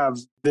don't have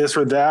this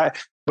or that.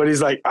 But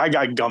he's like, I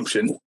got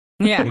gumption.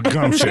 Yeah,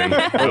 gumption.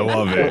 I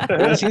love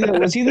it.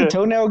 Was he the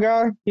toenail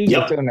guy? He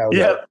was the toenail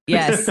guy.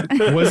 Yes.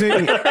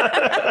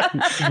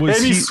 And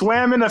he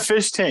swam in a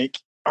fish tank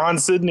on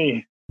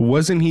Sydney.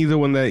 Wasn't he the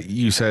one that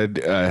you said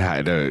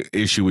had an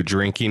issue with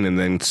drinking and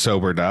then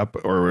sobered up?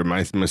 Or am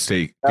I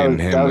mistaken?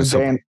 That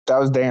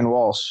was Dan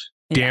Walsh.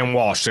 Dan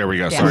Walsh. There we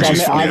go. Yeah. Sorry. Which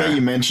is funny that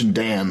you mentioned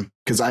Dan,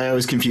 because I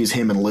always confuse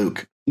him and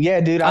Luke.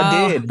 Yeah, dude,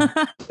 I did.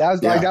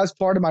 That was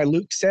part of my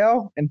Luke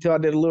sale until I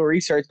did a little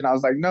research, and I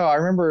was like, no, I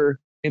remember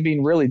him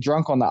being really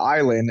drunk on the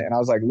island, and I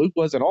was like, Luke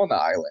wasn't on the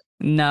island.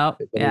 No.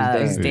 Yeah,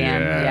 it was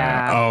Dan.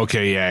 Yeah. Oh,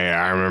 okay.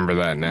 Yeah. I remember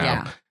that now.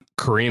 Yeah.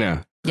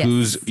 Karina,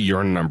 who's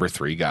your number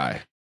 3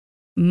 guy?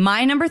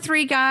 My number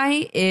 3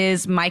 guy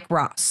is Mike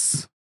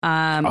Ross.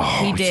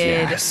 He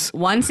did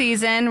 1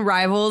 season.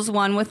 Rivals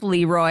won with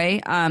Leroy.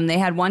 They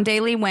had 1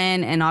 daily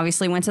win and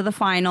obviously went to the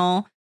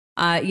final.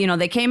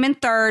 They came in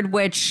 3rd,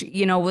 which,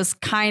 was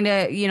kind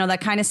of,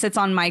 that kind of sits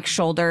on Mike's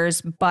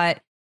shoulders,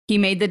 but he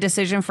made the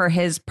decision for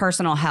his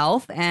personal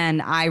health. And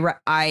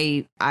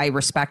I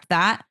respect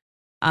that.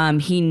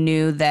 He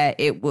knew that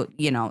it would,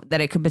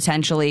 that it could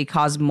potentially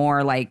cause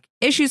more like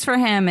issues for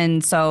him.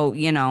 And so,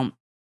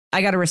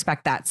 I got to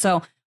respect that.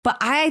 So, but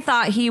I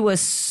thought he was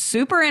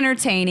super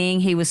entertaining.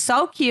 He was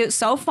so cute,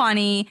 so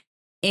funny.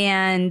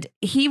 And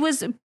he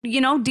was,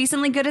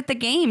 decently good at the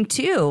game,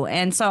 too.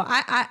 And so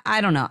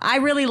I don't know. I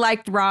really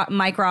liked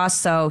Mike Ross.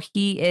 So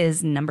he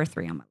is number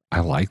 3 on my list. I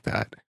like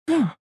that.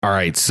 Yeah. All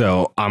right.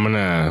 So I'm going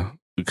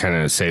to kind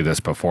of say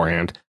this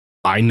beforehand.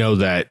 I know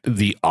that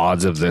the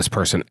odds of this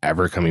person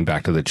ever coming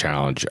back to the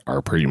challenge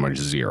are pretty much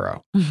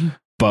 0. Mm-hmm.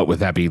 But with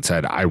that being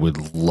said, I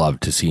would love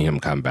to see him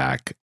come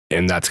back.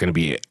 And that's going to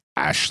be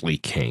Ashley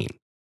Kane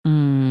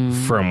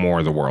from War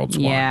of the Worlds.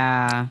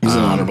 Yeah. He's an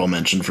honorable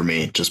mention for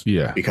me just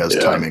because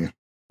timing.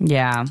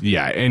 Yeah.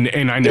 Yeah.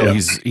 And I know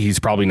he's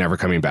probably never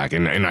coming back.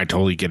 And I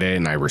totally get it.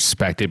 And I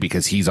respect it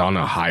because he's on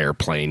a higher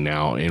plane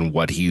now in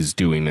what he's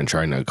doing and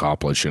trying to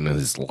accomplish in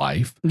his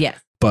life. Yeah.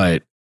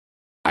 But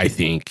I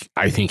think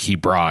he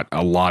brought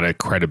a lot of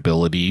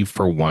credibility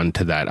for one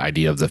to that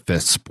idea of the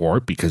 5th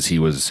sport because he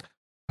was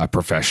a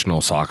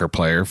professional soccer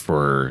player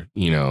for,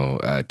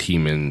 a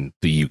team in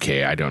the UK.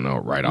 I don't know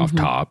right off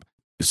top.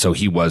 So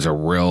he was a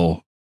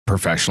real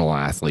professional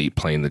athlete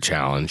playing the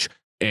challenge.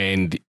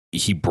 And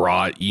he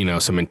brought,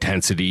 some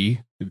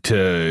intensity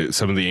to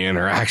some of the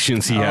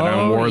interactions he had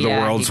on War of the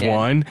Worlds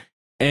 1.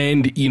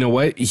 And you know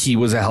what? He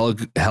was a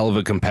hell of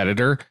a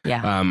competitor.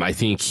 Yeah. I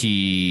think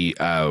he,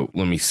 let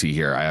me see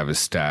here. I have his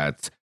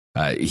stats.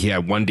 He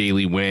had 1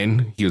 daily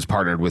win. He was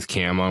partnered with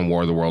Cam on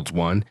War of the Worlds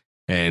 1.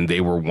 And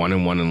they were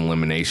 1-1 in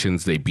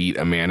eliminations. They beat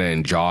Amanda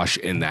and Josh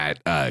in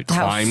that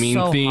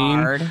climbing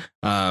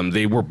thing.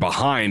 They were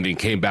behind and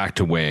came back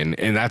to win.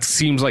 And that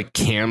seems like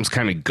Cam's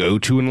kind of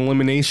go-to in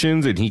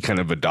eliminations. And he kind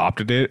of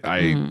adopted it.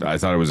 I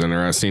thought it was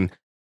interesting.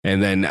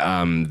 And then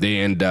they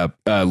end up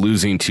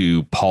losing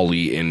to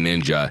Paulie and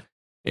Ninja.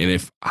 And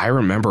if I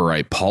remember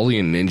right, Paulie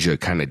and Ninja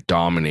kind of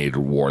dominated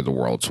War of the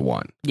Worlds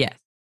 1. Yes.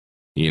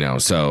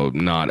 So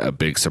not a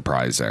big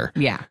surprise there.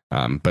 Yeah.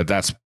 But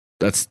that's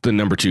the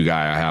number 2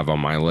 guy I have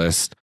on my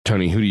list.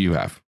 Tony, who do you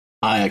have?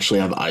 I actually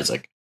have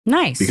Isaac.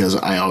 Nice. Because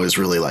I always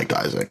really liked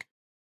Isaac.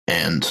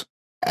 And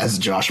as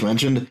Josh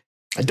mentioned,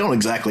 I don't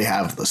exactly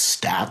have the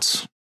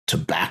stats to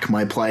back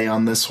my play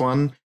on this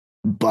one.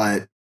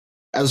 But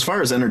as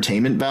far as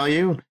entertainment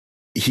value,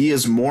 he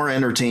is more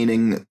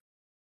entertaining.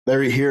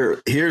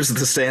 Here's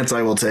the stance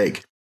I will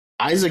take.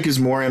 Isaac is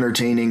more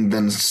entertaining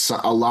than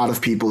a lot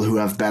of people who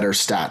have better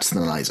stats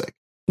than Isaac.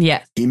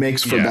 Yes. He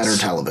makes for better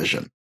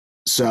television.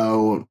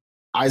 So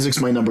Isaac's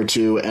my number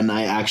 2, and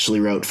I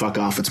actually wrote "fuck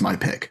off." It's my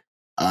pick,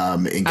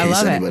 in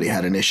case anybody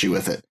had an issue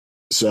with it.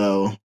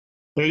 So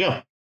there you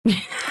go.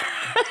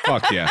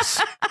 Fuck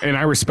yes. And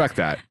I respect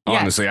that.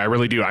 Honestly, I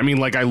really do. I mean,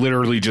 like, I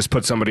literally just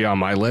put somebody on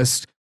my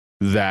list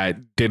that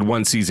did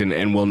one season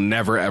and will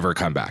never, ever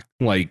come back.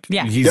 Like,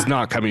 he's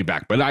not coming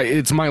back, but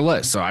it's my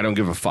list, so I don't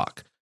give a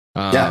fuck.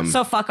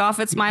 So fuck off.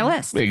 It's my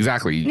list.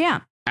 Exactly.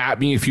 Yeah. At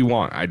me if you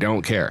want. I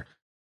don't care.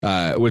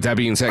 With that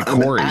being said,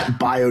 Corey. At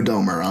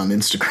Biodomer on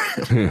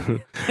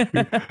Instagram.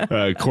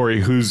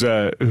 Corey,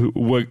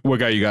 what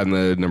guy you got in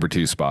the number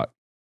 2 spot?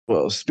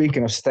 Well,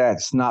 speaking of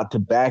stats, not to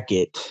back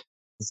it,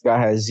 this guy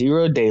has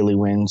 0 daily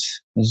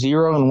wins,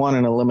 0-1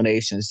 in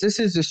eliminations. This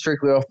is just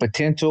strictly off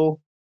potential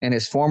in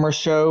his former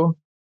show,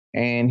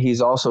 and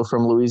he's also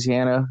from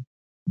Louisiana.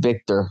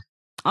 Victor.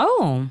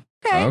 Oh,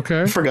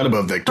 okay. I forgot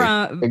about Victor.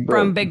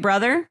 From Big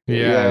Brother?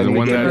 Yeah, the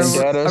one that's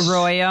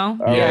Arroyo.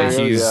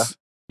 Yeah,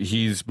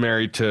 he's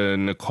married to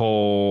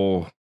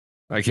Nicole.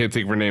 I can't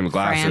think of her name.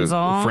 Glasses.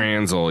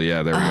 Franzel.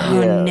 Yeah, there we go.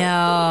 Oh,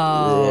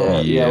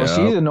 no. Yeah, well,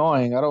 she's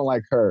annoying. I don't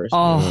like her. So.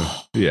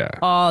 Oh, yeah.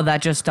 Oh,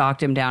 that just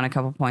knocked him down a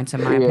couple points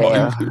in my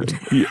opinion.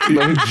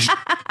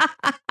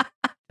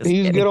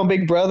 He's good on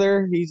Big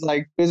Brother. He's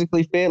like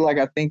physically fit. Like,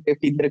 I think if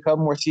he did a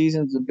couple more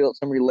seasons and built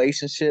some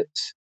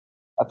relationships,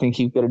 I think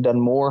he could have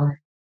done more.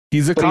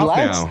 He's a cop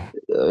now.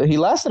 He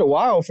lasted a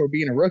while for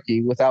being a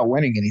rookie without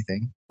winning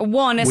anything.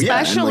 Well, and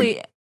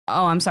especially...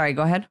 Oh, I'm sorry.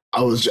 Go ahead.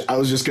 I was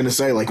just going to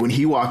say, like, when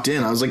he walked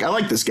in, I was like, I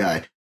like this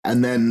guy.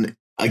 And then,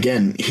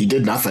 again, he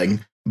did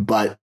nothing,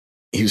 but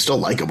he was still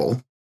likable.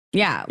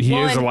 Yeah. He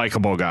is a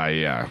likable guy,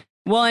 yeah.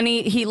 Well, and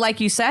he like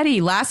you said,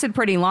 he lasted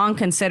pretty long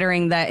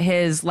considering that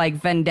his, like,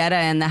 vendetta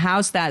in the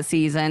house that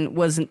season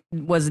was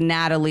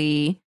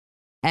Natalie,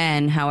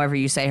 and however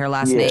you say her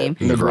last name.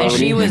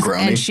 Negroni.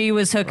 And she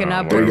was hooking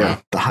up with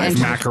the hive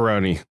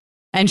macaroni.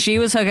 And she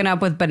was hooking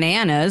up with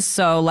bananas.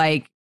 So,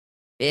 like,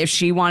 if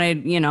she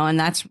wanted, and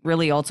that's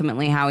really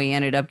ultimately how he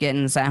ended up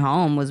getting sent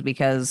home, was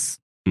because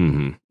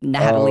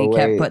Natalie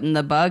kept putting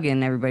the bug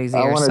in everybody's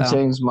ear. I want to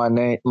change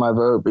my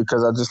vote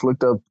because I just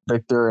looked up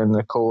Victor and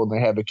Nicole and they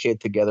have a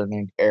kid together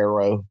named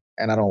Arrow,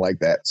 and I don't like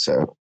that.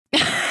 So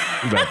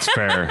that's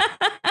fair.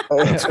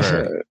 That's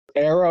fair.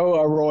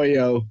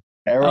 Arroyo.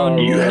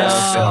 You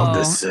have failed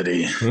this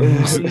city.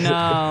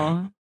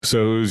 No.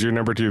 So who's your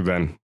number 2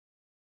 then?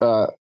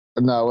 No,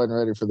 I wasn't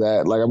ready for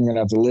that. Like, I'm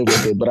gonna have to live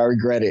with it, but I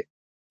regret it.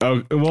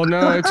 Oh, well,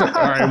 no, it's all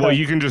right. Well,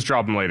 you can just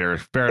drop them later.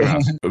 Fair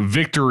enough.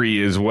 Victory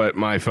is what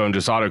my phone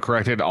just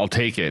auto-corrected. I'll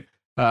take it.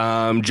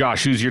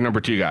 Josh, who's your number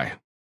 2 guy?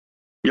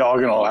 Y'all are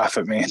going to laugh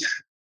at me.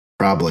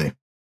 Probably.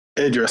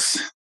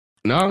 Idris.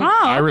 No,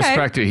 I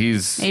respect it.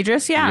 He's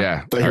Idris, yeah.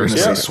 Yeah. I thought you were going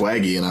to say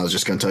Swaggy, and I was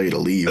just going to tell you to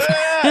leave.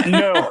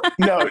 No,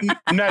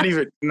 not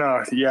even.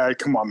 No, yeah,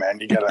 come on, man.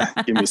 You got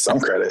to give me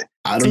some credit.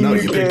 I don't know.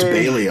 You picked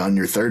Bailey on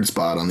your 3rd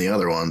spot on the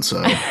other one,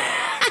 so...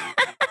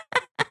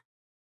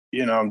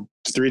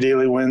 3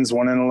 daily wins,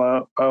 1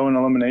 in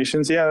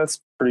eliminations. Yeah, that's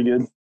pretty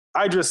good.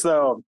 Idris,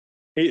 though,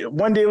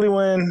 1 daily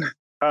win,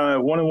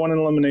 1-1 in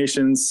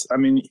eliminations. I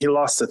mean, he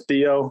lost to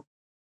Theo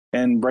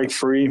and Break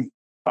Free.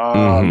 But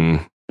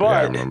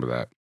I remember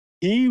that.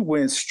 He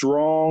went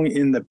strong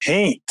in the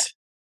paint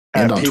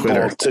and at on people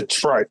Twitter to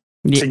try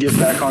to get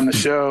back on the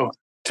show,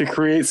 to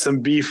create some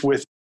beef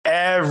with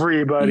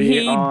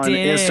everybody on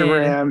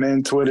Instagram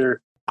and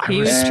Twitter. I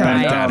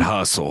respect that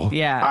hustle.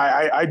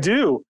 Yeah, I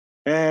do.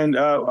 And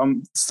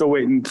I'm still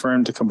waiting for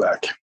him to come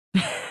back.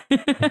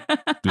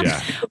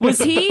 Yeah. Was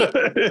he,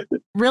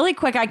 really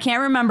quick, I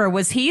can't remember,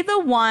 was he the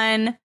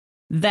one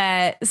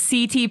that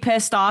CT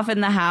pissed off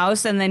in the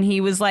house, and then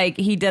he was like,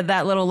 he did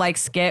that little like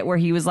skit where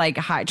he was like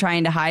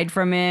trying to hide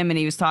from him, and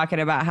he was talking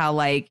about how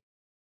like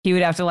he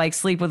would have to like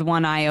sleep with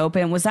one eye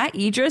open? Was that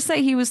Idris that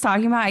he was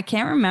talking about? I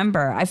can't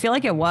remember. I feel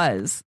like it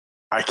was.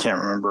 I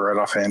can't remember right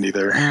offhand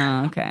either.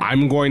 Oh, okay.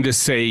 I'm going to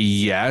say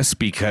yes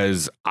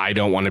because I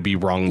don't want to be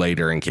wrong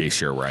later in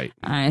case you're right.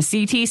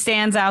 CT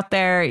stands out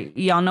there.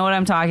 Y'all know what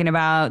I'm talking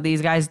about.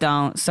 These guys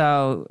don't.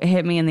 So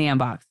hit me in the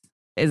inbox.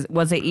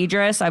 Was it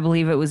Idris? I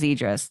believe it was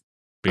Idris.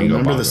 I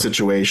remember the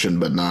situation,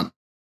 but not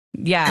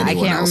I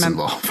can't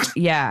remember. Involved.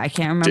 Yeah, I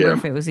can't remember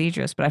if it was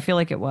Idris, but I feel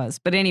like it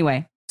was. But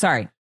anyway,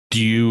 sorry. Do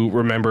you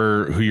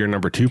remember who your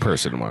number 2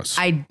 person was?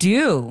 I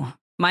do.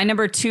 My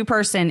number 2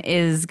 person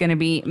is going to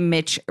be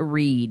Mitch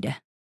Reed.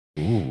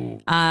 Ooh.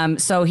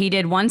 So he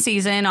did 1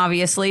 season,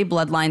 obviously,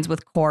 Bloodlines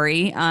with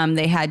Corey.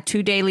 They had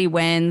 2 daily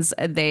wins.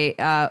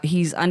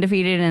 He's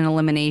undefeated in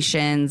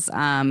eliminations,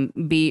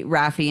 beat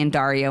Rafi and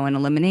Dario in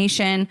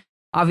elimination.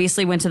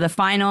 Obviously went to the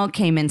final,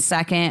 came in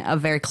second, a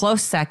very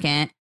close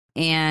second,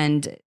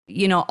 and,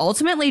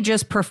 ultimately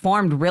just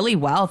performed really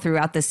well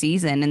throughout the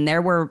season. And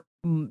there were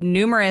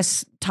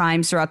numerous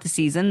times throughout the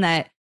season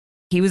that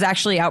he was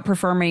actually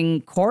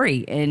outperforming Corey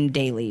in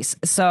dailies.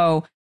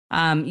 So,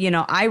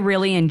 I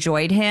really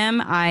enjoyed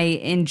him.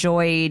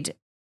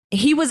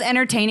 He was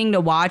entertaining to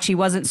watch. He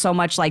wasn't so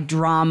much like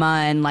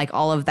drama and like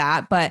all of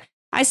that, but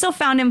I still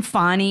found him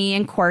funny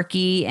and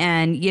quirky.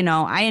 And,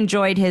 I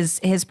enjoyed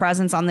his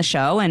presence on the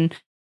show. And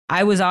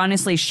I was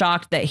honestly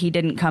shocked that he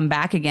didn't come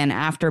back again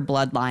after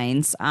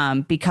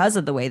Bloodlines because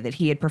of the way that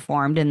he had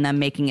performed and them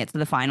making it to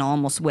the final,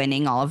 almost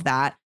winning all of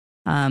that.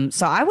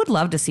 So I would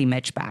love to see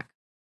Mitch back.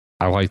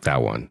 I like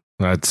that one.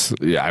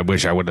 I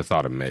wish I would have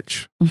thought of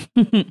Mitch.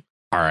 All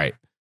right.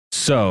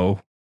 So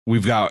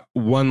we've got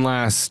one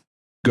last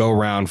go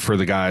around for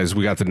the guys.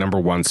 We got the number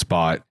one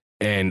spot,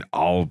 and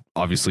I'll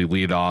obviously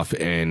lead off.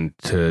 And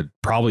to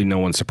probably no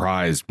one's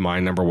surprise, my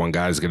number one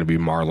guy is going to be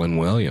Marlon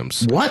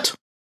Williams. What?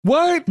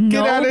 What? No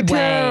Get out of way.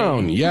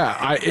 town.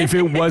 Yeah. If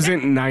it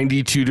wasn't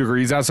 92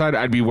 degrees outside,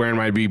 I'd be wearing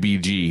my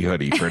BBG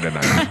hoodie for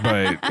tonight.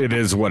 But it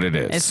is what it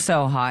is. It's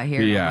so hot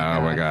here. Yeah.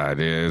 Oh my God.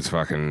 It's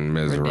fucking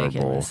miserable.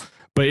 Ridiculous.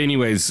 But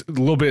anyways, a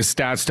little bit of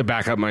stats to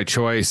back up my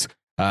choice.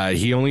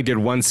 He only did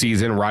one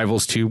season,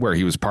 Rivals 2, where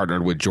he was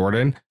partnered with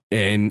Jordan.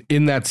 And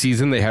in that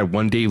season, they had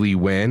one daily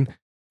win.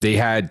 They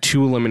had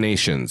 2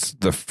 eliminations.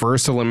 The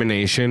first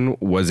elimination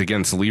was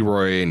against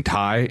Leroy and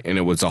Ty, and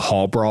it was a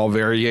hall brawl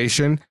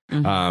variation,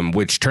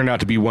 which turned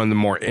out to be one of the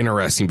more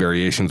interesting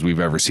variations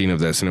we've ever seen of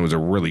this. And it was a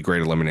really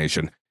great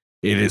elimination.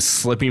 It is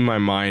slipping my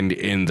mind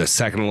in the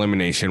second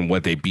elimination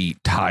what they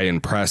beat Ty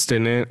and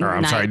Preston in, or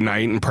I'm sorry,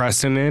 Knight and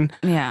Preston in.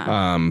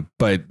 Yeah.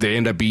 But they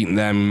end up beating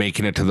them,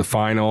 making it to the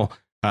final,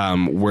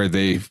 where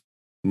they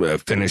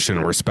finished in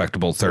a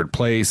respectable third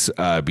place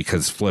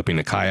because flipping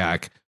a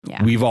kayak.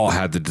 Yeah. We've all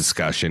had the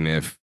discussion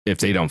if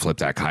they don't flip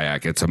that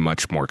kayak, it's a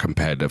much more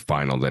competitive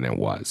final than it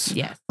was.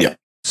 Yes. Yeah.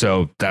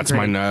 So that's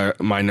my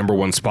number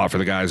one spot for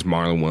the guys,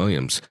 Marlon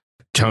Williams.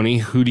 Tony,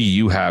 who do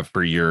you have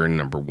for your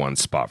number one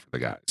spot for the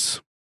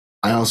guys?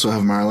 I also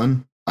have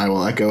Marlon. I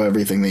will echo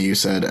everything that you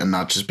said, and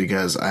not just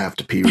because I have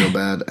to pee real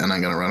bad and I'm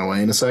going to run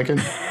away in a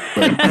second,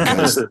 but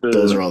because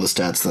those are all the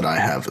stats that I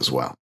have as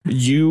well.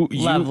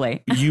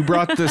 Lovely. You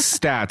brought the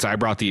stats. I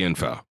brought the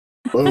info.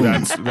 Boom.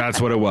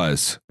 That's what it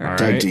was. All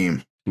Tag right.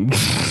 team. Not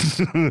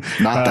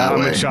that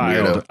way. I'm a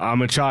child. Weirdo.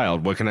 I'm a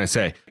child. What can I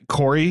say?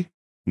 Corey,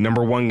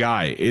 number one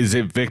guy. Is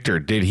it Victor?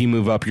 Did he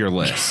move up your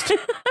list?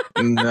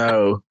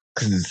 No,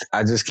 because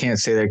I just can't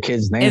say their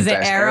kid's name. Is it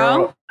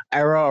Arrow?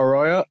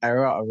 Arroyo?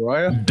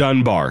 Arroyo?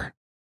 Dunbar.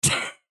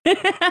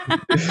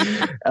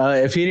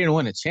 If he didn't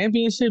win a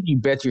championship, you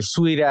bet your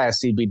sweet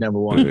ass he'd be number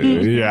one.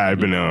 Yeah, I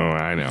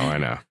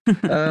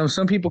know.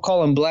 Some people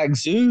call him Black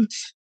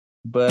Zeus,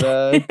 but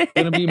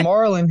gonna be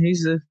Marlon.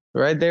 He's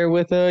right there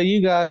with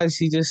you guys.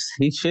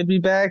 He should be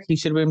back. He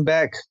should have been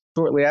back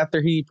shortly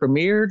after he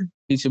premiered.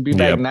 He should be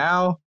back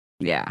now.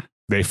 Yeah.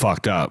 They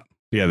fucked up.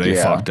 Yeah, they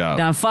fucked up.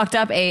 Done fucked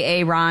up,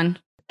 AA Ron.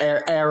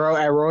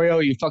 Arroyo,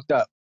 you fucked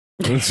up.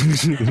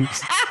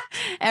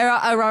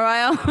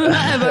 Arroyo.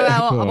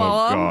 Oh,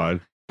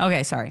 God.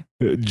 Okay, sorry.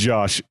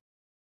 Josh,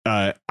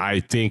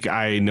 I think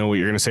I know what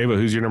you're going to say, but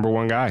who's your number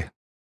one guy?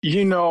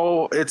 You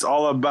know, it's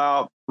all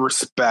about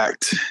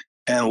respect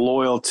and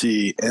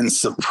loyalty and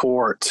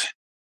support.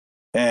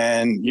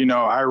 And, you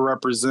know, I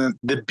represent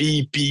the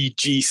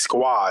BBG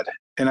squad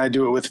and I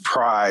do it with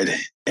pride.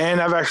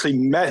 And I've actually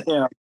met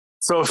him.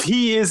 So if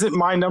he isn't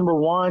my number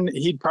one,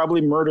 he'd probably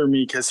murder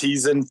me because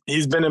he's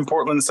been in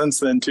Portland since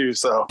then too.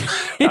 So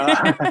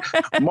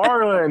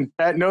Marlon,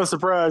 at no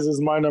surprise, is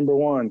my number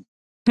one.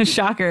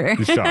 Shocker.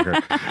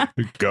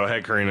 Go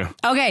ahead, Karina.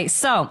 Okay,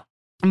 so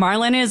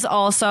Marlon is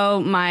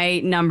also my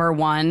number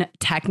one.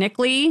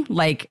 Technically,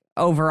 like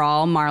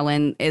overall,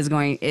 Marlon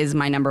is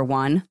my number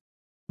one.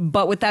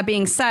 But with that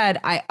being said,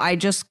 I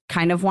just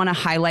kind of want to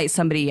highlight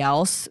somebody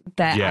else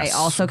that I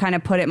also kind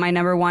of put at my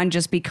number one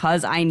just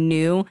because I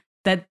knew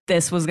that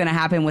this was going to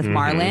happen with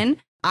Marlon.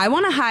 I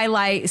want to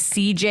highlight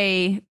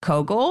CJ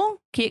Kogel.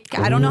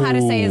 I don't know how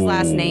to say his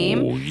last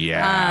name.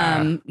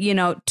 Yeah.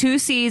 2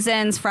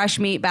 seasons, fresh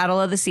meat, battle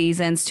of the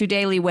seasons, 2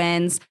 daily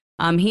wins.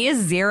 He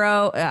is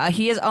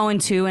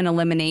 0-2 in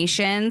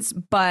eliminations,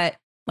 but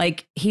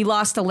like he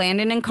lost to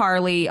Landon and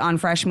Carly on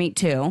fresh meat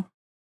too.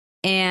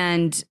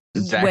 And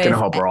Zach and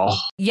Hall Brawl.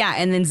 Yeah.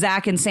 And then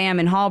Zach and Sam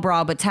in Hall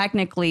Brawl, but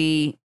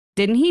technically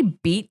didn't he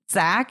beat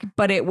Zach?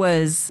 But it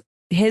was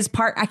his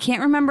part. I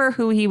can't remember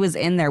who he was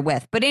in there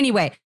with, but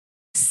anyway,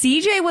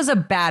 CJ was a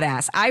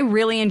badass. I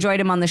really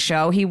enjoyed him on the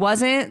show. He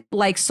wasn't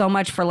like so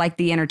much for like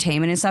the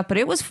entertainment and stuff, but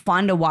it was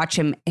fun to watch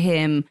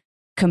him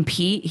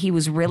compete. He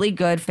was really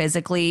good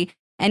physically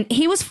and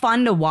he was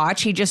fun to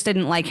watch. He just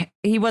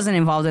he wasn't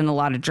involved in a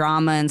lot of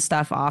drama and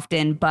stuff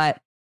often, but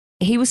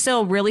he was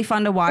still really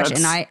fun to watch.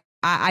 And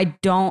I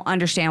don't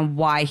understand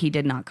why he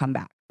did not come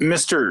back.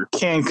 Mr.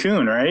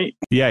 Cancun, right?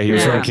 Yeah, he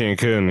was from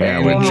Cancun. Yeah,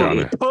 with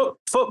John.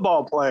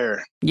 Football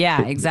player.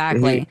 Yeah,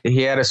 exactly.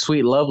 He had a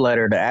sweet love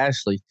letter to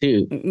Ashley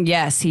too.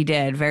 Yes, he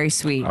did. Very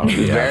sweet. Oh,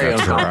 yeah, Very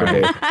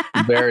uncomfortable.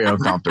 Right. Very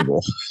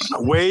uncomfortable.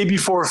 Way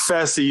before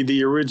Fessy,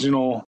 the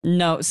original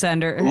note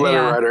sender.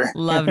 letter writer.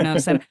 Love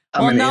note sender.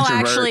 I'm Well, an no, introvert.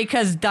 actually,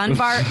 because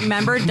Dunbar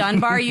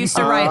used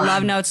to write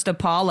love notes to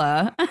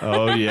Paula.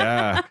 Oh,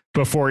 yeah.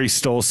 Before he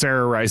stole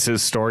Sarah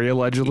Rice's story,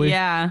 allegedly.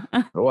 Yeah.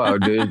 Wow,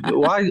 dude.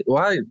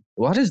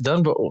 Why does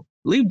Dunbar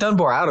leave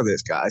Dunbar out of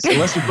this, guys?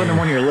 Unless you put him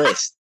on your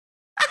list.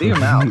 Leave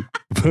him out.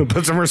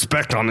 Put some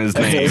respect on his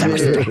name.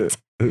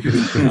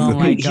 Oh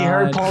my He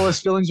hurt God. Paula's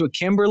feelings with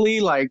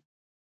Kimberly, like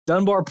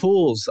Dunbar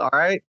pools, all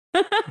right?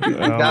 Oh,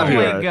 Oh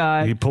my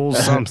God. He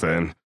pulls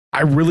something.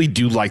 I really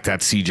do like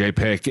that CJ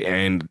pick.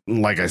 And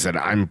like I said,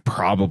 I'm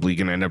probably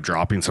going to end up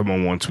dropping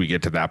someone once we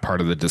get to that part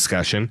of the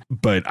discussion.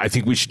 But I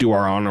think we should do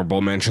our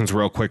honorable mentions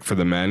real quick for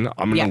the men.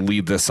 I'm going to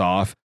lead this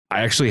off.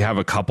 I actually have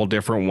a couple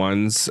different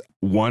ones.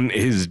 One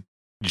is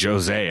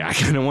Jose. I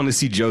kind of want to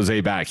see Jose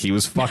back. He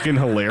was fucking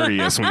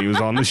hilarious when he was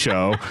on the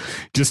show.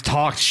 Just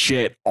talked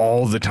shit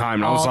all the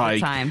time. And I was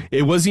like,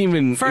 it wasn't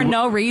even for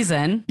no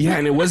reason. Yeah,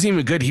 and it wasn't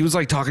even good. He was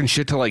like talking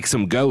shit to like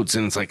some goats,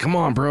 and it's like, come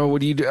on, bro, what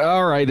do you do?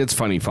 All right, it's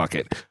funny, fuck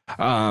it.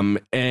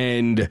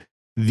 And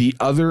the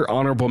other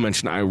honorable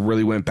mention I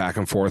really went back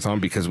and forth on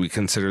because we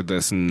considered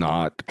this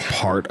not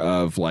part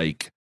of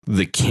like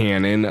the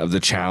canon of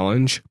the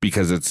challenge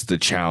because it's the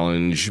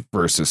challenge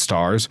versus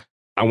stars.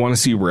 I want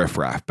to see Riff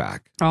Raff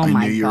back. Oh my God.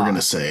 I knew you were going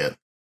to say it.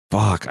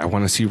 Fuck, I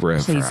want to see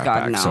Riff Raff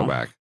back so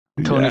back.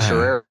 Tony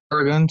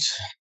Sherrigans.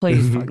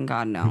 Please fucking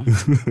God, no.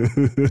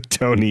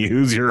 Tony,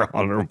 who's your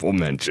honorable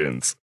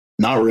mentions?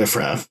 Not Riff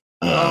Raff.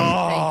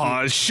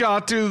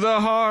 Shot to the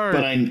heart.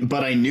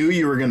 But I knew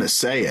you were going to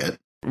say it.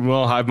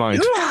 Well, hive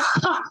mind.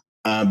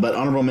 But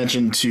honorable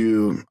mention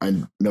to,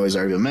 I know he's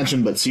already been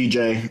mentioned, but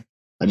CJ,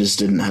 I just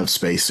didn't have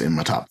space in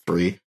my top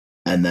 3.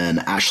 And then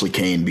Ashley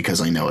Kane,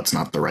 because I know it's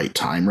not the right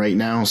time right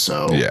now.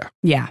 So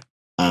yeah.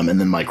 And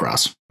then Mike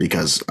Ross,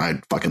 because I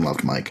fucking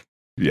loved Mike.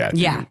 Yeah.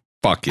 Yeah.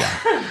 Fuck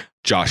yeah.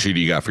 Josh, who do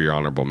you got for your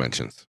honorable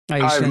mentions?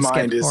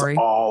 Mine is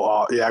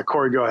all. Yeah,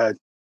 Corey, go ahead.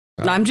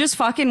 I'm just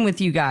fucking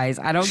with you guys.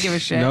 I don't give a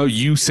shit. No,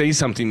 you say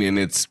something and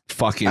it's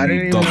fucking I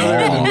didn't even know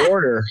there was an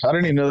order. I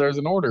didn't even know there was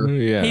an order.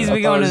 Yeah. He's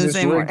been going to the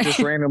same order. Just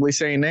randomly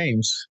saying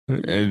names.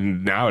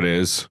 And now it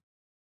is.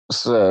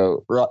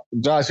 So,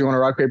 Josh, you want to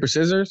rock, paper,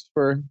 scissors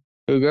for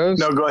who goes?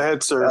 No, go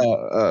ahead, sir.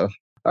 All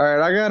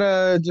right, I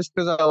got just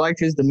because I liked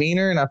his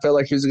demeanor and I felt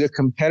like he was a good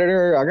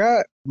competitor. I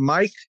got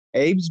Mike,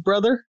 Abe's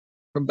brother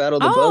from Battle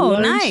of the Bloodlines.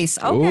 Oh,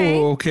 nice. Okay.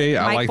 Ooh, okay.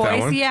 I like that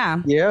one.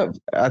 Yeah. Yep.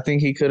 I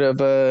think he could have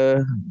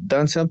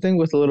done something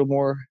with a little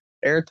more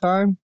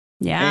airtime.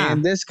 Yeah.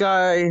 And this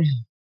guy,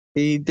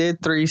 he did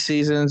 3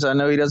 seasons. I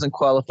know he doesn't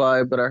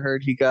qualify, but I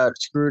heard he got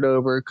screwed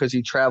over because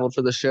he traveled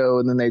for the show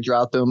and then they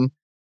dropped him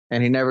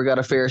and he never got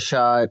a fair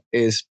shot,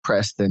 is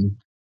Preston.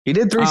 He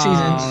did 3 seasons.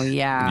 Oh,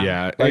 yeah.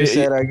 Yeah. Like I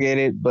said, I get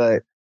it,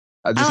 but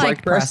I just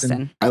like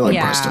Preston. I like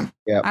Preston.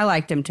 Yeah. I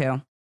liked him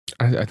too.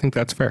 I think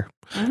that's fair.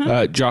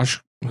 Mm-hmm.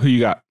 Josh, who you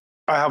got?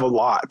 I have a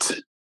lot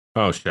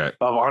Oh, shit.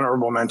 of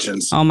honorable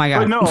mentions. Oh, my God.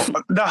 But no,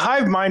 the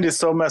hive mind is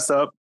so messed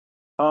up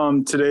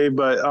today,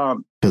 but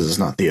Because it's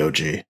not the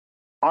OG.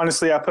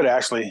 honestly, I put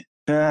Ashley.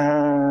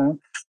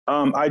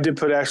 I did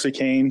put Ashley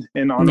Kane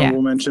in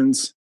honorable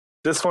mentions.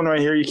 This one right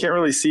here, you can't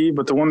really see,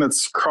 but the one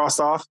that's crossed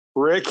off,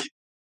 Rick,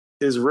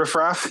 is Riff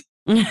Raff.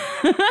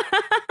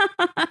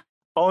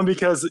 Only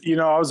because,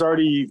 I was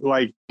already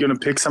like going to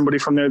pick somebody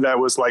from there that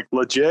was like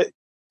legit.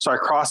 So I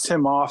crossed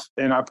him off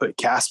and I put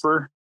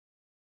Casper.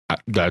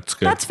 That's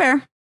good. That's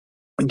fair.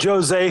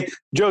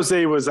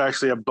 Jose was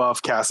actually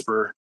above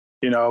Casper,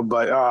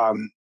 but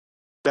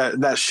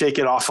that shake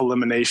it off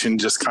elimination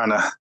just kind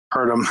of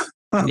hurt him.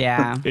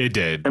 Yeah. It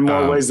did. In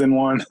more ways than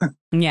one.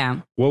 Yeah.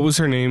 What was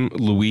her name?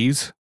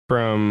 Louise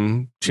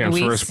from Champs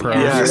vs. Pros?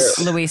 Yeah. Yes.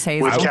 Louise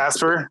Hayes. With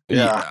Casper?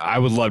 Yeah. I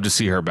would love to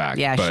see her back.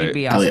 Yeah, but, she'd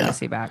be awesome to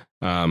see back.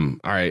 All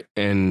right.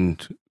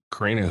 And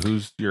Karina,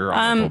 who's your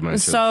honorable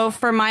mentions? So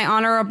for my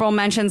honorable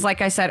mentions,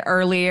 like I said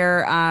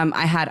earlier,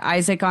 I had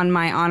Isaac on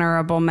my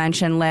honorable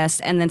mention list.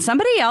 And then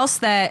somebody else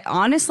that,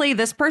 honestly,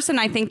 this person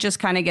I think just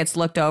kind of gets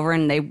looked over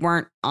and they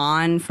weren't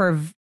on for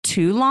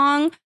too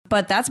long.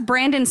 But that's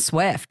Brandon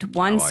Swift.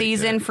 One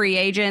season, free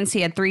agents.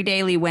 He had 3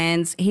 daily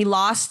wins. He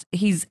lost.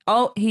 He's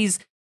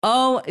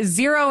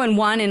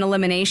 0-1 in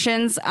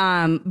eliminations.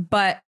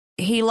 But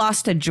he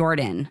lost to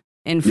Jordan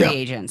in free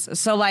agents.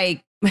 So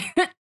like,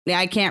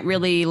 I can't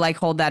really like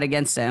hold that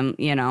against him,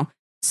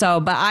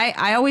 So, but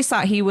I always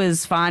thought he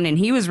was fun and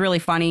he was really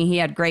funny. He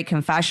had great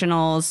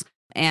confessionals.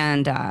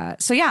 And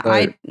so, yeah,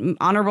 I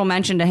honorable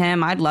mention to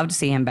him. I'd love to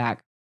see him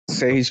back.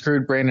 Say he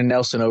screwed Brandon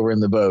Nelson over in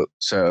the boat.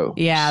 So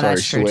yeah,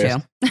 that's true too.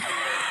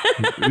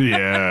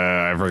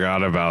 Yeah, I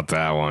forgot about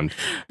that one.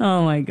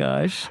 Oh my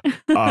gosh.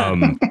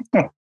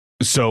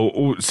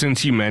 So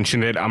since you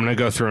mentioned it, I'm gonna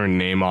go through and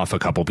name off a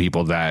couple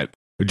people that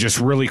just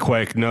really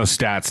quick, no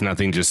stats,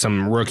 nothing, just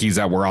some rookies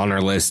that were on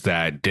our list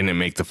that didn't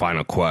make the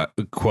final cut.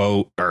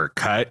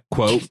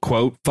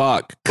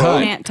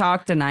 Can't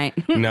talk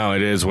tonight. No,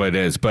 it is what it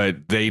is,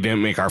 but they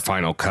didn't make our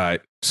final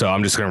cut. So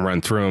I'm just gonna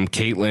run through them.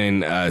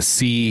 Caitlin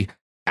C,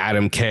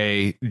 Adam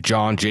K,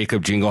 John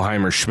Jacob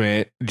Jingleheimer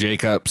Schmidt,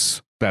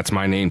 Jacobs. That's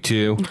my name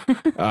too.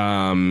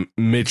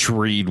 Mitch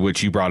Reed,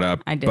 which you brought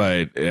up,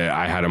 but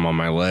I had him on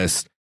my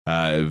list.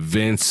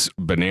 Vince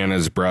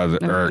Banana's brother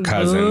or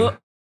cousin.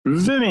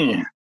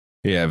 Vinny.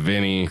 Yeah,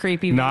 Vinny.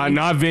 Creepy.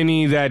 Not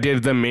Vinny that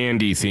did the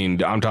Mandy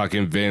thing. I'm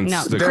talking Vince.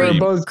 No, the they're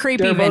both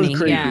creepy Vinny.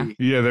 Yeah.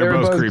 Yeah, they're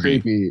both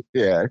creepy.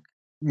 Yeah.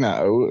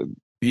 No.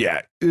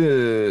 Yeah.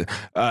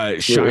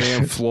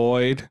 Cheyenne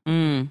Floyd.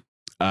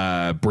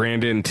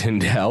 Brandon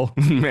Tyndall.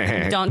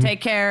 Man. Don't take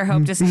care.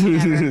 Hope to see you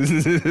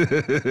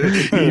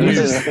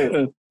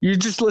never. You're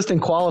just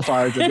listing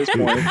qualifiers at this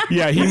point.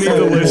 Yeah, he made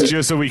the list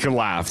just so we can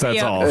laugh.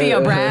 That's all.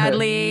 Theo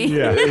Bradley.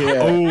 Yeah.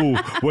 Oh,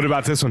 what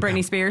about this one?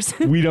 Britney Spears.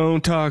 We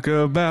don't talk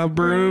about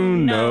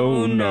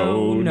Bruno.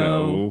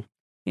 No.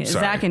 Yeah,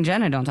 Sorry. Zach and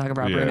Jenna don't talk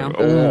about Bruno.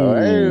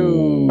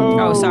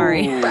 Oh,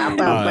 sorry. Bow, bow,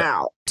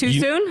 bow. Too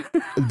soon?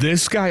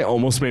 This guy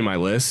almost made my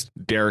list.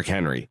 Derrick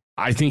Henry.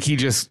 I think he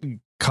just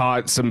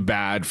caught some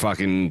bad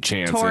fucking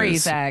chances.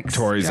 Tori's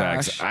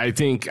ex. I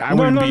think I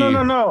No, would no, be. no,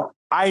 no, no.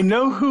 I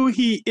know who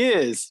he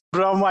is,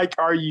 but I'm like,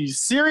 are you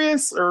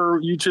serious or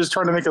are you just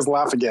trying to make us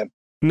laugh again?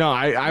 No,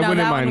 I wouldn't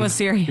that mind. one was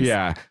serious.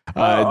 Yeah.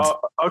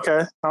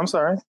 Okay. I'm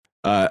sorry.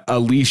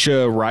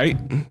 Alicia Wright,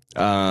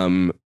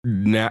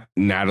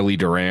 Natalie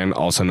Duran,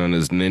 also known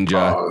as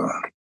Ninja,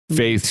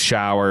 Faith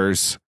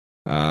Showers,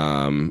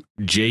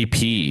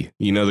 JP,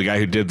 you know, the guy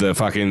who did the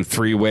fucking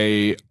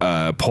 3-way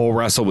pole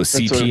wrestle with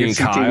CT and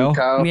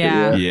Kyle.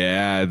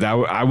 Yeah. That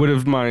I would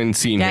have mind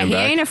seeing him he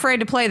back. ain't afraid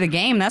to play the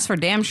game. That's for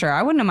damn sure.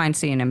 I wouldn't have mind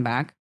seeing him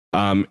back.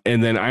 And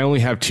then I only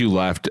have 2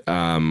 left.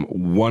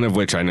 One of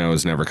which I know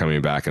is never coming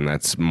back, and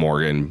that's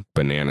Morgan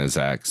Bananas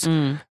X.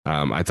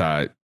 I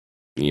thought,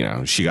 you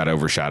know, she got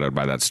overshadowed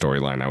by that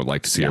storyline. I would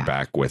like to see her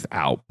back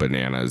without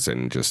Bananas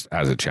and just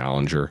as a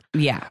challenger.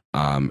 Yeah.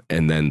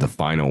 And then the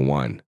final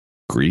one,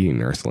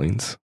 Greeting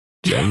Earthlings,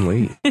 Jen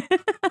Lee.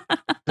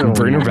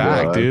 Bring her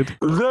back, dude.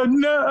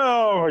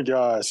 Oh my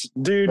gosh,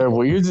 dude.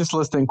 Well, you're just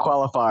listing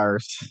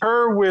qualifiers.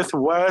 Her with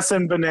Wes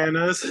and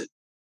Bananas.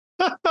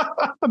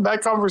 That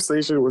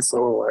conversation was so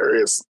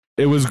hilarious.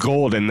 It was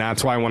gold, and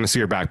that's why I want to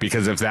see her back,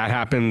 because if that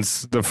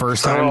happens the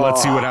first time,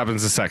 let's see what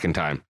happens the second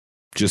time.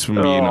 Just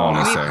from being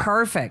honest. That'd be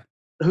perfect.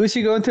 Who's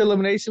she going to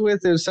elimination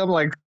with? It was something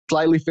like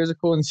slightly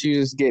physical, and she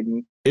was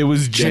getting. It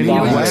was Jenny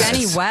West. West.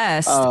 Jenny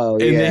West. Oh,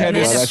 And yeah. they had And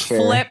to they just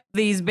flip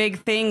these big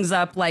things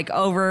up like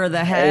over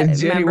the head. And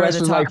Jenny Remember West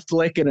the was top? like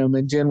flicking them,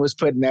 and Jen was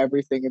putting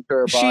everything into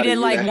her body. She did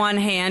like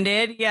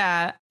one-handed.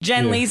 Yeah.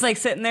 Jen Lee's like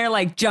sitting there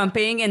like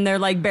jumping, and they're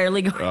like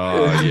barely going.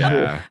 Oh,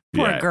 yeah.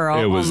 Poor girl.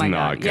 It was oh my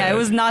not God. good. Yeah, it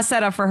was not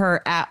set up for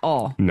her at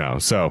all. No.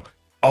 So,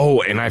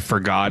 and I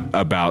forgot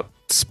about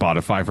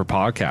Spotify for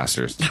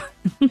podcasters.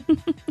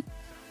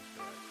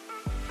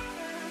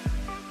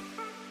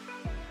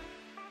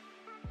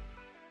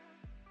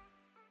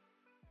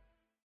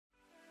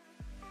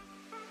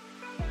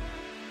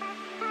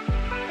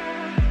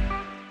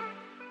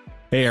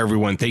 Hey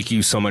everyone, thank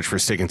you so much for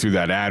sticking through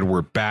that ad.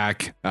 We're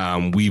back.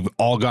 We've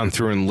all gone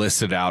through and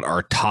listed out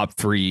our top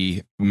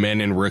 3 men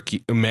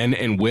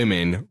and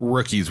women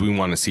rookies we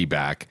want to see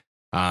back.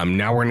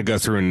 Now we're going to go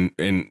through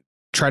and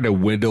try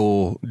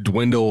to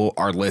dwindle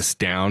our list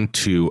down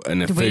to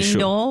an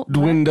official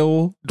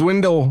dwindle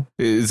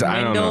is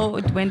I don't know.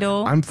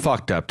 Dwindle. I'm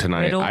fucked up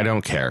tonight. Dwindle. I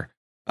don't care.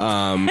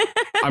 I'm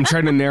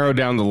trying to narrow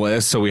down the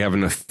list so we have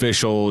an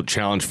official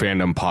Challenge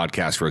Fandom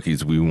podcast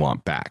rookies we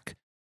want back.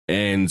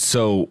 And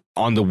so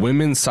on the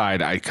women's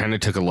side, I kind of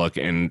took a look,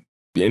 and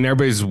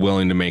everybody's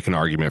willing to make an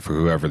argument for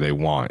whoever they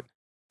want.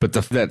 But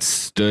that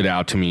stood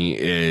out to me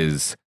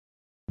is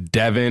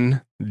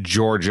Devin,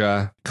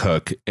 Georgia,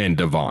 Cook, and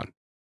Devon.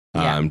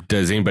 Yeah.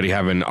 Does anybody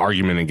have an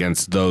argument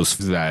against those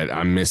that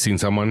I'm missing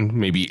someone?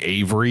 Maybe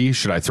Avery.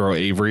 Should I throw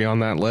Avery on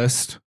that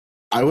list?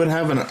 I would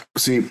have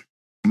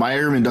my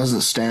argument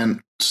doesn't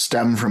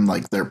stem from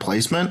like their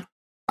placement.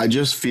 I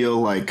just feel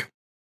like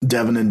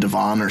Devin and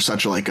Devon are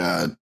such like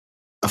a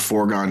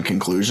foregone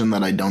conclusion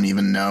that I don't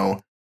even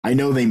know. I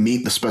know they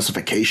meet the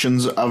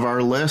specifications of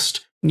our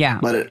list. Yeah.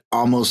 But it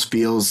almost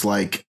feels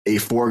like a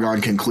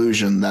foregone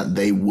conclusion that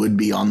they would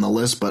be on the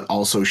list, but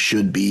also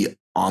should be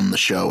on the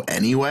show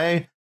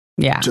anyway.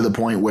 Yeah. To the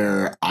point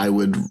where I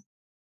would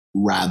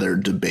rather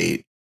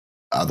debate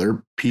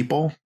other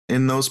people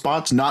in those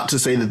spots. Not to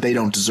say that they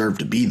don't deserve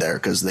to be there,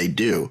 because they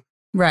do.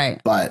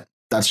 Right. But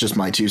that's just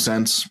my 2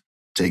 cents.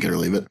 Take it or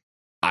leave it.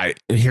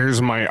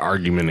 Here's my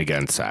argument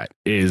against that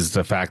is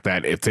the fact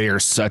that if they are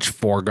such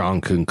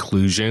foregone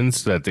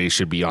conclusions that they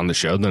should be on the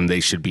show, then they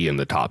should be in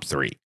the top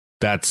 3.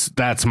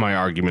 That's my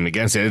argument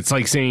against it. It's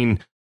like saying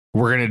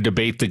we're going to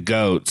debate the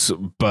GOATs,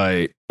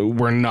 but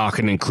we're not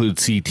going to include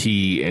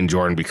CT and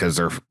Jordan because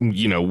they're,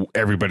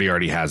 everybody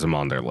already has them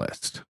on their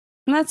list.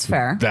 That's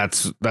fair.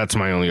 That's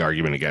my only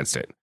argument against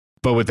it.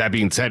 But with that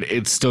being said,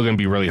 it's still going to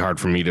be really hard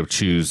for me to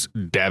choose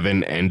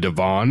Devin and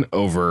Devon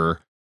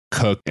over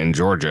Cook and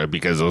Georgia,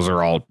 because those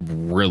are all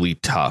really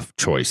tough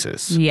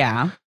choices.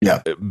 Yeah.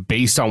 Yeah.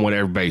 Based on what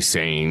everybody's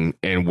saying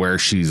and where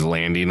she's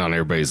landing on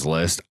everybody's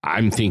list,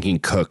 I'm thinking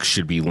Cook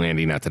should be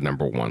landing at the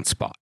number 1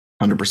 spot.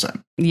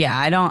 100%. Yeah,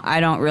 I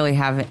don't really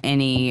have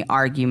any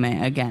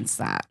argument against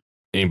that.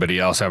 Anybody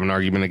else have an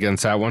argument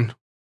against that one?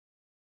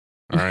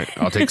 All right,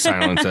 I'll take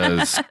silence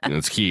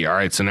as key. All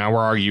right, so now we're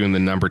arguing the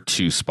number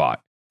 2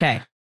 spot.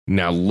 Okay.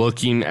 Now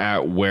looking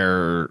at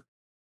where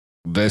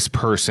this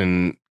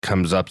person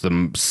comes up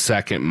the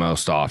second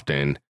most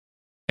often,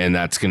 and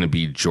that's going to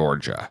be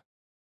Georgia.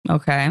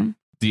 Okay.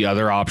 The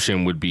other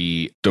option would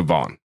be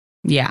Devon.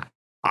 Yeah.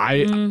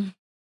 I'm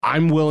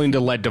willing to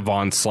let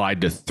Devon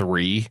slide to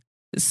 3.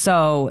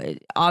 So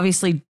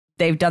obviously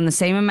they've done the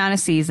same amount of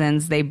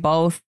seasons. They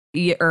both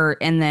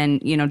and then,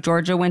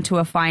 Georgia went to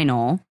a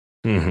final,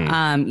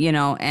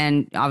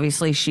 and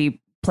obviously she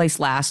placed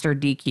last or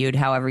DQ'd,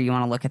 however you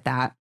want to look at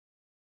that.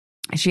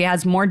 She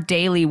has more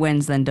daily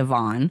wins than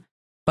Devon,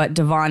 but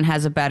Devon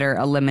has a better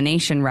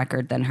elimination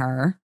record than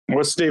her.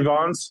 What's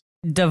Devon's?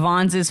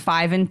 Devon's is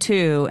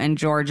 5-2 and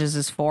George's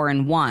is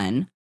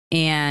 4-1.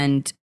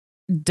 And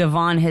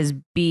Devon has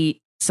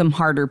beat some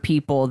harder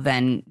people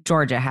than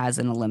Georgia has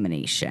in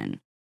elimination.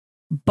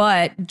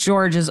 But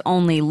Georgia's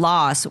only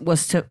loss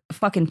was to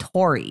fucking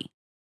Tori.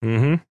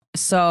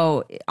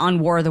 So on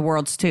War of the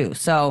Worlds too.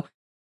 So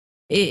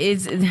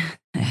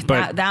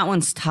that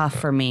one's tough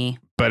for me.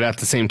 But at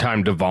the same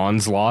time,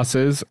 Devon's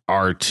losses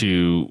are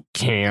to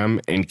Cam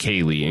and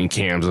Kaylee, and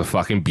Cam's a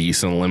fucking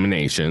beast in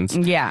eliminations.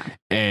 Yeah.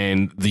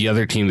 And the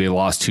other team they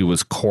lost to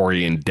was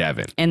Corey and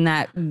Devin. In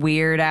that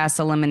weird ass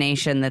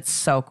elimination that's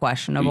so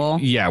questionable.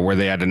 Yeah, where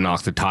they had to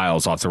knock the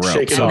tiles off the rope.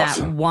 Shake it And off.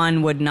 that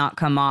one would not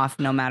come off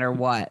no matter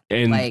what.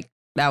 And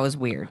that was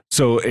weird.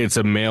 So it's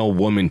a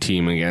male-woman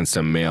team against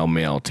a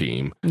male-male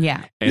team.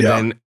 Yeah. And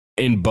then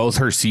in both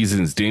her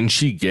seasons, didn't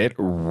she get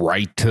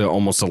right to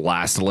almost the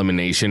last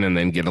elimination and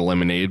then get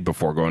eliminated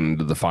before going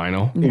into the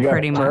final? You got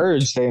Pretty much.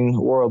 purged in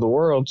War of the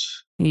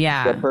Worlds.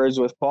 Yeah. Got purged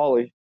with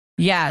Paulie.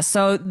 Yeah.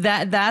 So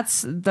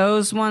that's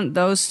those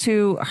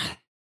two are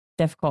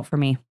difficult for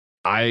me.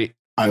 I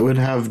would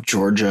have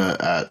Georgia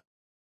at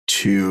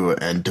 2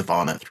 and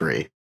Devon at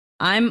 3.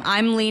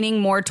 I'm leaning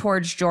more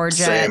towards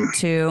Georgia Same. at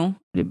 2,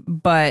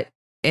 but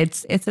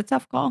it's a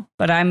tough call.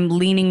 But I'm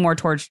leaning more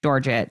towards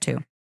Georgia at 2.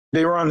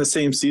 They were on the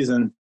same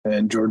season,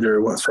 and Georgia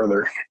went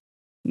further.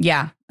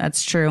 Yeah,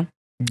 that's true.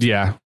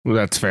 Yeah, well,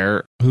 that's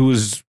fair. Who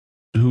was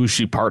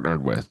she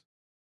partnered with?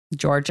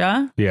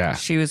 Georgia. Yeah.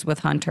 She was with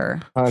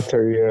Hunter.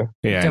 Hunter,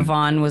 Yeah.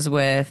 Devon was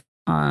with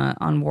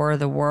on War of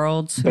the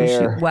Worlds.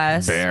 Bear.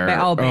 West. Bear.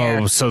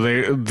 Bear. Oh, so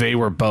they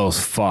were both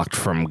fucked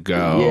from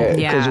go.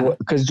 Yeah,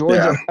 because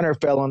Georgia and Hunter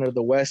fell under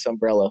the West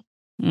umbrella.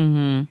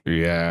 Mm-hmm.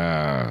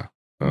 Yeah.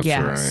 That's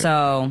right.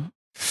 So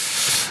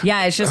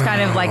yeah, it's just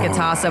kind of like a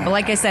toss up. But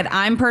like I said,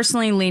 I'm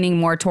personally leaning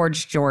more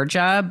towards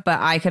Georgia, but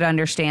I could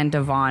understand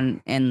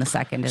Devon in the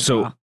second as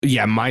well.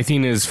 Yeah, my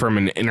thing is from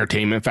an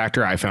entertainment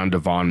factor, I found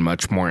Devon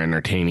much more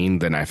entertaining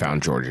than I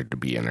found Georgia to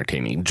be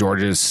entertaining.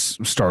 Georgia's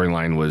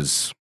storyline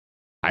was,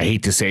 I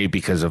hate to say it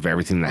because of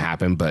everything that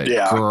happened, but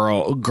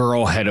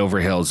girl head over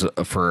heels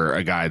for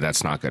a guy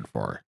that's not good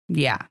for her.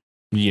 Yeah.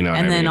 You know,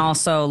 and then I mean?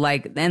 also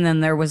and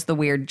then there was the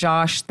weird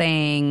Josh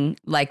thing,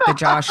 like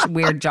the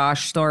weird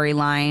Josh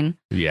storyline.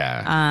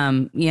 Yeah.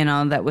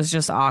 That was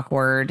just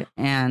awkward.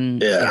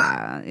 And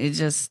it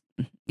just,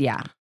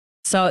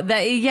 So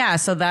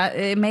that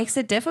it makes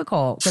it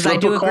difficult because I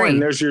do agree.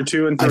 There's your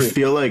 2 and 3.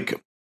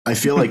 I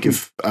feel like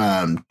if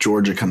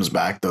Georgia comes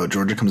back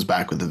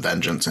with a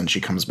vengeance and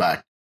she comes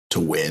back to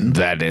win.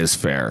 That is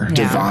fair. Yeah.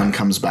 Devon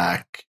comes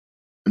back,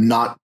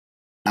 not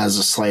as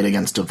a slight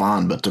against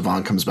Devon, but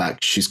Devon comes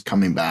back. She's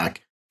coming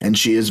back, and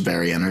she is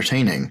very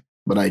entertaining.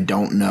 But I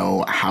don't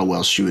know how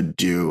well she would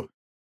do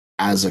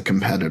as a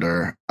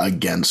competitor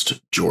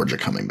against Georgia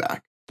coming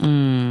back.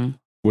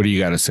 What do you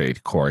got to say,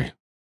 Corey?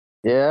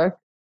 Yeah,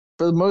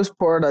 for the most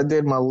part, I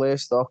did my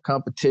list off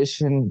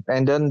competition.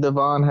 And doesn't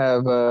Devon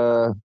have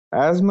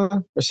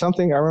asthma or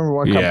something? I remember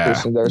one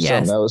competition there was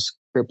something that was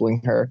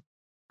crippling her.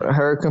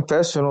 Her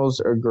confessionals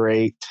are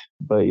great,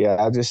 but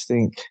I just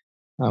think,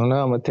 I don't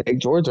know, I'm going to take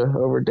Georgia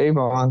over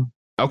Devon.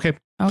 Okay.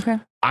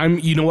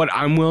 You know what?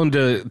 I'm willing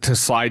to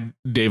slide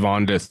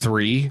Devon to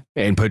 3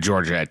 and put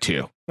Georgia at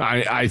 2.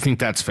 I think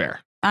that's fair.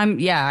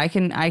 I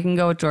can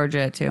go with Georgia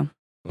at 2.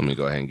 Let me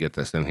go ahead and get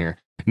this in here.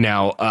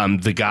 Now,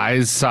 the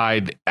guys'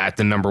 side at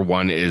the number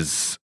 1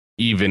 is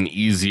even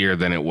easier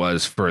than it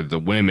was for the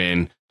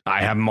women.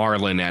 I have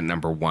Marlon at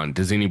number 1.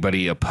 Does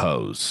anybody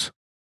oppose?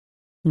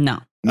 No.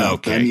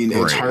 Okay. I mean,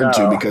 great. it's hard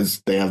to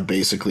because they have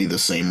basically the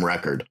same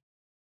record.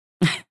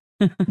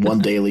 1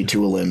 daily,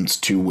 2 elims,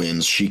 2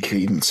 wins. She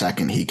came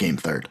second. He came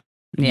third.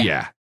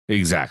 Yeah,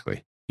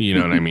 exactly. You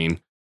know what I mean?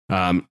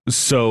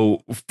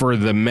 So for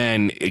the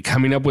men,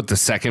 coming up with the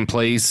second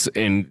place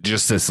and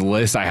just this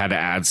list, I had to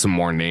add some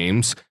more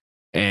names.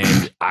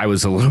 And I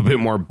was a little bit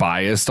more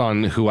biased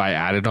on who I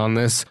added on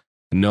this.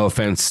 No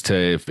offense to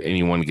if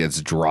anyone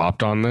gets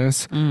dropped on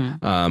this.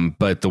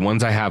 But the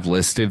ones I have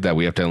listed that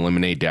we have to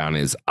eliminate down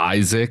is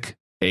Isaac,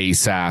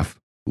 Asaph,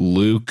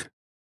 Luke,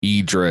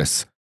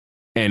 Idris,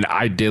 and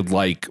I did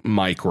like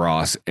Mike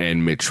Ross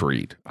and Mitch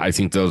Reed. I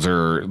think those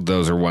are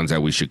ones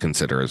that we should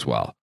consider as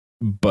well.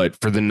 But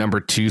for the number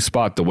 2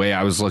 spot, the way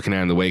I was looking at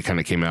it and the way it kind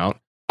of came out,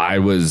 I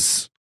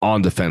was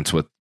on the fence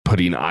with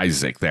putting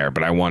Isaac there,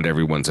 but I wanted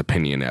everyone's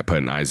opinion at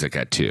putting Isaac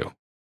at 2.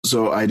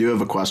 So I do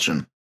have a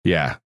question.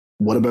 Yeah.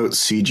 What about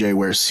CJ,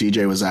 where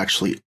CJ was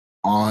actually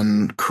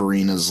on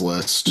Karina's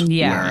list,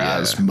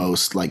 whereas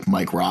most, like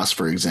Mike Ross,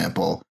 for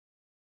example,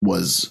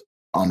 was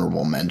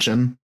honorable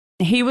mention?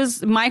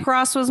 Mike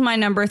Ross was my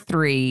number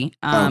 3.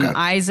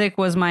 Isaac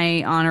was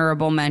my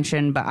honorable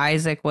mention, but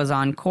Isaac was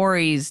on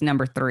Corey's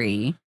number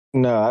 3.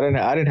 No, I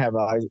didn't have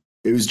Isaac.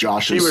 It was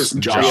Josh's.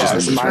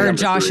 Josh's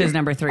Josh's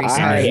number 3. I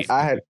Sorry.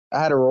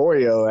 had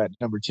Arroyo at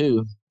number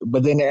 2.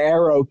 but then the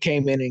arrow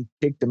came in and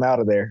kicked him out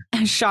of there.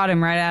 Shot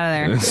him right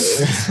out of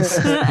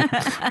there.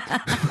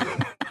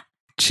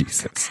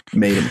 Jesus.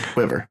 Made him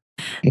quiver.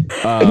 You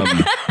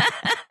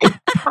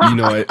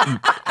know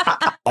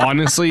what?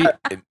 Honestly,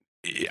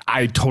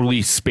 I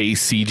totally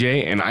space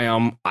CJ, and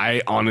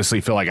I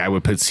honestly feel like I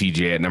would put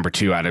CJ at number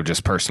 2 out of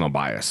just personal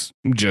bias.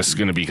 I'm just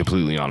going to be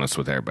completely honest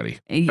with everybody.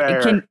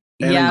 Fair.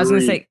 I was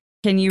going to say,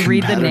 can you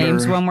read the Competitor.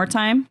 names one more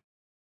time?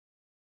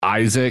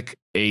 Isaac,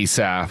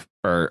 Asaph,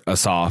 or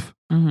Asaph,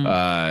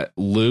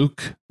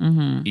 Luke,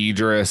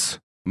 Idris,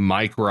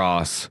 Mike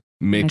Ross,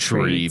 Mitch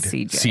Reed,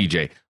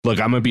 CJ. Look,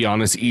 I'm going to be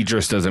honest.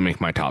 Idris doesn't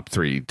make my top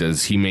 3.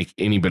 Does he make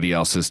anybody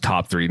else's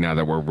top 3 now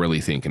that we're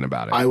really thinking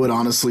about it? I would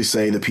honestly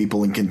say the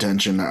people in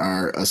contention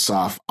are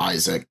Asaph,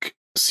 Isaac,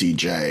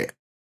 CJ,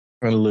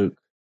 And Luke.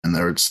 and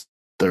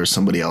there's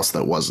somebody else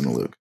that wasn't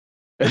Luke.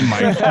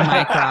 Mike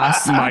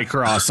Ross. Mike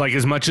Ross. Like,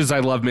 as much as I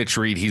love Mitch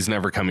Reed, he's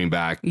never coming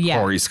back. Yeah.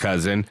 Corey's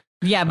cousin.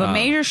 Yeah, but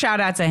major shout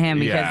out to him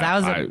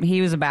because yeah,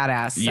 he was a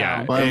badass. So.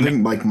 Yeah. Well, I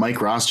think like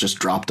Mike Ross just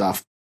dropped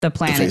off The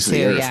planet face of the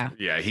too, earth. yeah.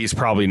 Yeah, he's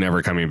probably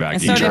never coming back.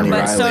 And so Johnny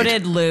Riley.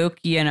 did Luke,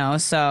 you know,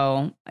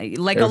 so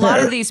like a lot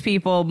of these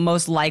people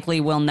most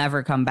likely will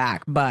never come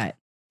back, but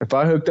If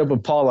I hooked up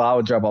with Paula, I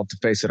would drop off the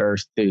face of the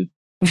earth, too.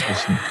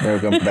 Just never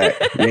come back.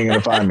 You ain't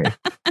gonna find me.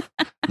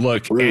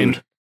 Look,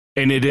 Rude.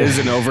 and it is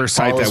an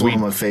oversight Paula's that one we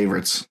of my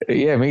favorites.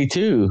 Yeah, me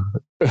too.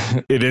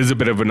 it is a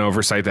bit of an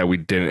oversight that we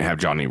didn't have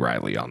Johnny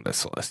Riley on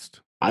this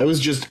list. I was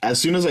just,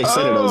 as soon as I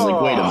said it, I was like,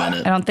 wait a I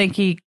minute. don't think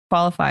he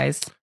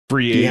qualifies.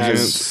 Free He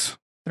agents.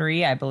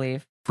 3, I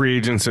believe. Free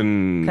agents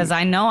and Because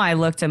I know I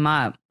looked him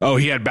up.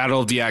 he had Battle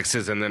of the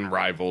X's and then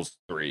Rivals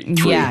 3.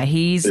 Yeah,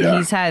 he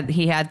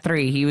had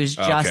 3. He was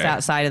just Okay.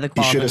 outside of the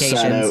He should have sat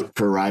qualifications. out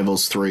for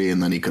Rivals 3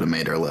 and then he could have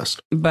made our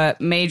list.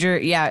 But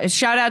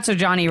shout out to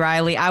Johnny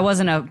Riley. I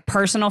wasn't a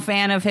personal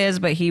fan of his,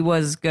 but he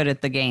was good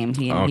at the game.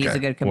 He's a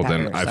good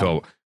competitor. Well, then I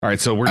feel all right.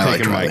 So we're I like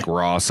taking Riley. Mike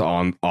Ross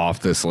off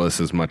this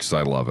list as much as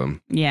I love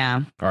him.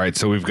 Yeah, All right,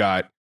 so we've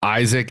got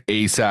Isaac,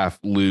 Asaph,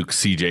 Luke,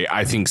 CJ.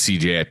 I think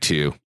CJ at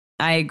 2.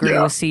 I agree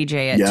with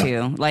CJ at Yeah.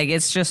 2. Like,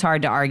 it's just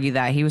hard to argue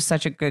that. He was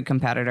such a good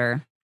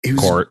competitor. He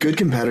was Court. a good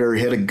competitor.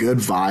 He had a good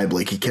vibe.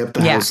 Like he kept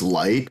the house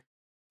light.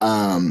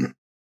 And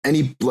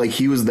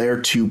he was there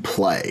to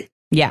play.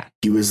 Yeah,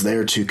 He was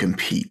there to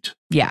compete.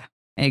 yeah,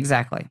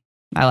 exactly.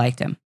 I liked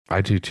him. I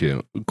do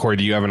too. Corey,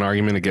 do you have an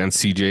argument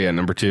against CJ at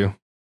number 2?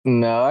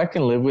 No, I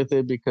can live with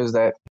it because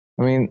that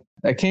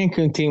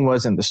Cancun team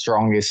wasn't the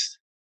strongest,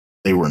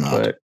 They were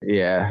not.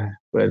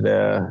 but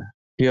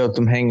he helped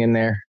them hang in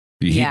there.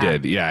 He Yeah.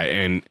 did, yeah.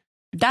 And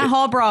That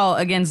hall brawl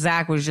against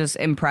Zach was just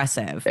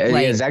impressive.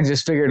 Yeah, Zach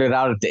just figured it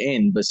out at the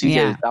end, but CJ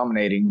Yeah. was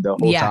dominating the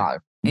whole Yeah. time.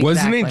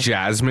 wasn't it Exactly.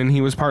 Jasmine he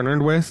was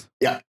partnered with?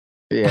 Yeah.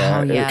 Oh,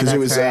 yeah. Because it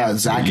was that's right.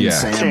 Zach and Yeah.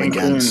 Sam Cancun.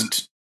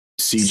 against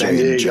San CJ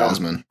Diego. and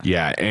Jasmine.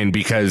 Yeah, and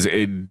because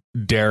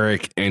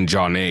Derek and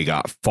John A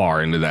got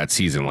far into that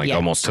season, like Yeah.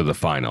 almost to the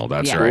final.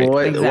 That's Yeah. right.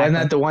 Wasn't Exactly.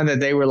 that the one that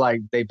they were like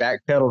they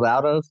backpedaled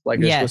out of? Like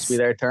it's supposed to be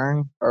their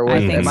turn, or I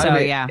was think it might have so,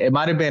 been, yeah. It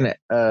might have been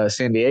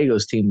San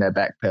Diego's team that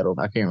backpedaled.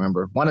 I can't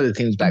remember. One of the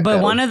teams backpedaled. But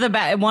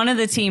one of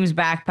the teams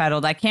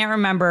backpedaled. I can't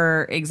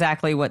remember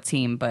exactly what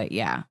team, but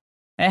yeah,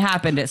 it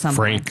happened at some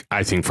point.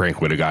 I think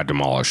Frank would have got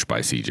demolished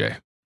by CJ.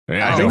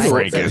 I Oh, know I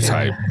Frank think is so.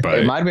 hype, it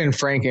but might have been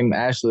Frank and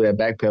Ashley that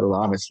backpedaled.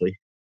 Honestly,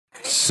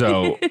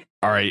 so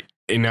all right.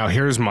 And now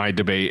here's my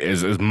debate: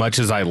 is as much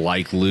as I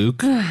like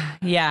Luke,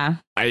 Yeah.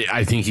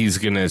 I think he's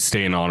gonna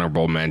stay an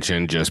honorable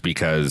mention just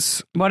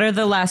because What are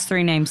the last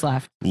 3 names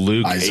left?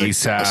 Luke, Isaac,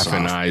 Asaph,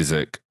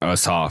 and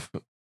Asaph.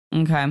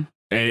 Okay.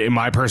 In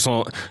my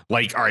personal,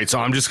 like, all right, so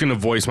I'm just gonna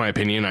voice my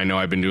opinion. I know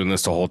I've been doing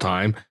this the whole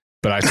time,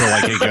 but I feel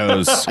like it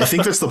goes. I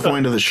think that's the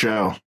point of the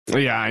show.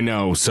 Yeah, I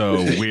know.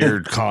 So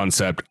weird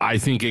concept. I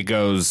think it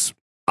goes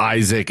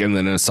Isaac and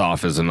then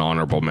Asaph as an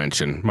honorable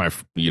mention.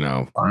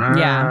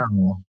 Yeah.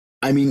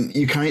 I mean,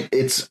 you can't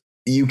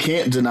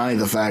deny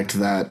the fact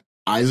that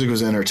Isaac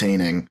was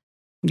entertaining.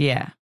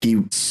 Yeah.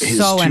 His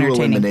So 2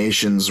 entertaining.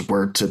 eliminations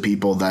were to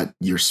people that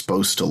you're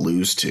supposed to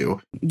lose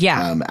to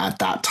Yeah. at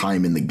that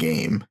time in the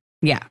game.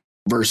 Yeah.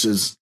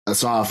 Versus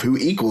Asaph, who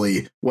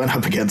equally went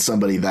up against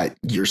somebody that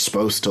you're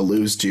supposed to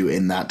lose to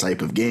in that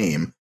type of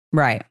game.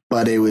 Right.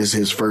 But it was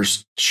his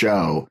first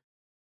show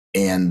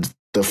and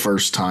the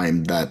first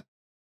time that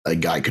a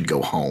guy could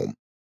go home.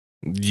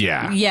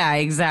 Yeah. Yeah,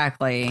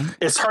 exactly.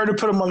 It's hard to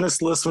put him on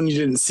this list when you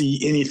didn't see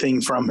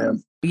anything from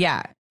him.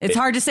 Yeah. It's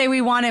hard to say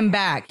we want him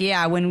back.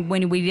 Yeah, when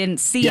we didn't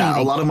see Yeah,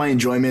 anything. a lot of my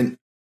enjoyment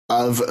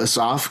of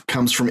Asaph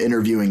comes from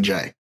interviewing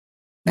Jay.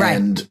 Right.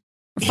 And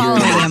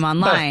Following hearing him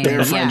online. their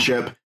Yeah.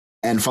 friendship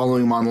and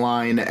following him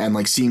online and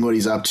like seeing what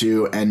he's up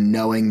to and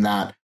knowing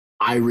that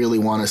I really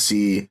want to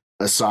see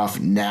Asaph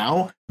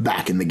now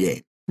back in the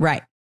game.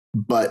 Right.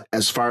 But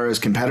as far as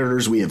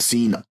competitors we have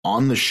seen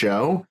on the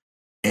show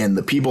and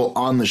the people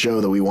on the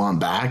show that we want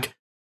back,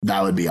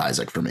 that would be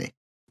Isaac for me.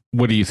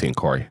 What do you think,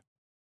 Corey?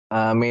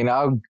 I mean,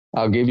 I'll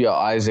give you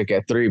Isaac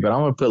at 3, but I'm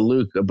gonna put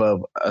Luke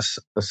above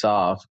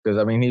Asaph because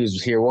I mean he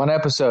was here one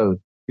episode.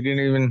 He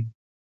didn't even.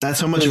 That's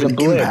how much He of was an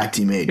a blip. impact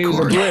he made. He was a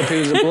Corey. blip. He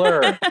was a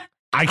blur.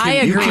 I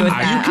agree with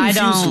that. You I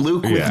confused don't.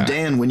 Luke with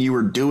Dan when you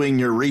were doing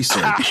your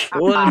research.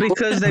 Well,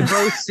 because they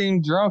both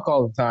seem drunk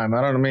all the time.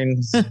 I don't mean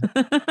it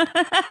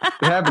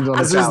happens on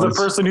the This is the couch.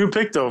 person who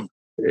picked him.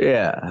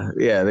 Yeah,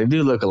 they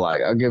do look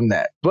alike. I'll give them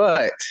that.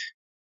 But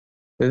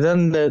it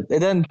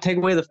doesn't take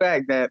away the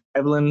fact that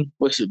Evelyn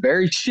was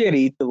very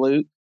shitty to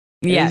Luke.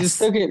 Yes. He just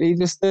took it. He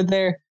just stood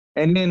there.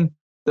 And then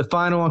the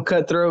final one,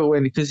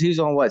 Cutthroat, because he's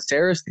on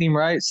Sarah's team,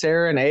 right?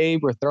 Sarah and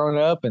Abe were throwing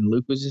up, and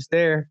Luke was just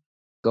there,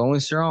 going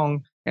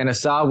strong. And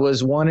Assad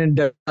was one and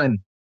done.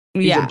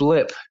 He's a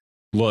blip.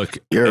 Look,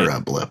 you're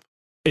a blip.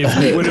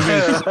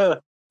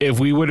 If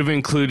we would have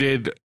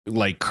included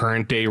like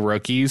current day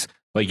rookies,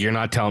 like you're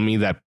not telling me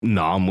that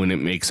Nam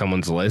wouldn't make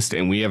someone's list,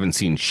 and we haven't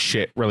seen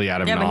shit really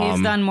out of Nam. Yeah, but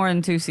he's done more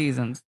than 2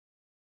 seasons.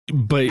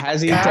 But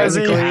has he though? Has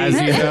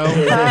he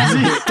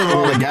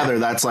thrown together?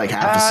 That's like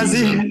half a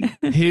season.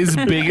 His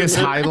biggest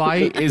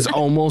highlight is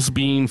almost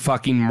being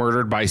fucking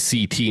murdered by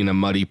CT in a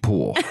muddy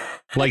pool.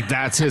 Like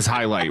that's his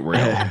highlight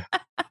reel.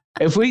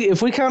 If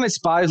we counted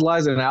spies,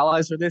 lies, and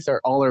allies for this,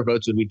 all our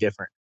votes would be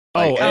different.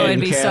 It'd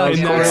be so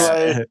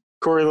different.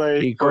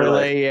 Correlate.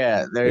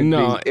 Yeah.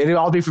 No, it'd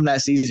all be from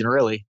that season,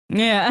 really.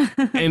 Yeah.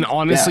 And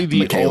honestly, the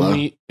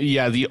Michaela.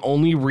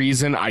 only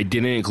reason I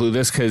didn't include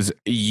this, because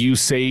you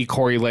say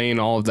Corey Lay and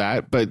all of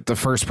that, but the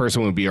first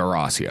person would be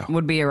Horacio.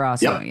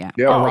 Yeah.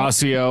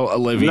 Horacio,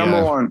 Olivia.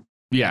 Number one.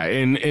 Yeah,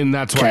 and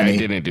that's why Kenny. I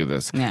didn't do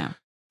this. Yeah.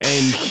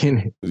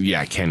 And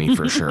Kenny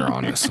for sure,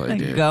 honestly,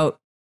 dude. Goat.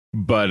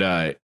 But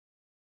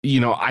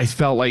I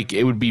felt like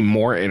it would be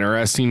more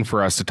interesting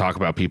for us to talk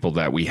about people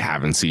that we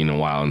haven't seen in a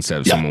while instead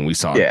of someone we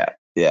saw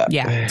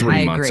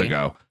 3 months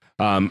ago.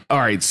 All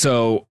right,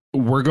 so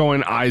we're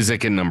going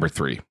Isaac in number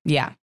 3.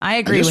 Yeah, I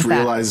agree with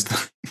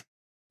that.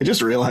 I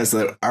just realized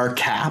that our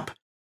cap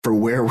for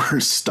where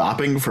we're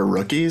stopping for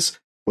rookies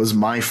was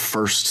my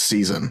first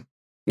season.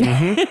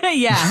 Mm-hmm.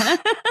 Yeah.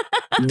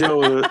 Deal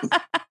with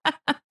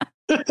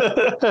it.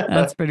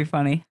 That's pretty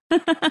funny.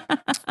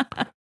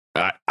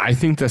 I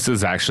think this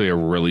is actually a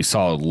really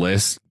solid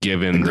list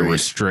given the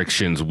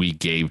restrictions we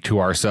gave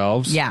to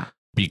ourselves. Yeah.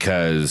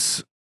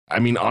 Because, I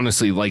mean,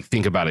 honestly, like,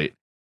 think about it.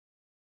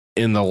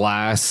 In the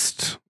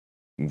last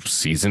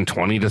season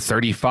 20 to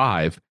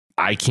 35,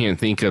 I can't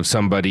think of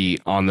somebody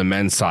on the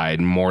men's side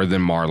more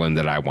than Marlon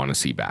that I want to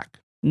see back.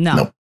 No.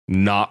 Nope.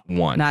 Not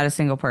one. Not a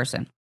single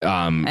person.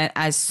 And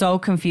it's so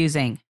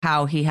confusing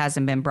how he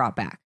hasn't been brought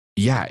back.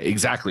 Yeah,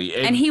 exactly.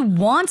 And he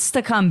wants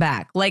to come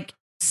back. Like,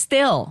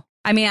 still.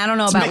 I mean, I don't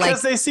know about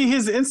because they see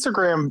his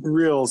Instagram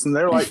reels and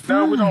they're like,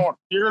 no, we don't.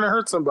 You're going to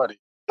hurt somebody.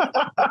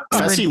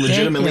 Fessy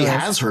legitimately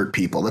has hurt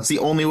people. That's the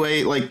only way,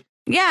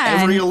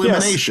 every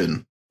elimination.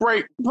 Yes.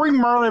 Right. Bring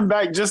Marlon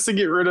back just to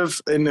get rid of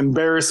and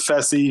embarrass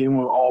Fessy and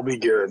we'll all be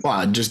good. Well,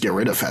 I'd just get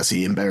rid of Fessy.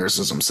 He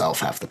embarrasses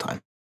himself half the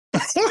time.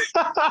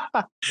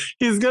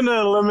 He's going to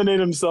eliminate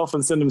himself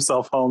and send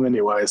himself home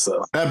anyway.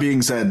 So that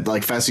being said,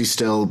 Fessy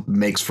still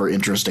makes for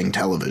interesting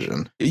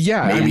television.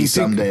 Yeah. Maybe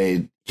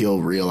someday he'll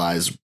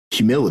realize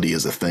humility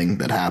is a thing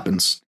that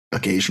happens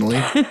occasionally,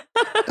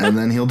 and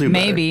then he'll do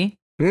maybe.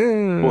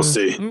 We'll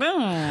see.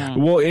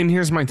 Well, and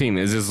here's my thing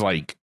is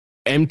like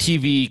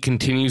MTV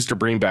continues to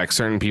bring back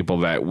certain people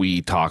that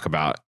we talk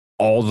about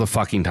all the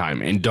fucking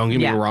time. And don't get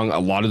me wrong, a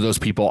lot of those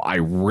people I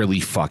really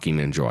fucking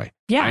enjoy.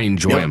 Yeah. I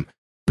enjoy them,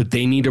 but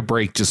they need a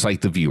break just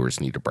like the viewers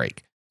need a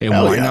break. And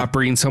why not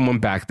bring someone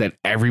back that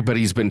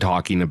everybody's been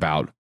talking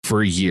about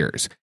for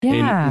years?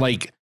 Yeah.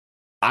 And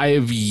I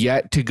have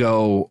yet to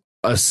go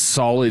a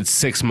solid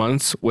 6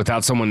 months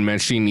without someone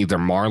mentioning either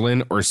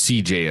Marlon or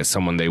CJ as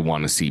someone they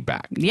want to see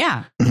back.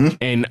 Yeah. Mm-hmm.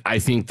 And I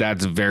think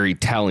that's very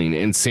telling.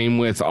 And same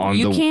with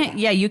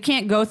you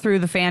can't go through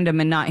the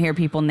fandom and not hear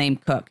people name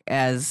Cook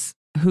as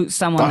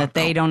someone that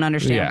they don't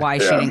understand why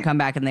she didn't come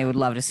back and they would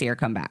love to see her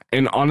come back.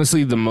 And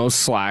honestly, the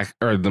most flack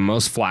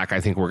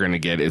I think we're going to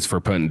get is for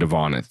putting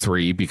Devon at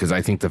 3, because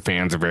I think the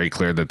fans are very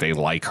clear that they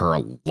like her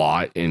a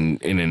lot in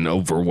an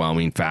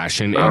overwhelming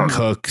fashion. And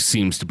Cook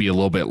seems to be a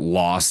little bit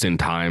lost in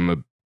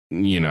time,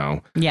 Yeah.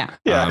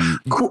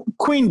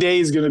 Queen Day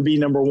is going to be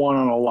number 1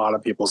 on a lot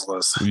of people's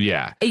lists.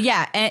 Yeah.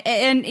 Yeah.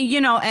 And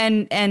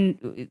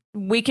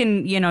we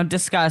can,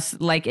 discuss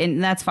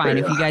and that's fine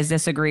if you guys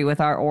disagree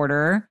with our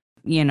order.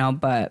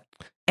 But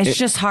it's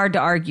just hard to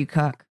argue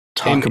Cook.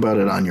 Talk about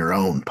it on your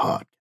own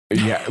pod.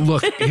 Yeah,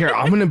 look, here,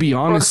 I'm going to be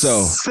honest,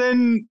 though.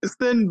 Send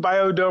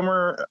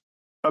Biodomer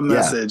a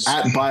message.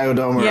 At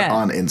Biodomer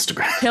on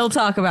Instagram. He'll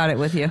talk about it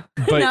with you.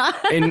 But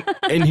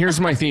and here's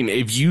my thing.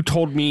 If you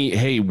told me,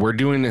 hey, we're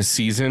doing a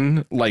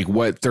season like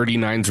what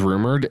 39's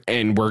rumored,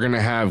 and we're going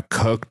to have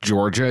Cook,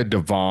 Georgia,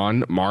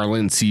 Devon,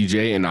 Marlon,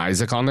 CJ, and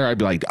Isaac on there, I'd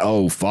be like,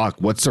 oh, fuck,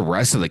 what's the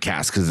rest of the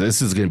cast? Because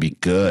this is going to be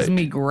good. It's going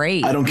to be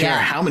great. I don't care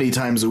how many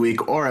times a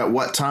week or at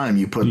what time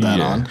you put that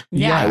on.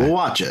 Yeah. I will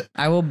watch it.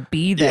 I will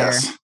be there.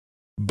 Yes.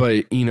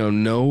 But,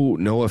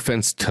 no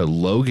offense to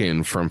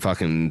Logan from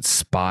fucking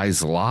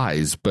Spies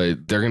Lies,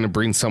 but they're going to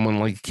bring someone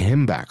like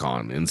him back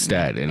on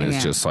instead. And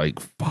it's just like,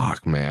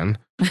 fuck, man.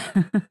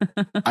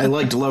 I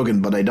liked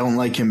Logan, but I don't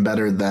like him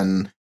better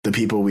than the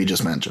people we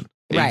just mentioned.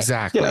 Right.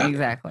 Exactly. Yeah.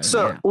 Exactly.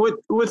 So yeah.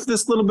 with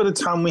this little bit of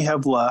time we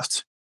have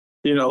left,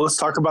 let's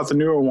talk about the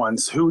newer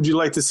ones. Who would you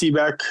like to see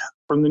back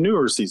from the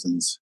newer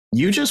seasons?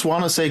 You just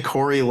want to say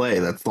Corey Lay.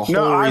 That's the whole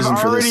No, I've reason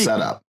for already- this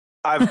setup.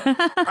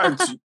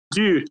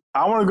 Dude,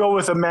 I want to go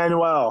with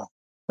Emmanuel.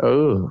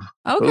 Oh,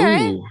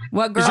 Okay. Ooh.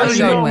 What girl I are you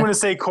know I'm going going to with?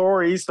 say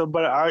Corey,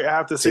 but I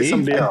have to say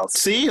somebody else.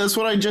 See, that's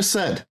what I just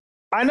said.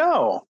 I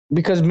know.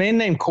 because men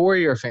named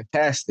Corey are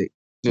fantastic,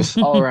 just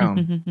all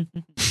around.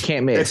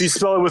 Can't miss. If you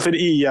spell it with an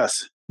E,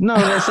 yes. No,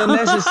 that's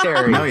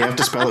unnecessary. No, you have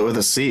to spell it with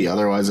a C.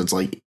 Otherwise, it's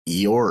like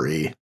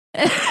Yori.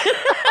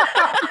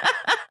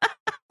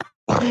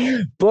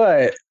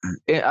 But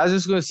I was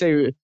just going to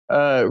say,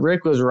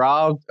 Rick was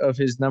robbed of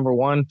his number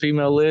one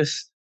female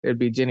list. It'd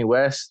be Jenny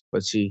West,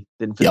 but she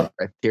didn't fit the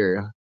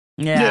criteria.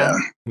 Yeah.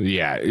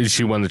 Yeah,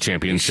 she won the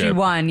championship. She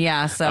won,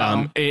 yeah. So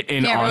and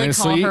can't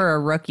honestly, really call her a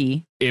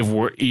rookie. if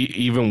we're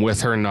even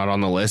with her not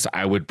on the list,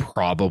 I would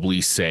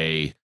probably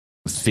say,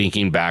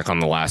 thinking back on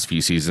the last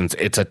few seasons,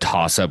 it's a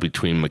toss up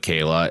between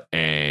Michaela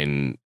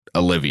and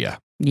Olivia.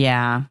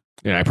 Yeah.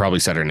 And I probably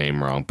said her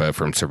name wrong, but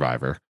from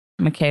Survivor.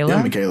 Michaela.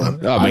 Yeah, Michaela.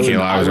 Oh,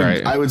 Michaela, I was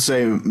right. I would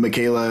say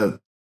Michaela.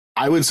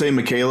 I would say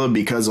Michaela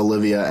because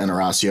Olivia and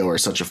Horacio are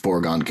such a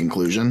foregone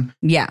conclusion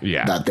Yeah.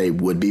 Yeah. that they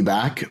would be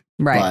back.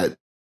 Right. But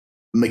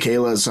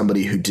Michaela is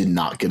somebody who did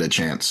not get a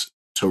chance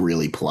to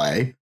really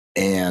play.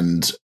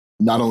 And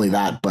not only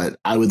that, but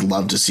I would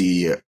love to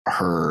see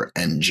her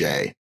and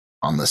Jay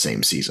on the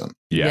same season.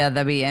 Yeah,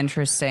 that'd be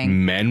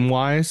interesting. Men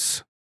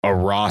wise,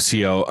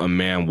 Horacio,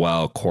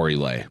 Emmanuel, Corey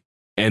Lay.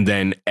 And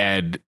then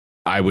Ed,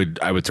 I would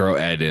throw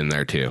Ed in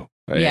there too.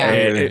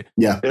 Yeah.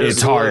 Yeah. There's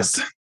It's the hard.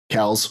 list.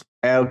 Kels.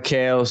 L.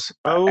 Kales.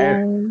 Oh,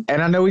 And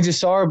I know we just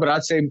saw her,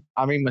 but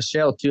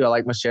Michelle too. I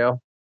like Michelle.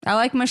 I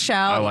like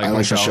Michelle. I like I like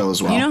Michelle. Michelle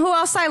as well. You know who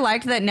else I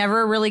liked that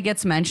never really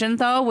gets mentioned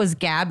though was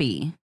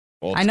Gabby.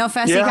 Well, I know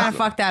Fessy Yeah. kind of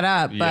fucked that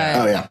up, but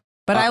Yeah. Oh, yeah.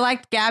 but I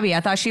liked Gabby. I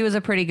thought she was a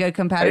pretty good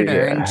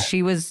competitor, Yeah. and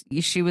she was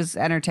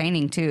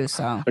entertaining too.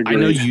 So I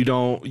know agreed.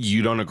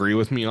 you don't agree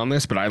with me on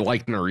this, but I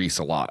like Nerys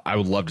a lot. I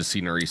would love to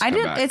see Nerys I come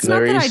did. back. It's not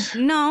that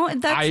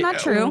Nerys. that's not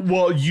true.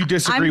 Well, you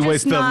disagree I'm with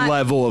just the not-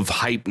 level of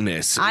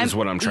hypeness is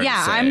what I'm trying to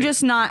say. I'm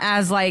just not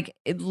as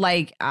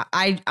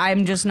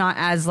I'm just not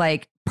as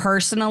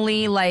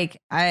personally I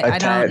don't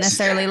Attached.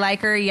 necessarily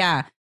like her.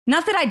 Yeah.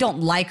 Not that I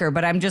don't like her,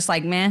 but I'm just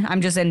like, meh,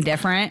 I'm just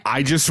indifferent.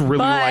 I just really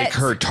But like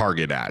her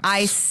target ads.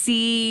 I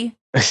see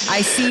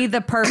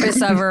the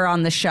purpose of her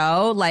on the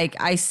show. Like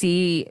I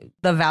see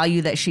the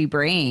value that she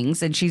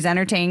brings, and she's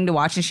entertaining to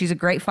watch, and she's a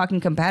great fucking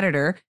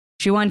competitor.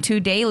 She won 2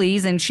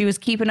 dailies and she was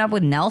keeping up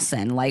with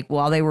Nelson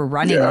while they were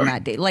running on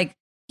that day.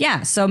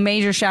 So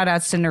major shout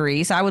outs to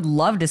Nerys. I would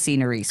love to see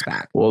Nerys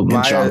back. Well, And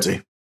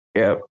Shanti.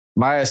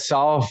 my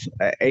Asaf,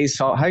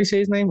 Asaf, how you say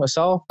his name?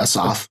 Asaf?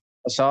 Asaf.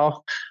 Asaf.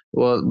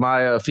 Well,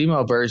 my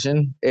female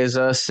version is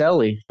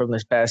Selly from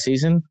this past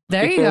season.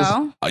 There you Because-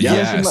 go.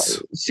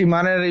 Yes. She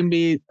might not even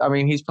be. I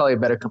mean, he's probably a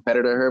better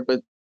competitor than her,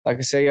 but like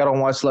I say, I don't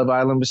watch Love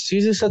Island, but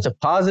she's just such a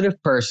positive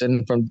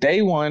person from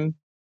day one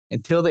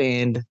until the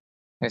end.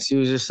 And she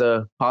was just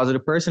a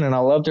positive person, and I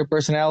loved her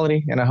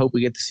personality, and I hope we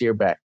get to see her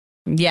back.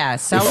 Yeah,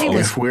 Selly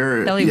was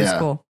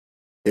cool.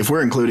 If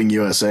we're including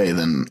USA,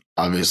 then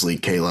obviously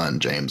Kayla and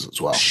James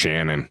as well.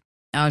 Shannon.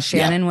 Oh,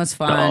 Shannon was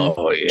fun.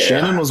 Oh, yeah.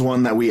 Shannon was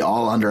one that we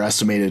all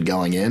underestimated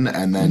going in,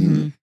 and then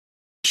Mhm.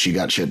 she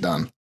got shit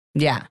done.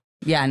 Yeah.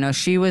 Yeah, no,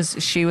 she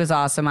was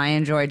awesome. I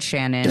enjoyed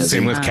Shannon.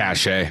 Same with Um,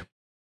 Cache.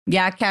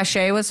 Yeah,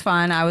 Cachet was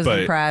fun. I was But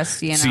impressed,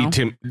 See,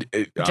 Tim,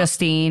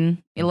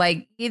 Justine.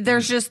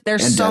 There's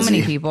And so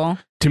many Desi. people.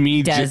 to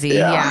me, Desi,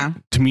 yeah.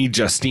 to me,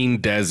 Justine,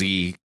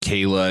 Desi,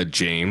 Kayla,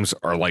 James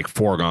are like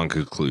foregone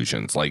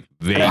conclusions. Like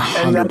they,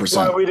 And that's 100%.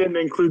 why we didn't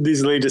include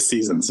these latest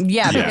seasons.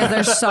 Yeah, Yeah. because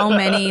there's so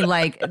many,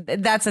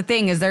 that's the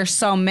thing is there's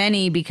so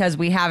many because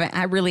we haven't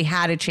really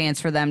had a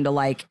chance for them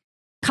to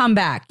come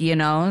back,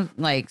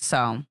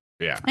 so.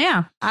 yeah.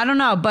 Yeah, I don't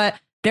know, but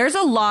there's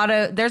a lot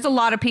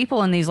of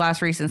people in these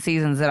last recent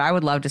seasons that I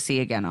would love to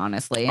see again,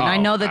 honestly. And I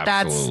know that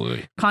absolutely.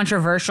 that's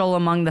controversial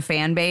among the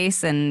fan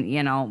base and,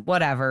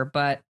 whatever,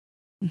 but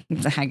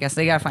I guess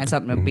they got to find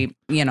something to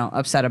be,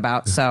 upset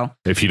about. So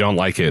If you don't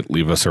like it,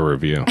 leave us a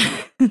review.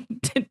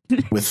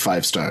 With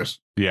 5 stars.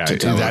 Yeah, To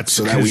tell that's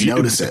us so that we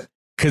notice it.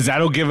 Because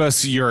that'll give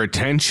us your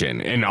attention,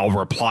 and I'll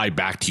reply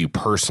back to you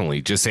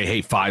personally. Just say,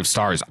 "Hey, 5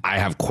 stars. I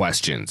have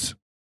questions."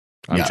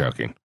 I'm Yeah.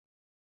 joking.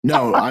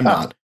 No, I'm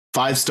not.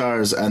 5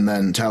 stars, and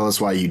then tell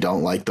us why you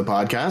don't like the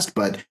podcast.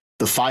 But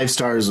the 5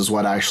 stars is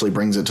what actually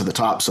brings it to the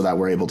top so that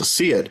we're able to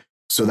see it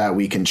so that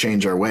we can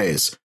change our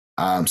ways.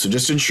 So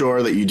just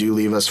ensure that you do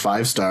leave us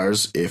 5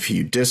 stars if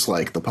you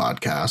dislike the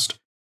podcast.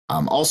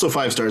 Also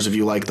 5 stars if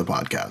you like the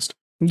podcast.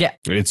 yeah,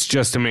 It's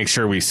just to make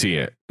sure we see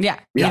it. yeah,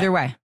 Yeah. either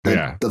way.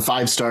 The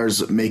 5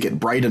 stars make it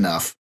bright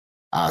enough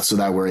so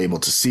that we're able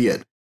to see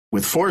it.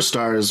 With 4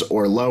 stars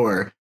or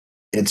lower,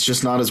 it's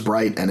just not as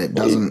bright and it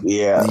doesn't.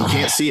 Yeah. You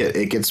can't see it.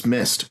 It gets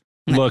missed.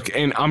 Look,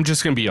 and I'm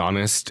just going to be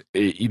honest,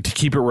 to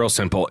keep it real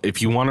simple,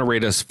 if you want to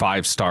rate us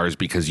 5 stars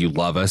because you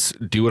love us,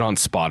 do it on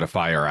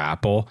Spotify or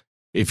Apple.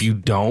 If you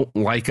don't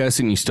like us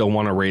and you still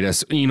want to rate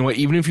us, you know what?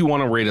 Even if you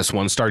want to rate us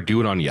 1 star, do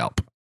it on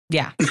Yelp.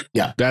 Yeah.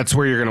 That's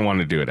where you're going to want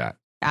to do it at.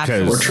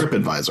 Absolutely. Or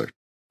TripAdvisor.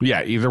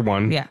 Yeah, either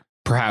one. Yeah.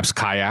 Perhaps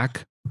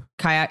Kayak.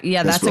 Kayak.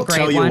 Yeah, that's a great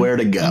tell you one. where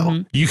to go.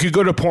 Mhm. You could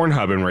go to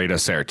Pornhub and rate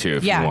us there too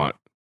if you want.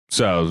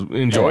 So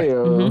enjoy.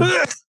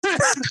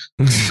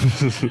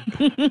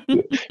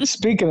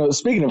 Speaking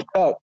of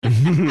cup,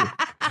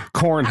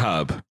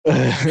 Cornhub.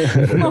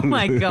 Oh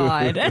my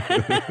God.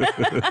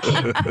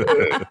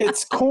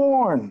 It's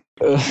corn.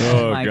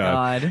 Oh my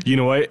God. You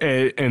know what?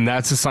 And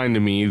that's a sign to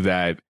me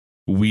that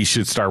we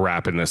should start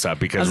wrapping this up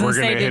because we're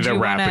going to hit a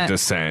rapid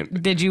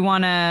descent. Did you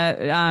want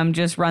to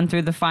just run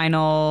through the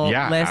final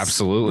list?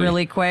 Absolutely.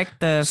 Really quick,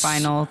 the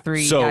final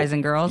 3 guys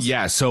and girls?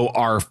 Yeah, so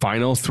our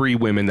final 3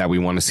 women that we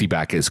want to see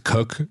back is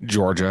Cook,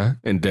 Georgia,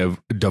 and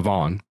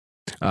Devon.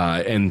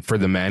 And for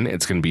the men,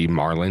 it's going to be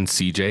Marlon,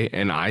 CJ,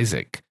 and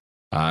Isaac.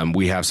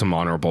 We have some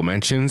honorable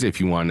mentions.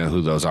 If you want to know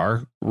who those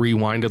are,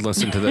 rewind and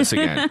listen to this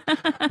again.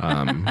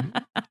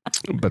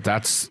 But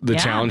that's the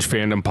Challenge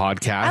Fandom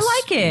podcast. I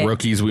like it.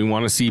 Rookies we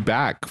want to see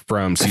back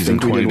from season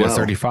 20 to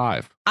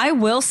 35. I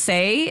will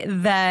say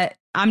that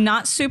I'm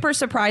not super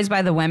surprised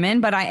by the women,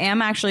 but I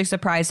am actually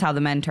surprised how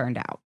the men turned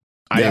out.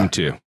 I am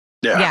too.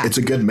 Yeah, it's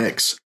a good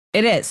mix.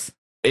 It is.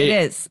 It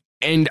is.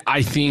 And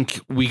I think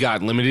we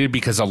got limited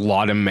because a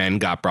lot of men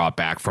got brought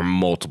back from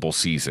multiple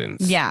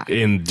seasons. Yeah.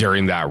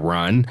 During that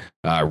run,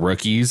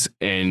 rookies,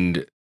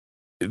 and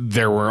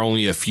there were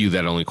only a few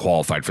that only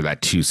qualified for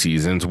that 2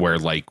 seasons, where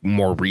like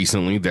more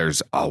recently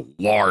there's a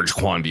large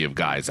quantity of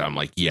guys I'm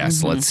like,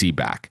 yes, let's see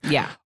back.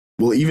 Yeah.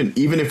 Well, even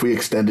if we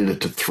extended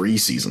it to 3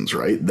 seasons,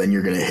 right, then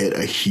you're going to hit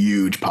a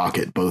huge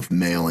pocket, both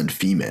male and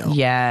female.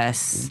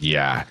 Yes.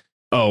 Yeah.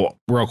 Oh,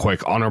 real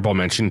quick, honorable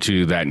mention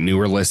to that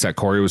newer list that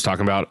Corey was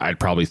talking about. I'd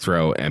probably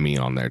throw Emmy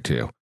on there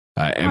too.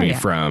 Emmy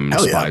from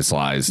Spies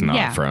Lies,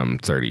 not from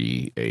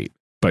 38.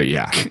 But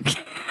yeah.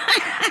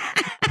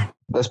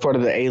 That's part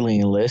of the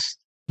alien list.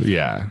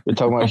 Yeah. We're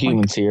talking about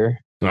humans here.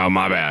 Oh,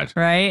 my bad.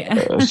 Right?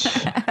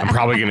 I'm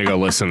probably going to go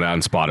listen to that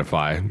on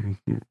Spotify.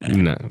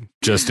 No,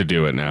 just to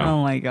do it now.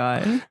 Oh, my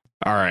God.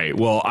 All right.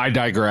 Well, I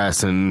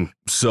digress, and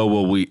so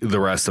will the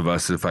rest of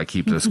us, if I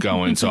keep this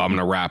going. So I'm going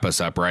to wrap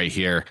us up right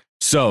here.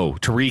 So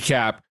to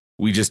recap,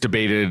 we just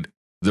debated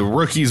the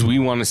rookies we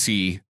want to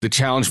see, the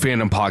Challenge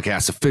Fandom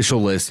Podcast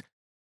official list.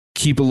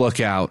 Keep a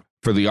lookout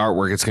for the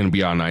artwork. It's going to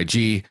be on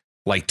IG.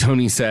 Like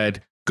Tony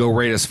said, go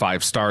rate us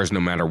 5 stars no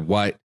matter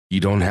what. You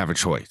don't have a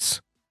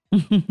choice.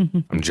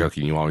 I'm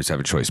joking. You always have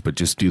a choice, but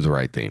just do the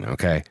right thing.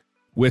 Okay.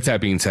 With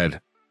that being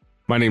said,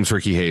 my name's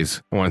Ricky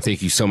Hayes. I want to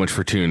thank you so much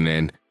for tuning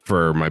in.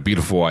 For my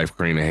beautiful wife,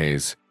 Karina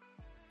Hayes.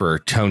 For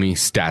Tony,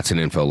 Stats and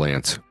Info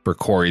Lance. For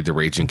Corey, the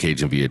Raging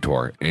Cajun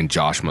Viator. And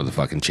Josh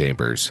motherfucking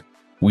Chambers.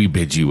 We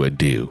bid you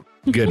adieu.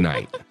 Good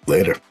night.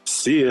 Later.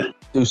 See ya.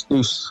 Deuce,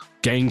 deuce.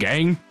 Gang,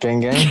 gang. Gang,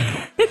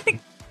 gang.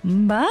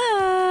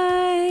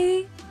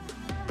 Bye.